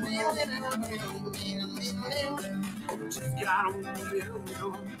 Just got on the window,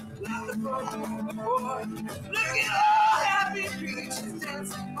 like the boy. Look at all happy creatures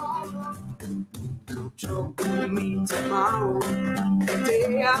dancing all. Don't trouble me tomorrow. The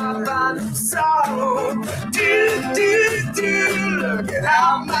day I find some sorrow. Looking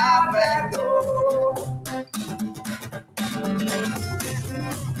out my back door.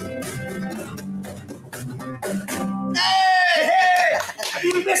 Hey!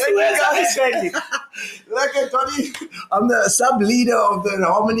 You missed the words. Look at Tony. I'm the sub leader of the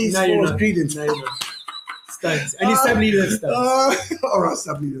Harmonies for Creedence. No, you're not. Stones. And you're sub leader of Stones. All right,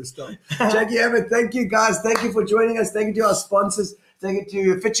 sub leader of Stones. Jackie Abbott, thank you guys. Thank you for joining us. Thank you to our sponsors. Thank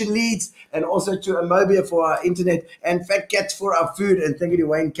you to Fitch and Leeds and also to Amobia for our internet and Fat Cats for our food. And thank you to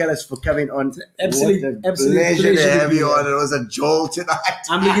Wayne Kallis for coming on. Absolute pleasure to have you on. It was a joy tonight.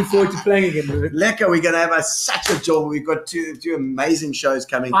 I'm looking forward to playing again. Lekker, we're going to have such a joy. We've got two amazing shows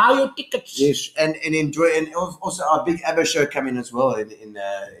coming. Buy your tickets. Yes, and enjoy. And also our big ABBA show coming as well at the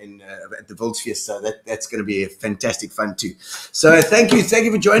Volksfeest. So that's going to be a fantastic fun too. So thank you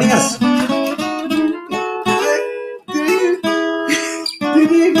for joining us.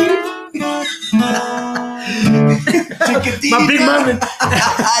 My big moment.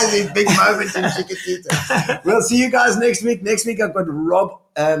 The big moment in Chiquitita. We'll see you guys next week. Next week I've got Rob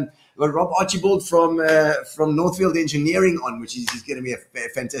Archibald from Northfield Engineering on, which is going to be a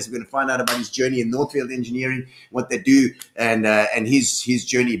fantastic. We're going to find out about his journey in Northfield Engineering, what they do, and his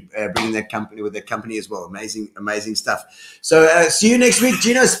journey bringing that company with that company as well. Amazing stuff. So see you next week,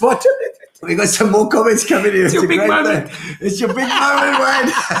 Gino Spot. We got some more comments coming in. It's your big moment. It's your big moment,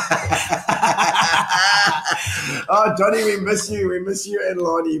 Wayne. Oh, Johnny, we miss you. We miss you and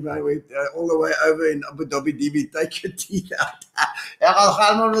Lonnie, man. We all the way over in Abu Dhabi, DB. Take your teeth out.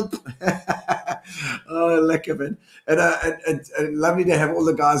 Oh, lekker man. And lovely to have all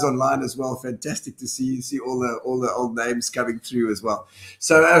the guys online as well. Fantastic to see all the old names coming through as well.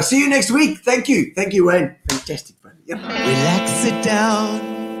 So I'll see you next week. Thank you, Wayne. Fantastic, man. Yep. Relax, sit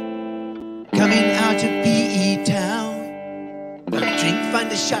down. Coming out of PE town. Have a drink,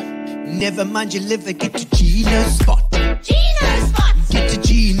 find a shot. Never mind your liver. Get to Gino's spot. Gino spot. Get to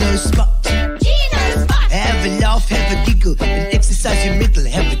Gino.